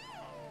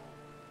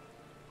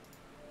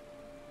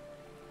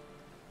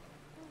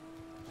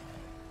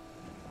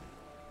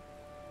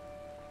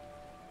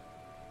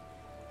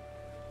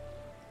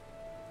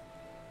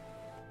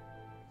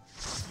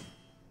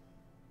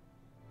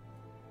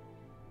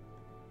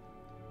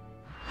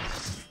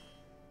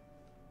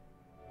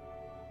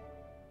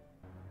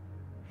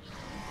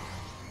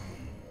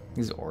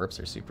 These orbs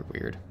are super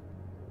weird.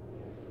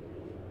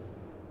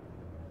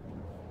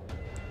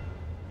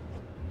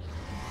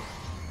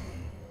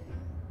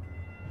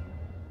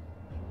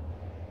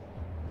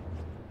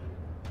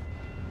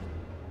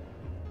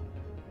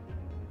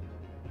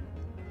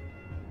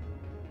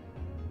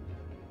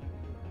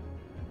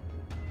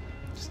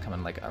 just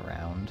coming like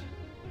around.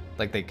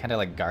 Like they kind of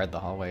like guard the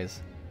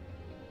hallways.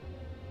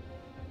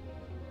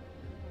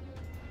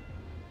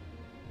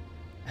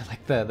 I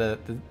like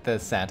the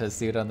Santa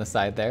suit on the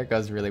side there,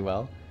 goes really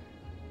well.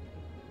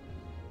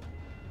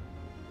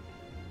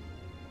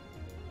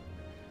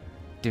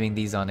 Doing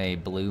these on a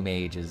blue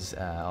mage is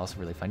also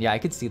really fun. Yeah, I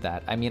could see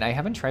that. I mean, I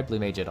haven't tried blue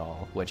mage at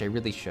all, which I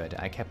really should.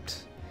 I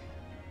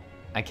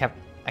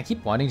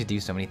keep wanting to do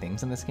so many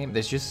things in this game.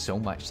 There's just so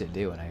much to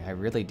do, and I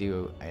really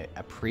do. I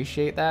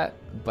appreciate that,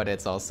 but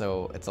it's a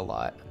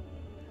lot.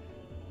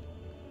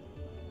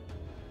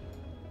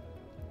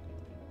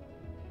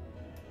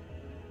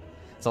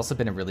 It's also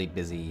been a really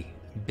busy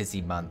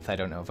month. I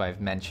don't know if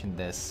I've mentioned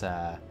this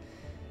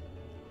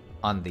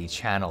on the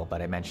channel,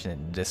 but I mentioned it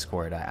in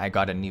Discord. I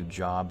got a new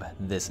job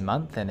this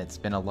month, and it's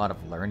been a lot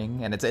of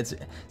learning. And it's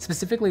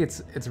specifically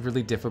it's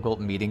really difficult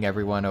meeting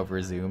everyone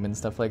over Zoom and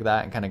stuff like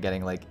that, and kind of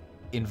getting like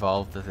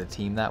involved with the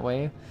team that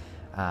way.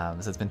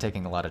 So it's been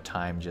taking a lot of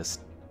time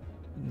just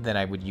than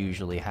I would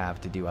usually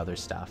have to do other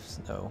stuff.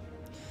 So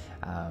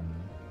yeah,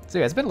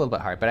 it's been a little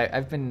bit hard, but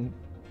I've been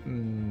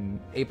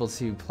able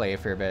to play a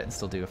fair bit and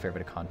still do a fair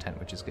bit of content,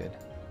 which is good.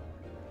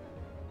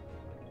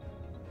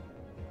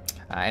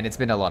 And it's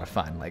been a lot of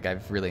fun. Like,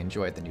 I've really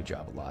enjoyed the new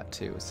job a lot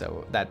too,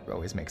 so that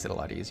always makes it a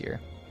lot easier.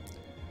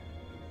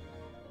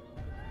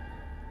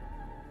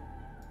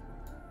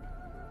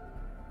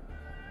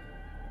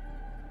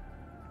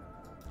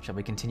 Shall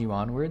we continue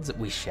onwards?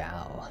 We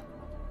shall.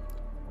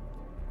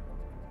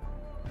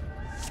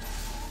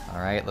 All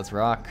right, let's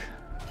rock.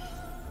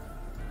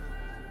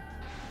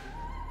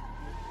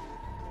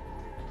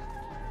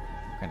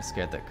 I'm kind of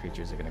scared that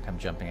creatures are gonna come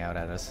jumping out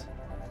at us.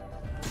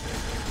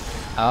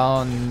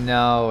 Oh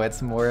no,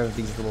 it's more of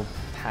these little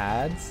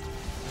pads.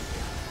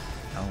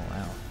 Oh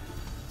wow.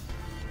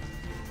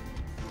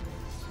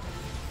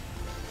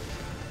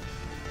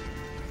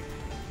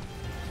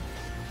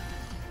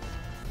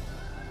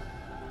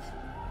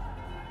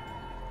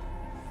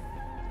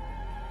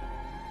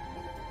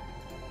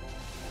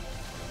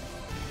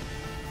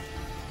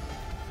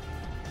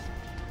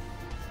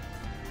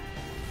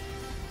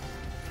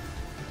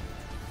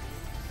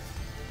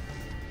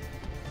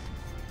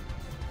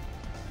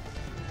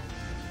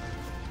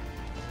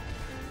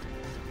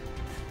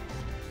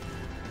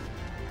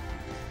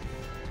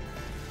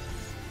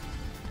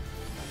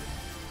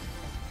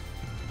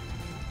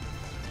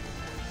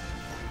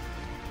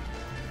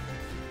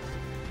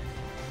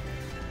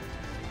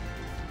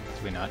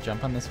 Do we not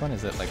jump on this one?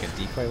 Is it like a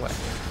decoy way? I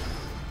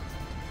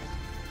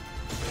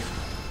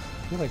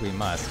feel like we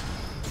must.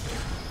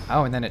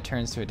 Oh, and then it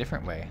turns to a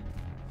different way.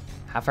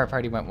 Half our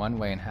party went one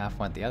way and half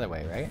went the other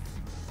way, right?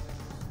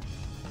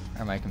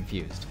 Or am I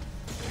confused?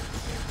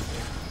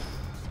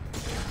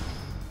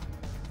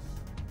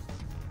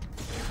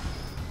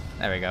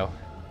 There we go.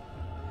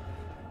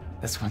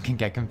 This one can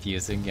get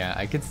confusing. Yeah,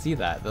 I could see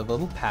that. The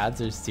little pads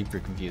are super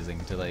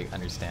confusing to like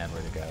understand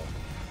where to go.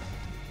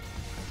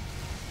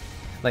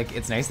 Like,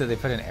 it's nice that they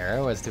put an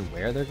arrow as to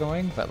where they're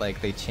going, but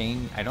like they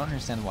change. I don't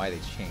understand why they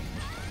change.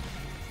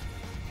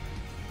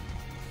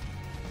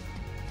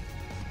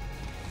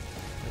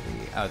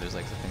 Oh, there's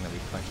like something that we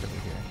punched over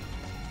here.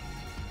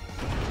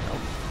 Oh.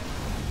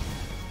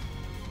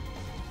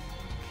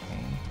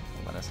 Okay,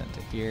 let us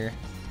into here.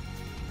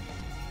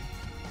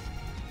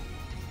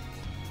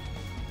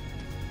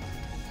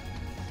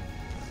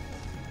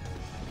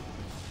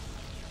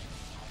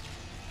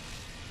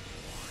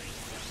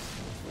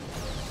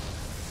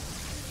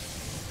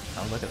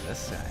 Oh, look at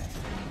this guy.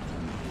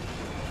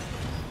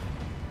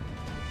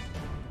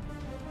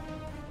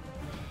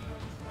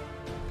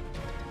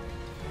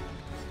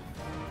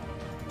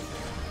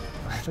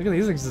 Look at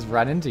these things just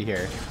run into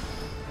here.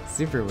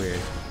 Super weird.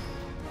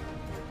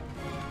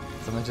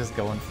 Someone's just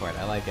going for it.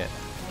 I like it.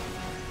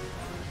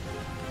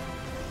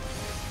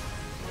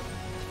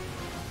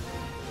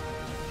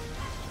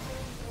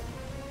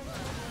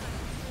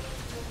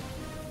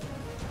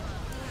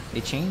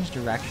 They change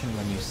direction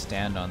when you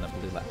stand on the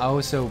blue light. Oh,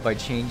 so by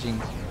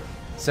changing...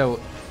 So,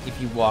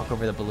 if you walk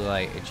over the blue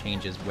light, it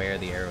changes where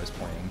the arrow is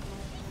pointing.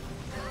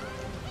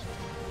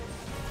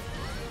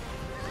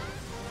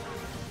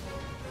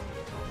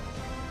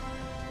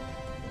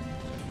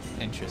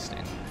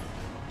 Interesting.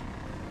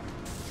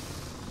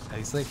 Are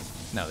these like...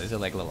 No, these are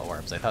like little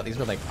orbs. I thought these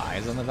were like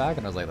eyes on the back,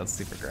 and I was like, that's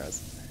super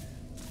gross.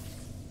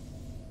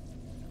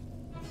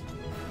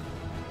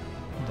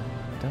 Dun,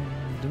 dun,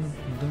 dun,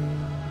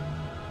 dun.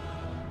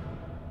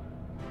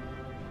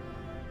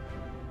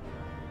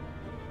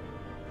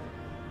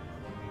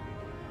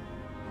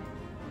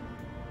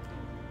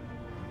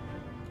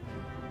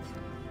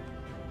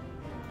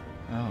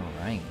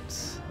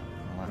 Alright,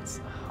 let's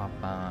hop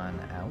on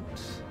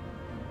out.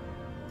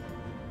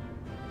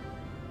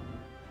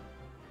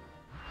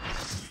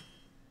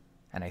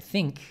 And I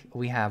think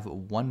we have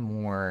one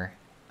more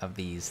of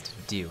these to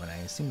do, and I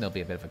assume there'll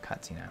be a bit of a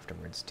cutscene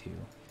afterwards too.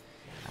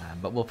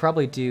 But we'll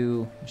probably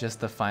do just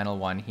the final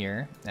one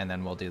here, and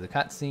then we'll do the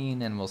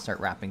cutscene, and we'll start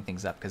wrapping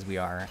things up because we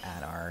are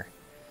at our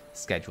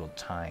scheduled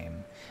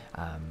time.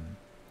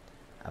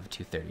 of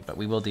 230, but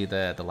we will do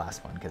the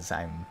last one because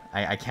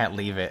I can't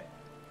leave it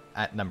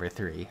at number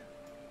 3.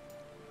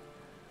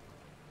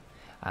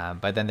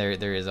 But then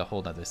there is a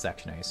whole other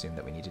section I assume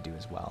that we need to do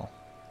as well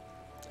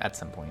at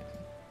some point.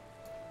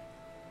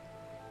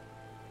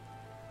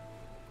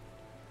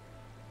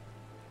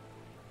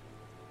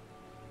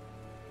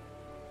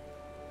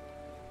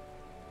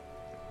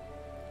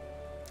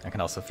 I can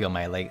also feel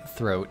my like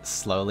throat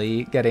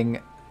slowly getting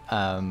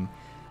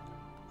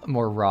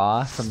more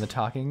raw from the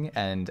talking,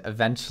 and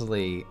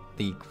eventually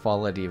the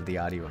quality of the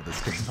audio of the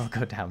stream will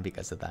go down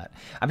because of that.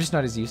 I'm just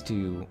not as used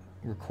to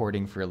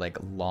recording for like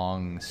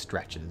long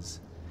stretches.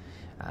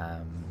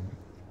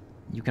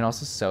 You can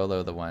also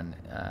solo the one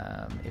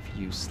if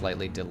you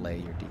slightly delay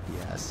your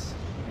DPS.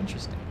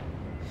 Interesting.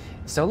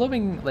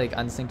 Soloing like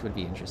unsynced would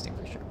be interesting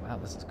for sure. Wow,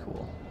 this is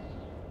cool.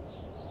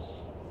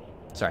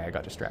 Sorry, I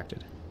got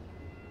distracted.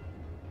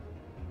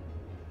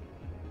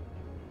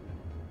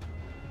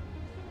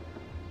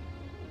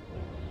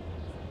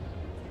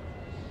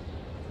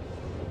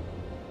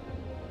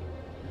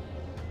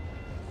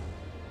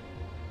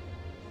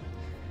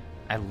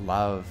 I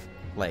love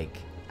like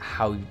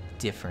how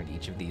different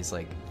each of these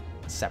like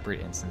separate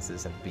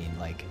instances have been.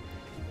 Like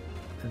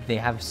they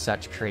have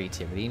such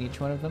creativity in each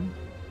one of them.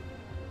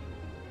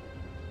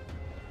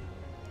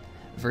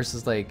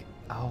 Versus like,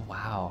 oh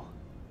wow.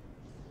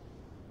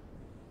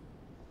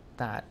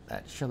 That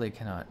surely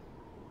cannot.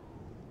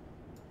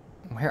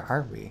 Where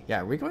are we?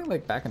 Yeah, are we going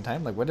like back in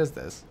time? Like what is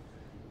this?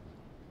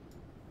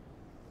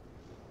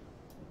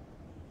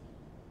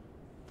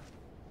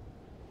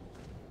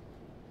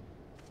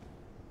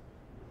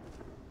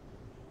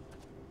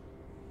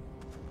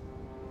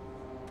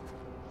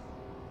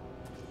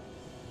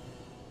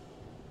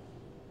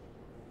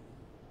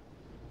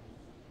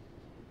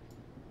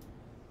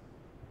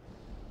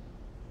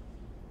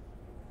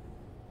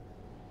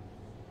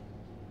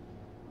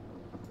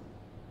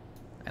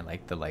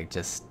 Like the like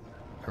just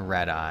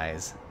red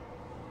eyes.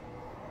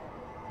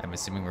 I'm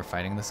assuming we're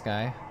fighting this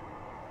guy.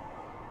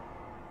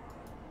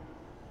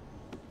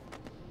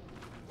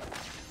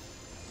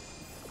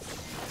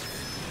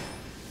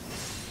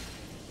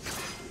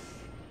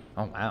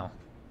 Oh wow.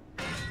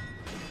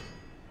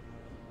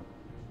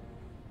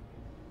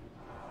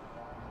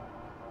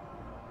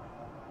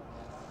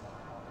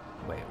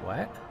 Wait,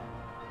 what?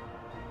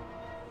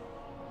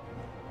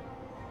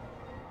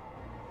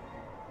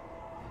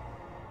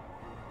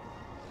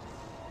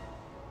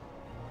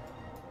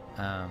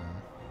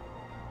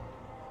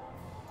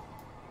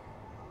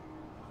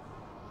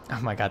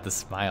 Oh my god, the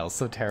smile,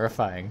 so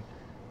terrifying.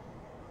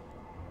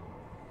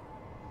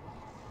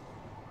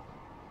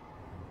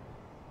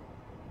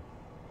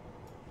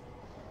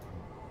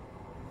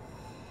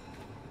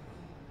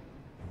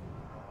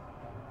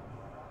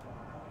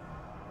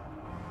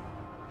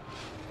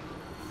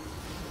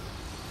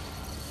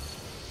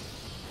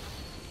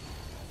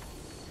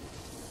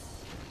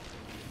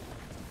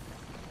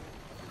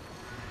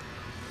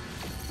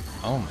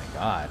 Oh my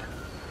god.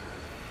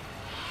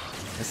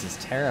 This is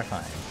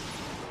terrifying.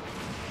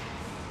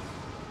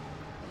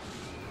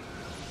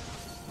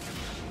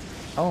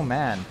 Oh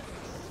man.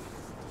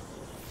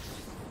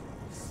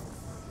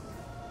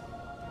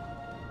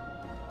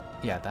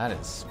 Yeah, that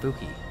is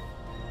spooky.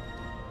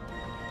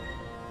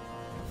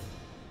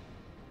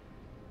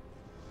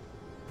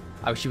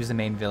 Oh, she was the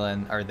main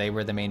villain, or they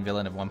were the main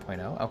villain of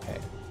 1.0? Okay.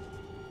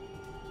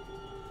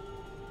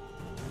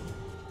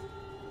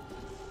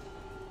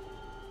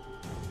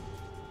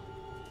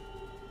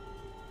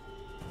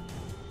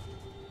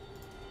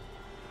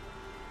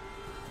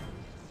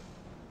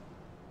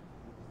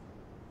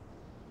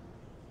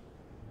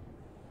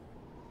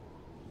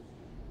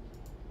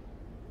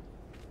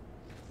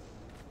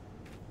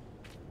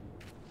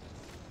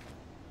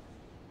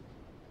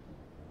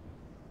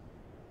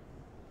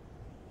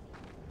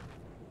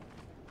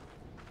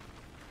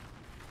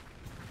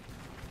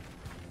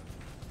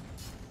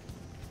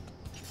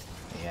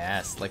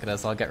 Yes, look at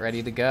us all get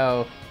ready to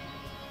go.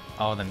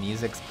 Oh, the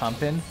music's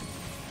pumping.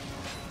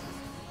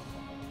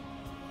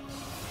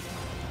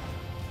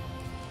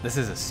 This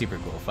is a super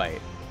cool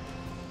fight.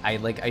 I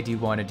do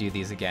want to do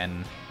these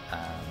again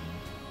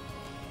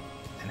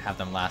and have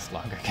them last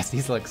longer because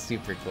these look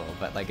super cool.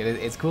 But like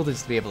it's cool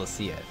just to be able to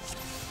see it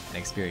and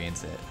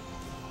experience it.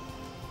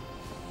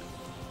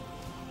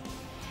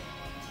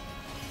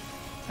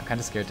 I'm kind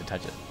of scared to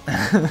touch it.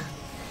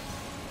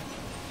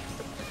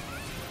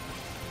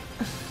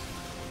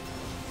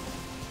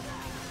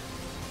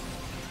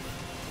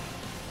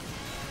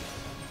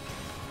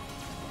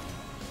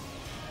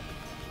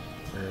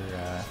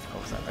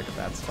 Oh, sorry, like a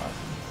bad spot.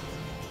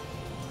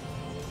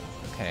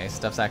 Okay,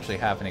 stuff's actually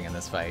happening in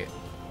this fight.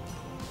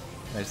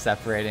 They're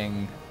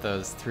separating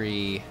those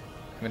three.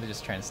 I'm gonna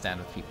just try and stand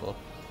with people.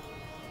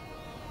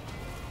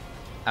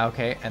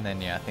 Okay, and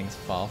then yeah, things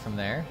fall from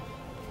there.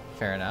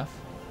 Fair enough.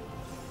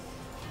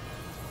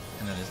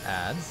 And then there's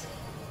ads.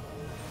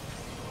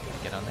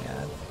 Get on the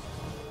ad.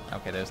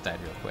 Okay, those died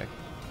real quick.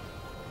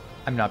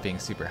 I'm not being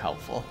super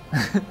helpful.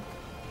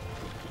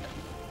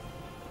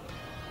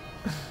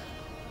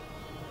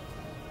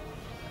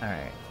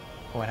 Alright.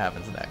 What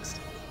happens next?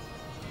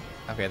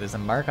 Okay, there's a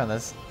mark on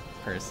this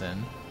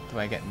person. Do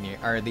I get near?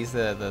 Are these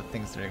the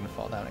things that are gonna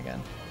fall down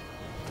again?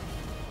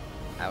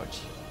 Ouch.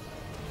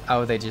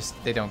 Oh, they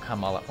don't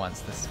come all at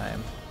once this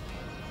time.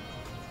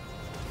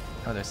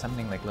 Oh, they're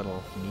summoning like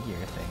little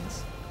meteor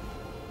things.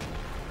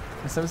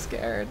 I'm so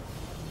scared.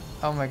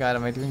 Oh my god,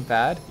 am I doing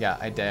bad? Yeah,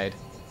 I died.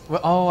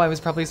 Well, oh, I was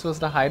probably supposed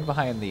to hide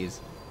behind these.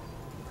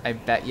 I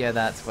bet you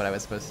that's what I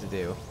was supposed to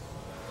do.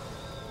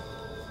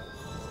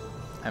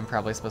 I'm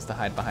probably supposed to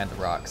hide behind the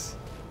rocks.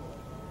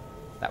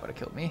 That would have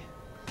killed me.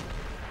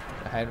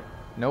 Did I hide?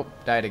 Nope,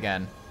 died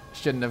again.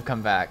 Shouldn't have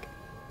come back.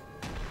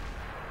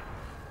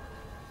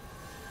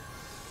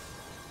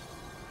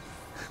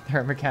 There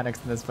are mechanics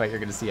in this fight you're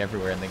going to see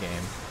everywhere in the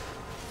game.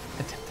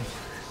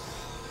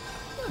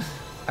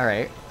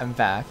 Alright, I'm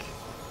back.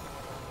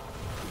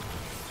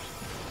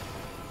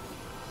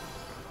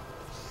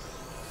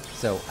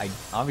 So I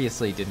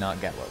obviously did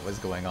not get what was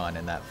going on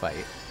in that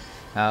fight.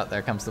 Oh,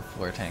 there comes the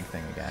floor tank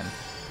thing again.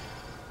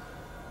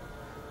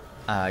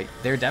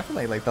 They're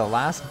definitely, like, the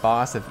last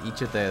boss of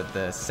each of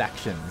the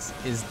sections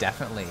is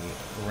definitely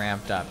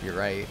ramped up, you're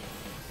right.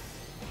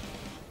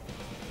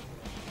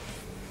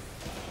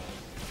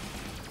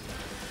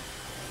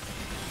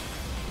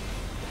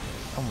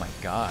 Oh my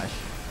gosh.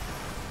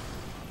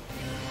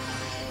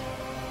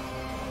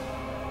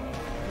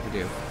 What do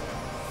we do?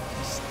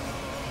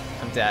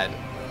 I'm dead.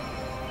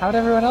 How'd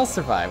everyone else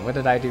survive? What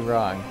did I do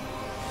wrong?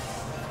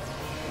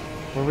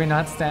 Were we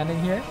not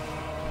standing here?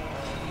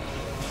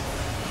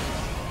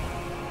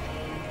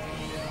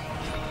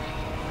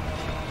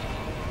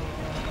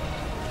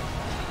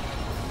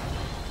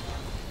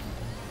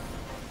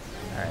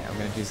 Alright, I'm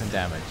gonna do some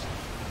damage.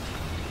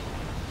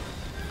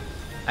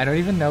 I don't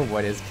even know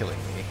what is killing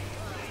me.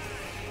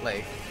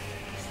 Like,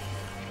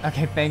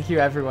 okay, thank you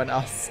everyone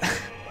else.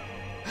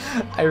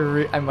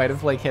 I might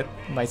have like hit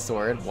my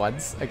sword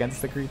once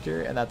against the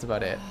creature, and that's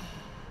about it.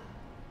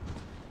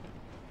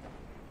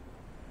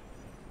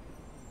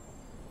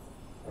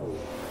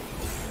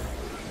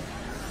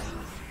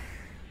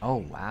 Oh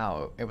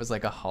wow, it was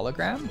like a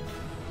hologram?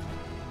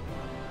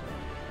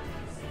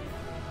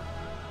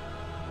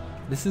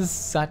 This is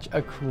such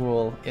a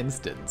cool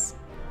instance.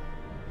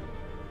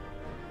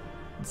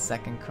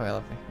 Second coil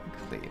of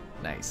complete.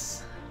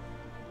 Nice.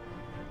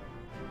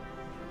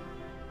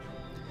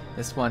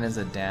 This one is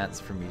a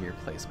dance for meteor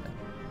placement.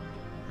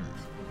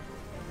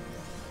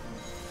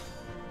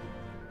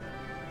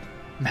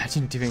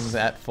 Imagine doing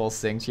that full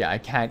sync. Yeah, I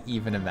can't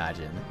even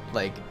imagine.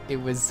 Like, it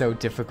was so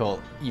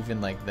difficult even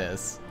like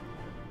this.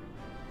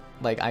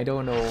 Like, I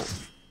don't know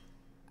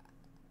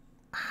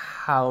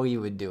how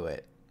you would do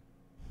it.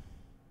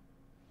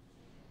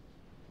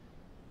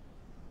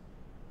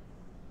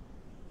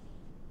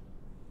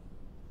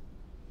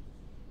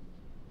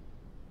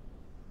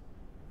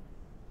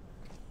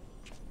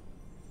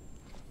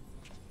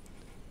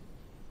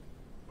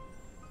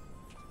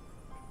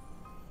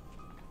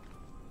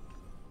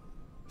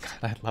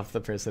 I love the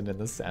person in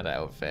the Santa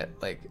outfit.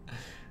 Like,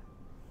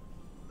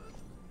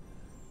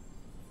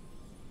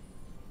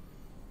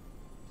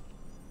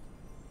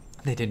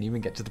 they didn't even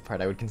get to the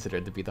part I would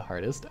consider to be the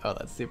hardest. Oh,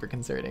 that's super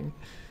concerning.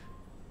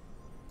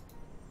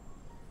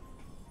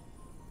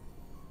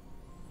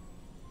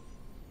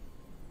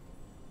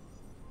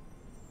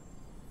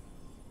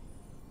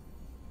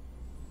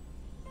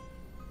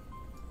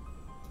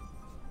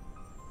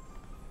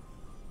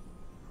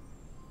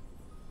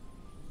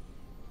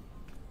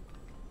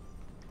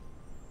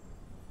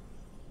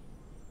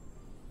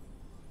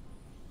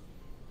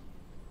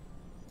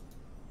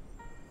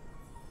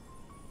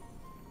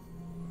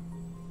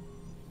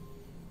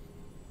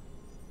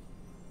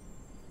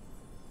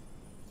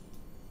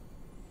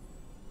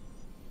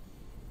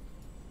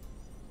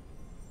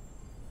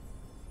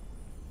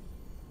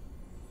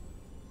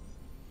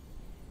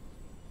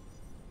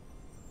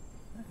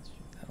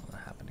 That'll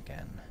happen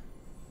again.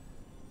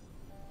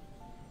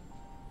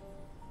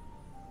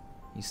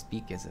 You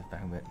speak as if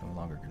Bahamut no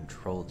longer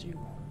controlled you,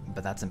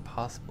 but that's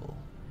impossible.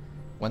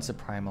 Once a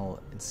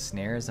primal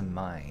ensnares a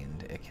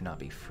mind, it cannot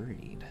be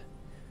freed.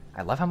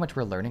 I love how much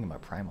we're learning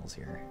about primals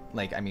here.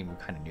 Like, I mean, we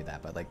kind of knew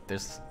that, but like,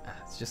 it's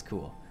just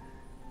cool.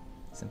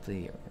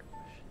 Simply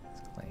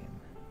claim.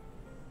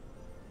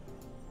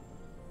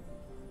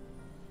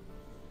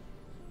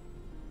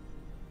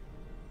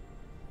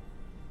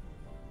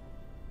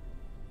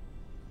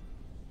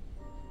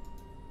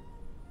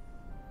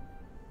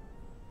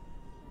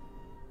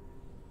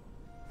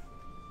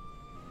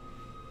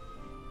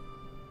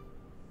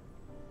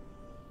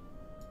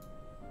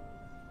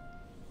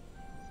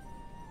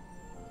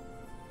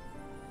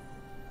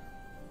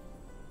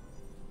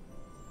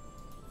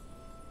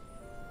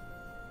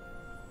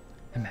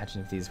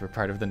 Imagine if these were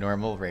part of the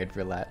normal raid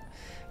roulette.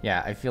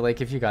 Yeah, I feel like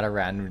if you got a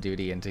random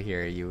duty into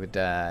here, you would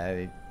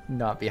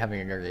not be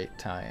having a great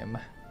time.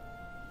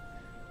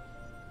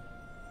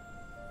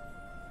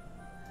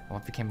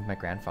 What became of my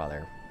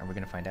grandfather? Are we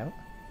gonna find out?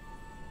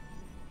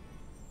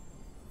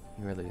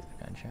 You were the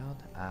gunchild?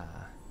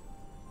 Ah.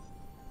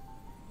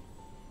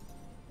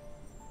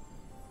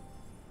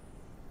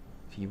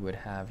 If you would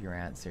have your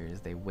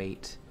answers, they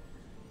wait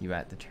you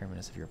at the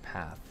terminus of your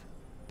path.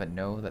 But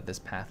know that this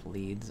path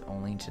leads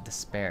only to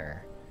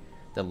despair.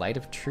 The light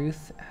of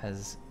truth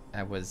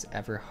was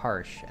ever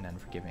harsh and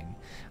unforgiving.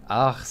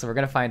 Oh, so we're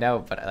gonna find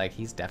out, but like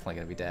he's definitely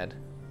gonna be dead.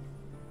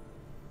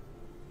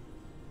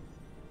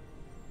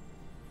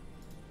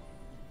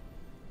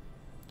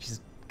 She's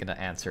gonna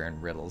answer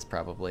in riddles,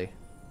 probably.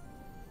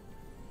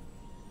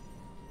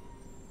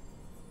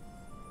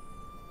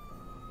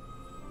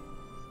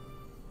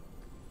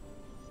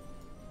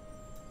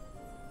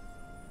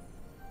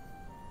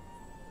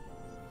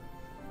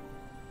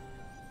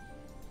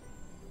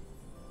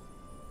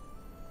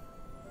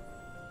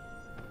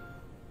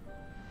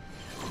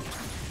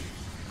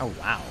 Oh,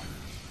 wow.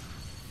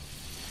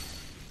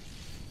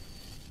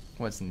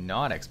 Was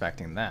not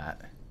expecting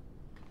that.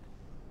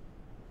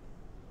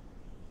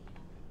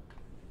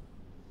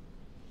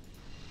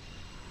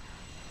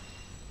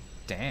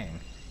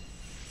 Dang.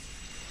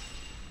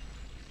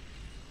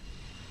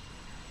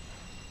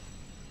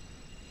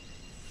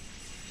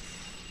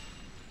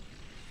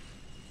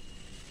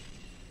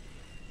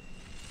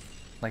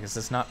 Like, is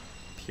this not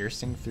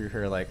piercing through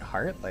her, like,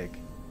 heart? Like...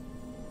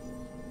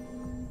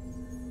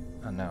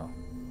 Oh no.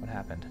 What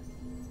happened?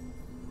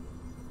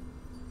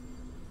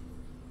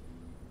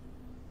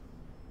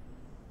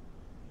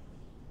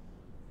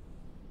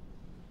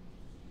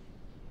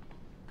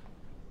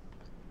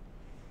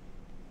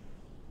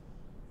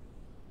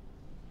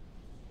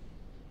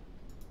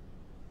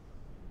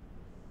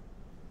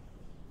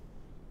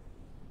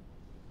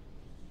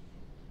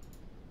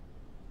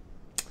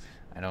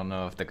 I don't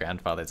know if the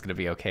grandfather's gonna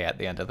be okay at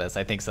the end of this.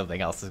 I think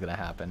something else is gonna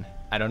happen.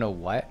 I don't know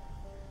what.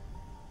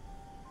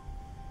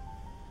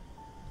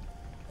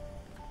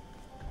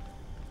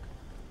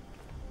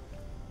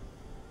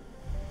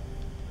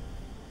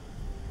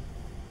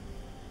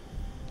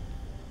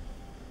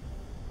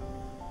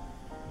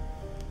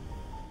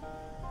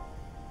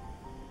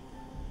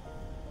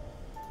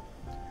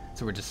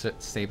 So we're just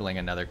disabling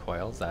another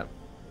coil? Is that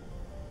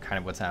kind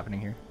of what's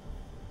happening here?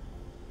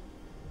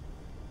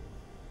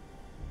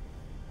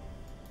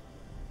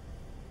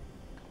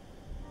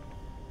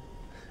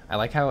 I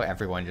like how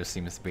everyone just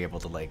seems to be able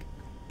to like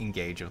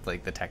engage with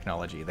like the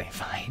technology they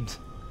find.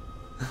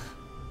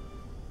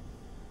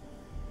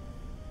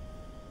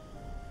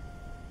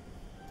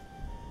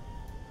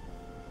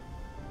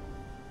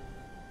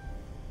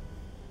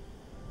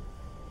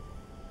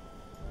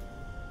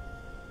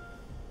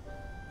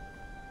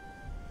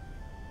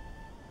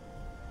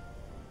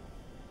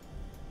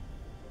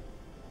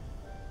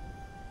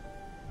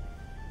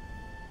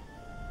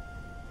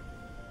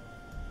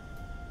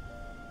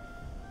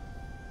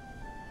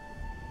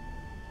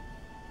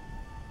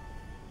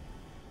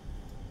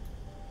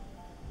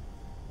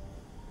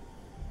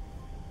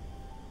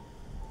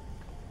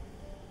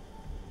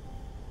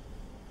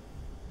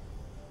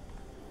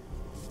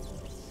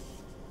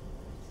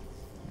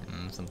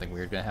 Something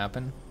weird gonna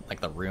happen? Like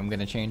the room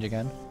gonna change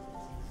again?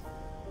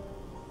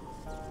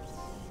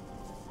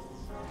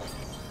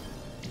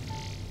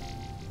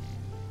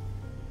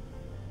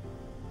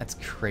 That's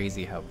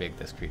crazy how big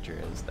this creature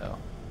is, though.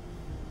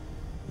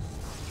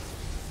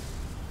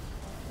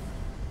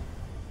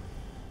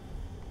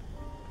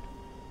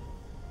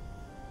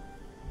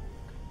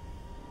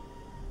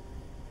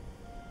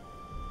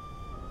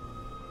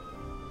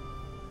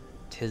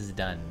 Tis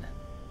done.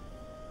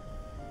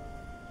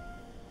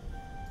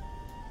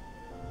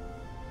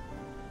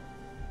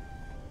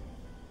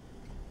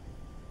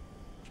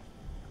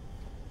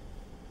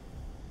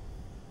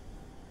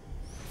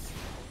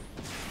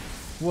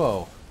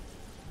 Whoa.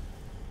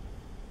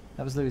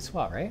 That was Louis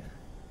Swat, right?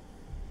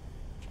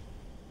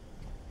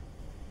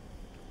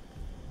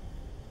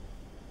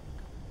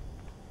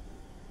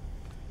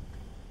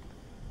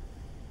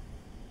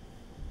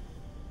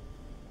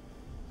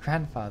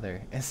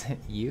 Grandfather, is it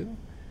you?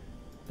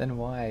 Then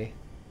why?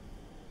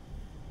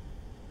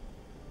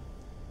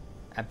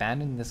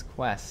 Abandon this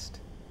quest.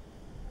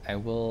 I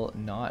will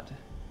not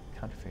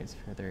counterfeits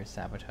further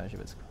sabotage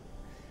of its...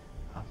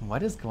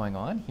 what is going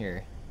on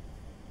here?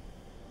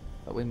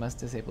 But we must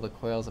disable the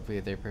coils if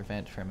they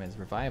prevent from his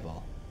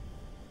revival.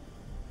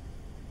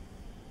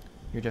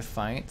 Your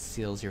defiance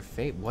seals your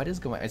fate. What is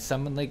going... Is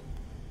someone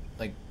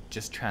like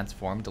just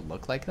transformed to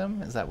look like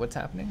them? Is that what's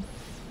happening?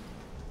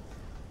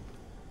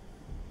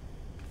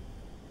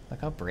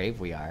 Look how brave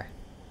we are.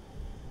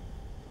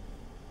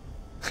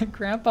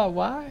 Grandpa,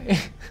 why?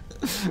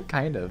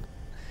 Kind of.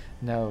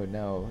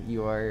 No,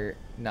 you are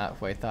not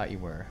who I thought you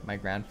were. My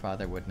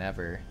grandfather would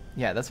never...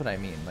 Yeah, that's what I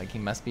mean. Like, he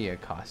must be a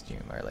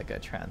costume or like a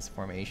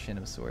transformation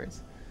of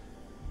sorts.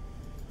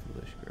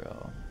 Foolish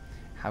girl.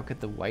 How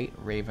could the White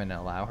Raven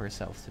allow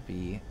herself to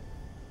be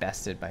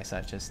bested by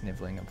such a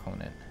sniveling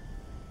opponent?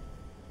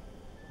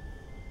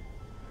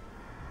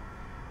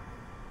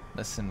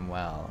 Listen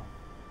well.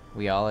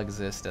 We all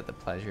exist at the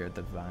pleasure of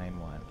the Divine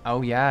One.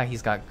 Oh yeah,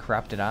 he's got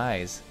corrupted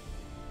eyes.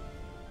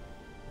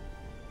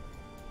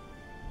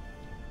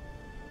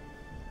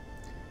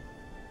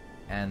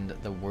 And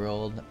the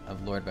world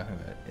of Lord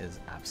Bahamut is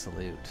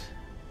absolute.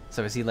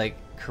 So is he like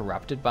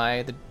corrupted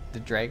by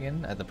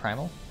dragon, the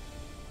primal.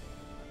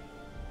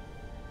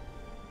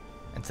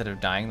 Instead of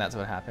dying, that's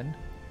what happened.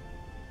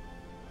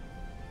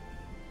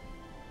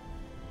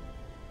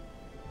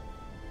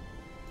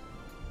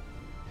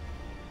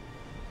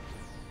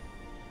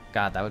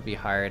 God, that would be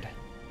hard.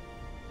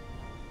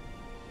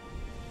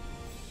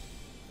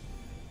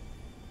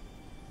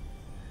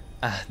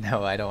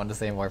 No, I don't want to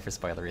say more for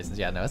spoiler reasons.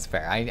 Yeah, no, it's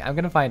fair. I'm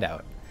gonna find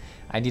out.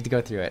 I need to go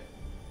through it.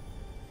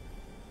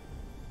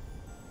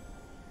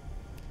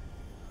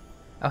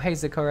 Oh, hey,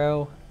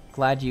 Zakoro.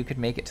 Glad you could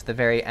make it to the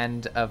very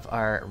end of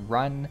our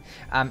run.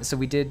 So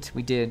we did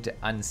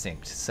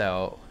unsynced,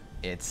 so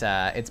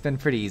it's been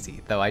pretty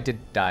easy. Though I did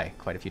die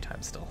quite a few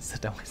times still, so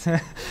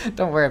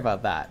don't worry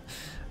about that.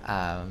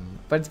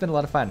 But it's been a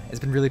lot of fun. It's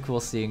been really cool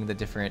seeing the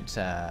different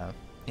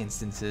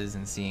instances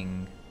and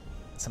seeing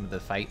some of the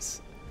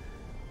fights.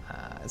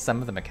 Some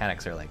of the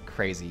mechanics are like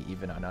crazy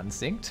even on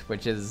unsynced,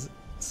 which is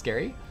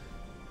scary.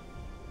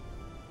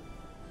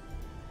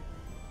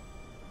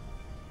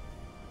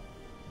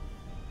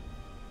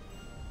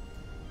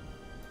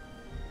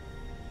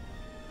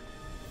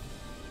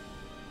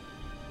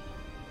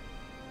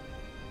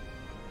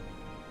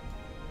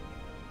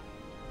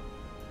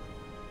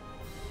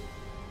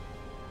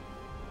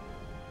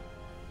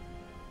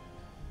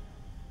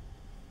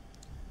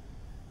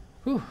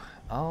 Whew,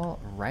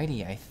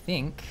 alrighty, I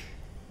think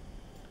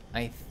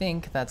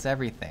that's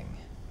everything.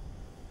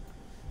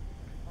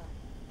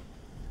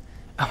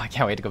 Oh, I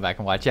can't wait to go back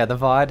and watch. Yeah, the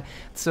VOD.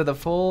 So the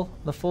full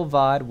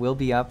VOD will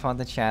be up on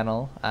the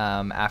channel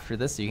after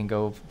this, so you can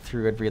go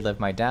through and relive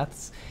my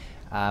deaths.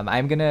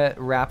 I'm gonna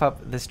wrap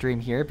up the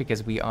stream here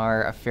because we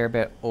are a fair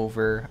bit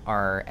over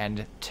our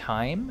end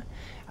time.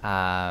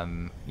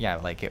 Yeah,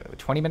 like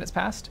 20 minutes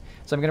past.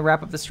 So I'm gonna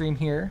wrap up the stream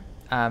here.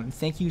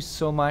 Thank you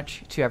so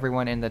much to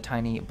everyone in the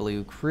Tiny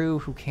Blue crew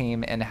who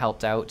came and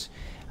helped out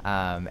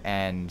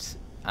and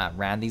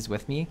ran these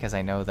with me, because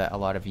I know that a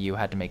lot of you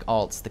had to make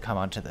alts to come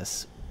onto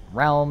this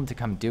realm to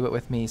come do it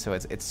with me, so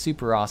it's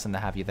super awesome to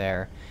have you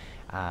there.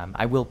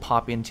 I will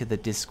pop into the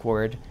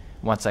Discord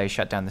once I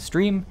shut down the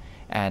stream,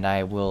 and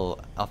I'll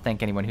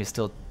thank anyone who's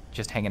still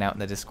just hanging out in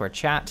the Discord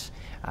chat.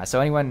 So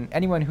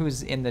anyone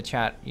who's in the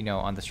chat,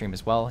 on the stream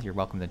as well, you're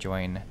welcome to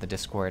join the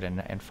Discord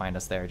and find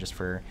us there just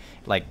for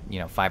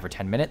 5 or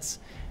 10 minutes.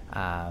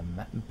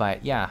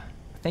 But yeah,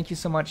 thank you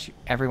so much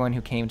everyone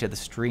who came to the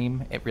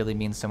stream. It really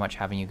means so much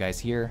having you guys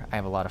here. I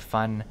have a lot of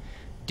fun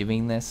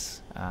doing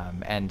this,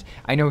 and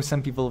I know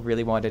some people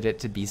really wanted it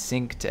to be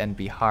synced and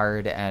be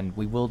hard, and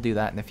we will do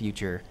that in the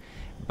future,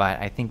 but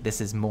I think this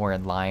is more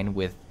in line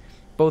with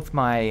both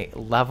my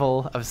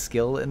level of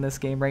skill in this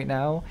game right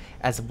now,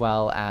 as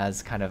well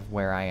as kind of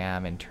where I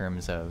am in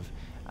terms of,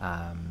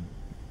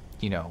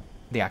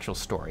 the actual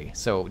story.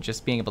 So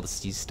just being able to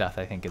see stuff,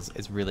 I think,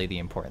 is really the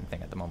important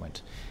thing at the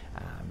moment.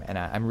 And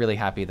I'm really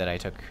happy that I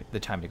took the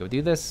time to go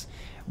do this.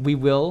 We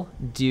will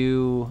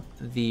do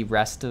the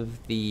rest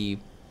of the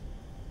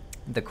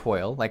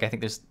coil. I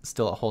think there's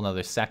still a whole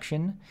nother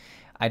section.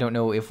 I don't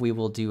know if we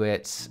will do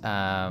it,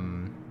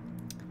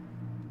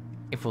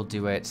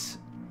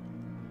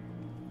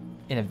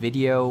 in a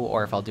video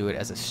or if I'll do it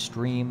as a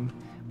stream.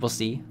 We'll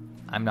see.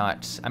 I'm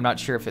not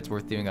sure if it's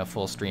worth doing a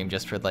full stream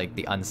just for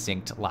the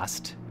unsynced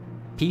last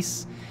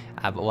piece,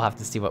 but we'll have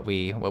to see what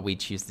we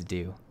choose to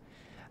do.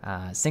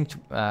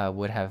 Synced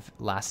would have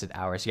lasted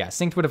hours. Yeah,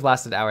 synced would have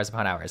lasted hours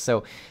upon hours.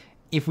 So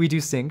if we do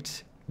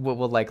synced, what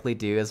we'll likely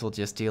do is we'll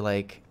just do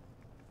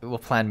we'll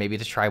plan maybe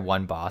to try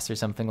one boss or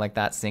something like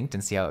that synced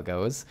and see how it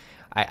goes.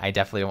 I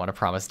definitely don't want to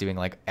promise doing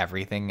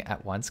everything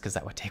at once, because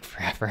that would take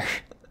forever.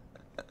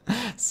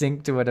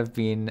 Synced would have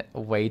been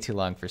way too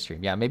long for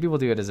stream. Yeah, maybe we'll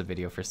do it as a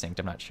video for synced,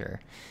 I'm not sure.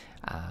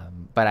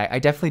 But I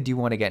definitely do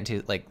want to get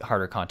into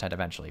harder content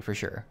eventually, for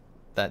sure.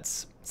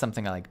 That's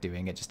something I like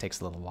doing. It just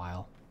takes a little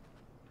while.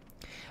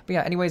 But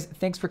yeah, anyways,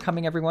 thanks for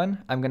coming,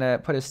 everyone. I'm going to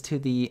put us to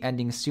the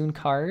ending soon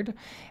card,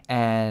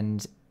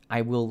 and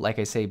I will, like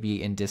I say,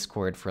 be in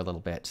Discord for a little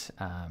bit.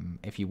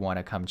 If you want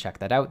to come check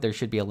that out, there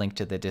should be a link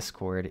to the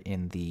Discord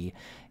in the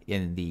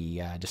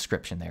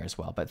description there as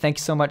well. But thank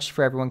you so much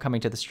for everyone coming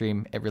to the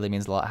stream. It really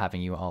means a lot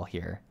having you all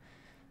here.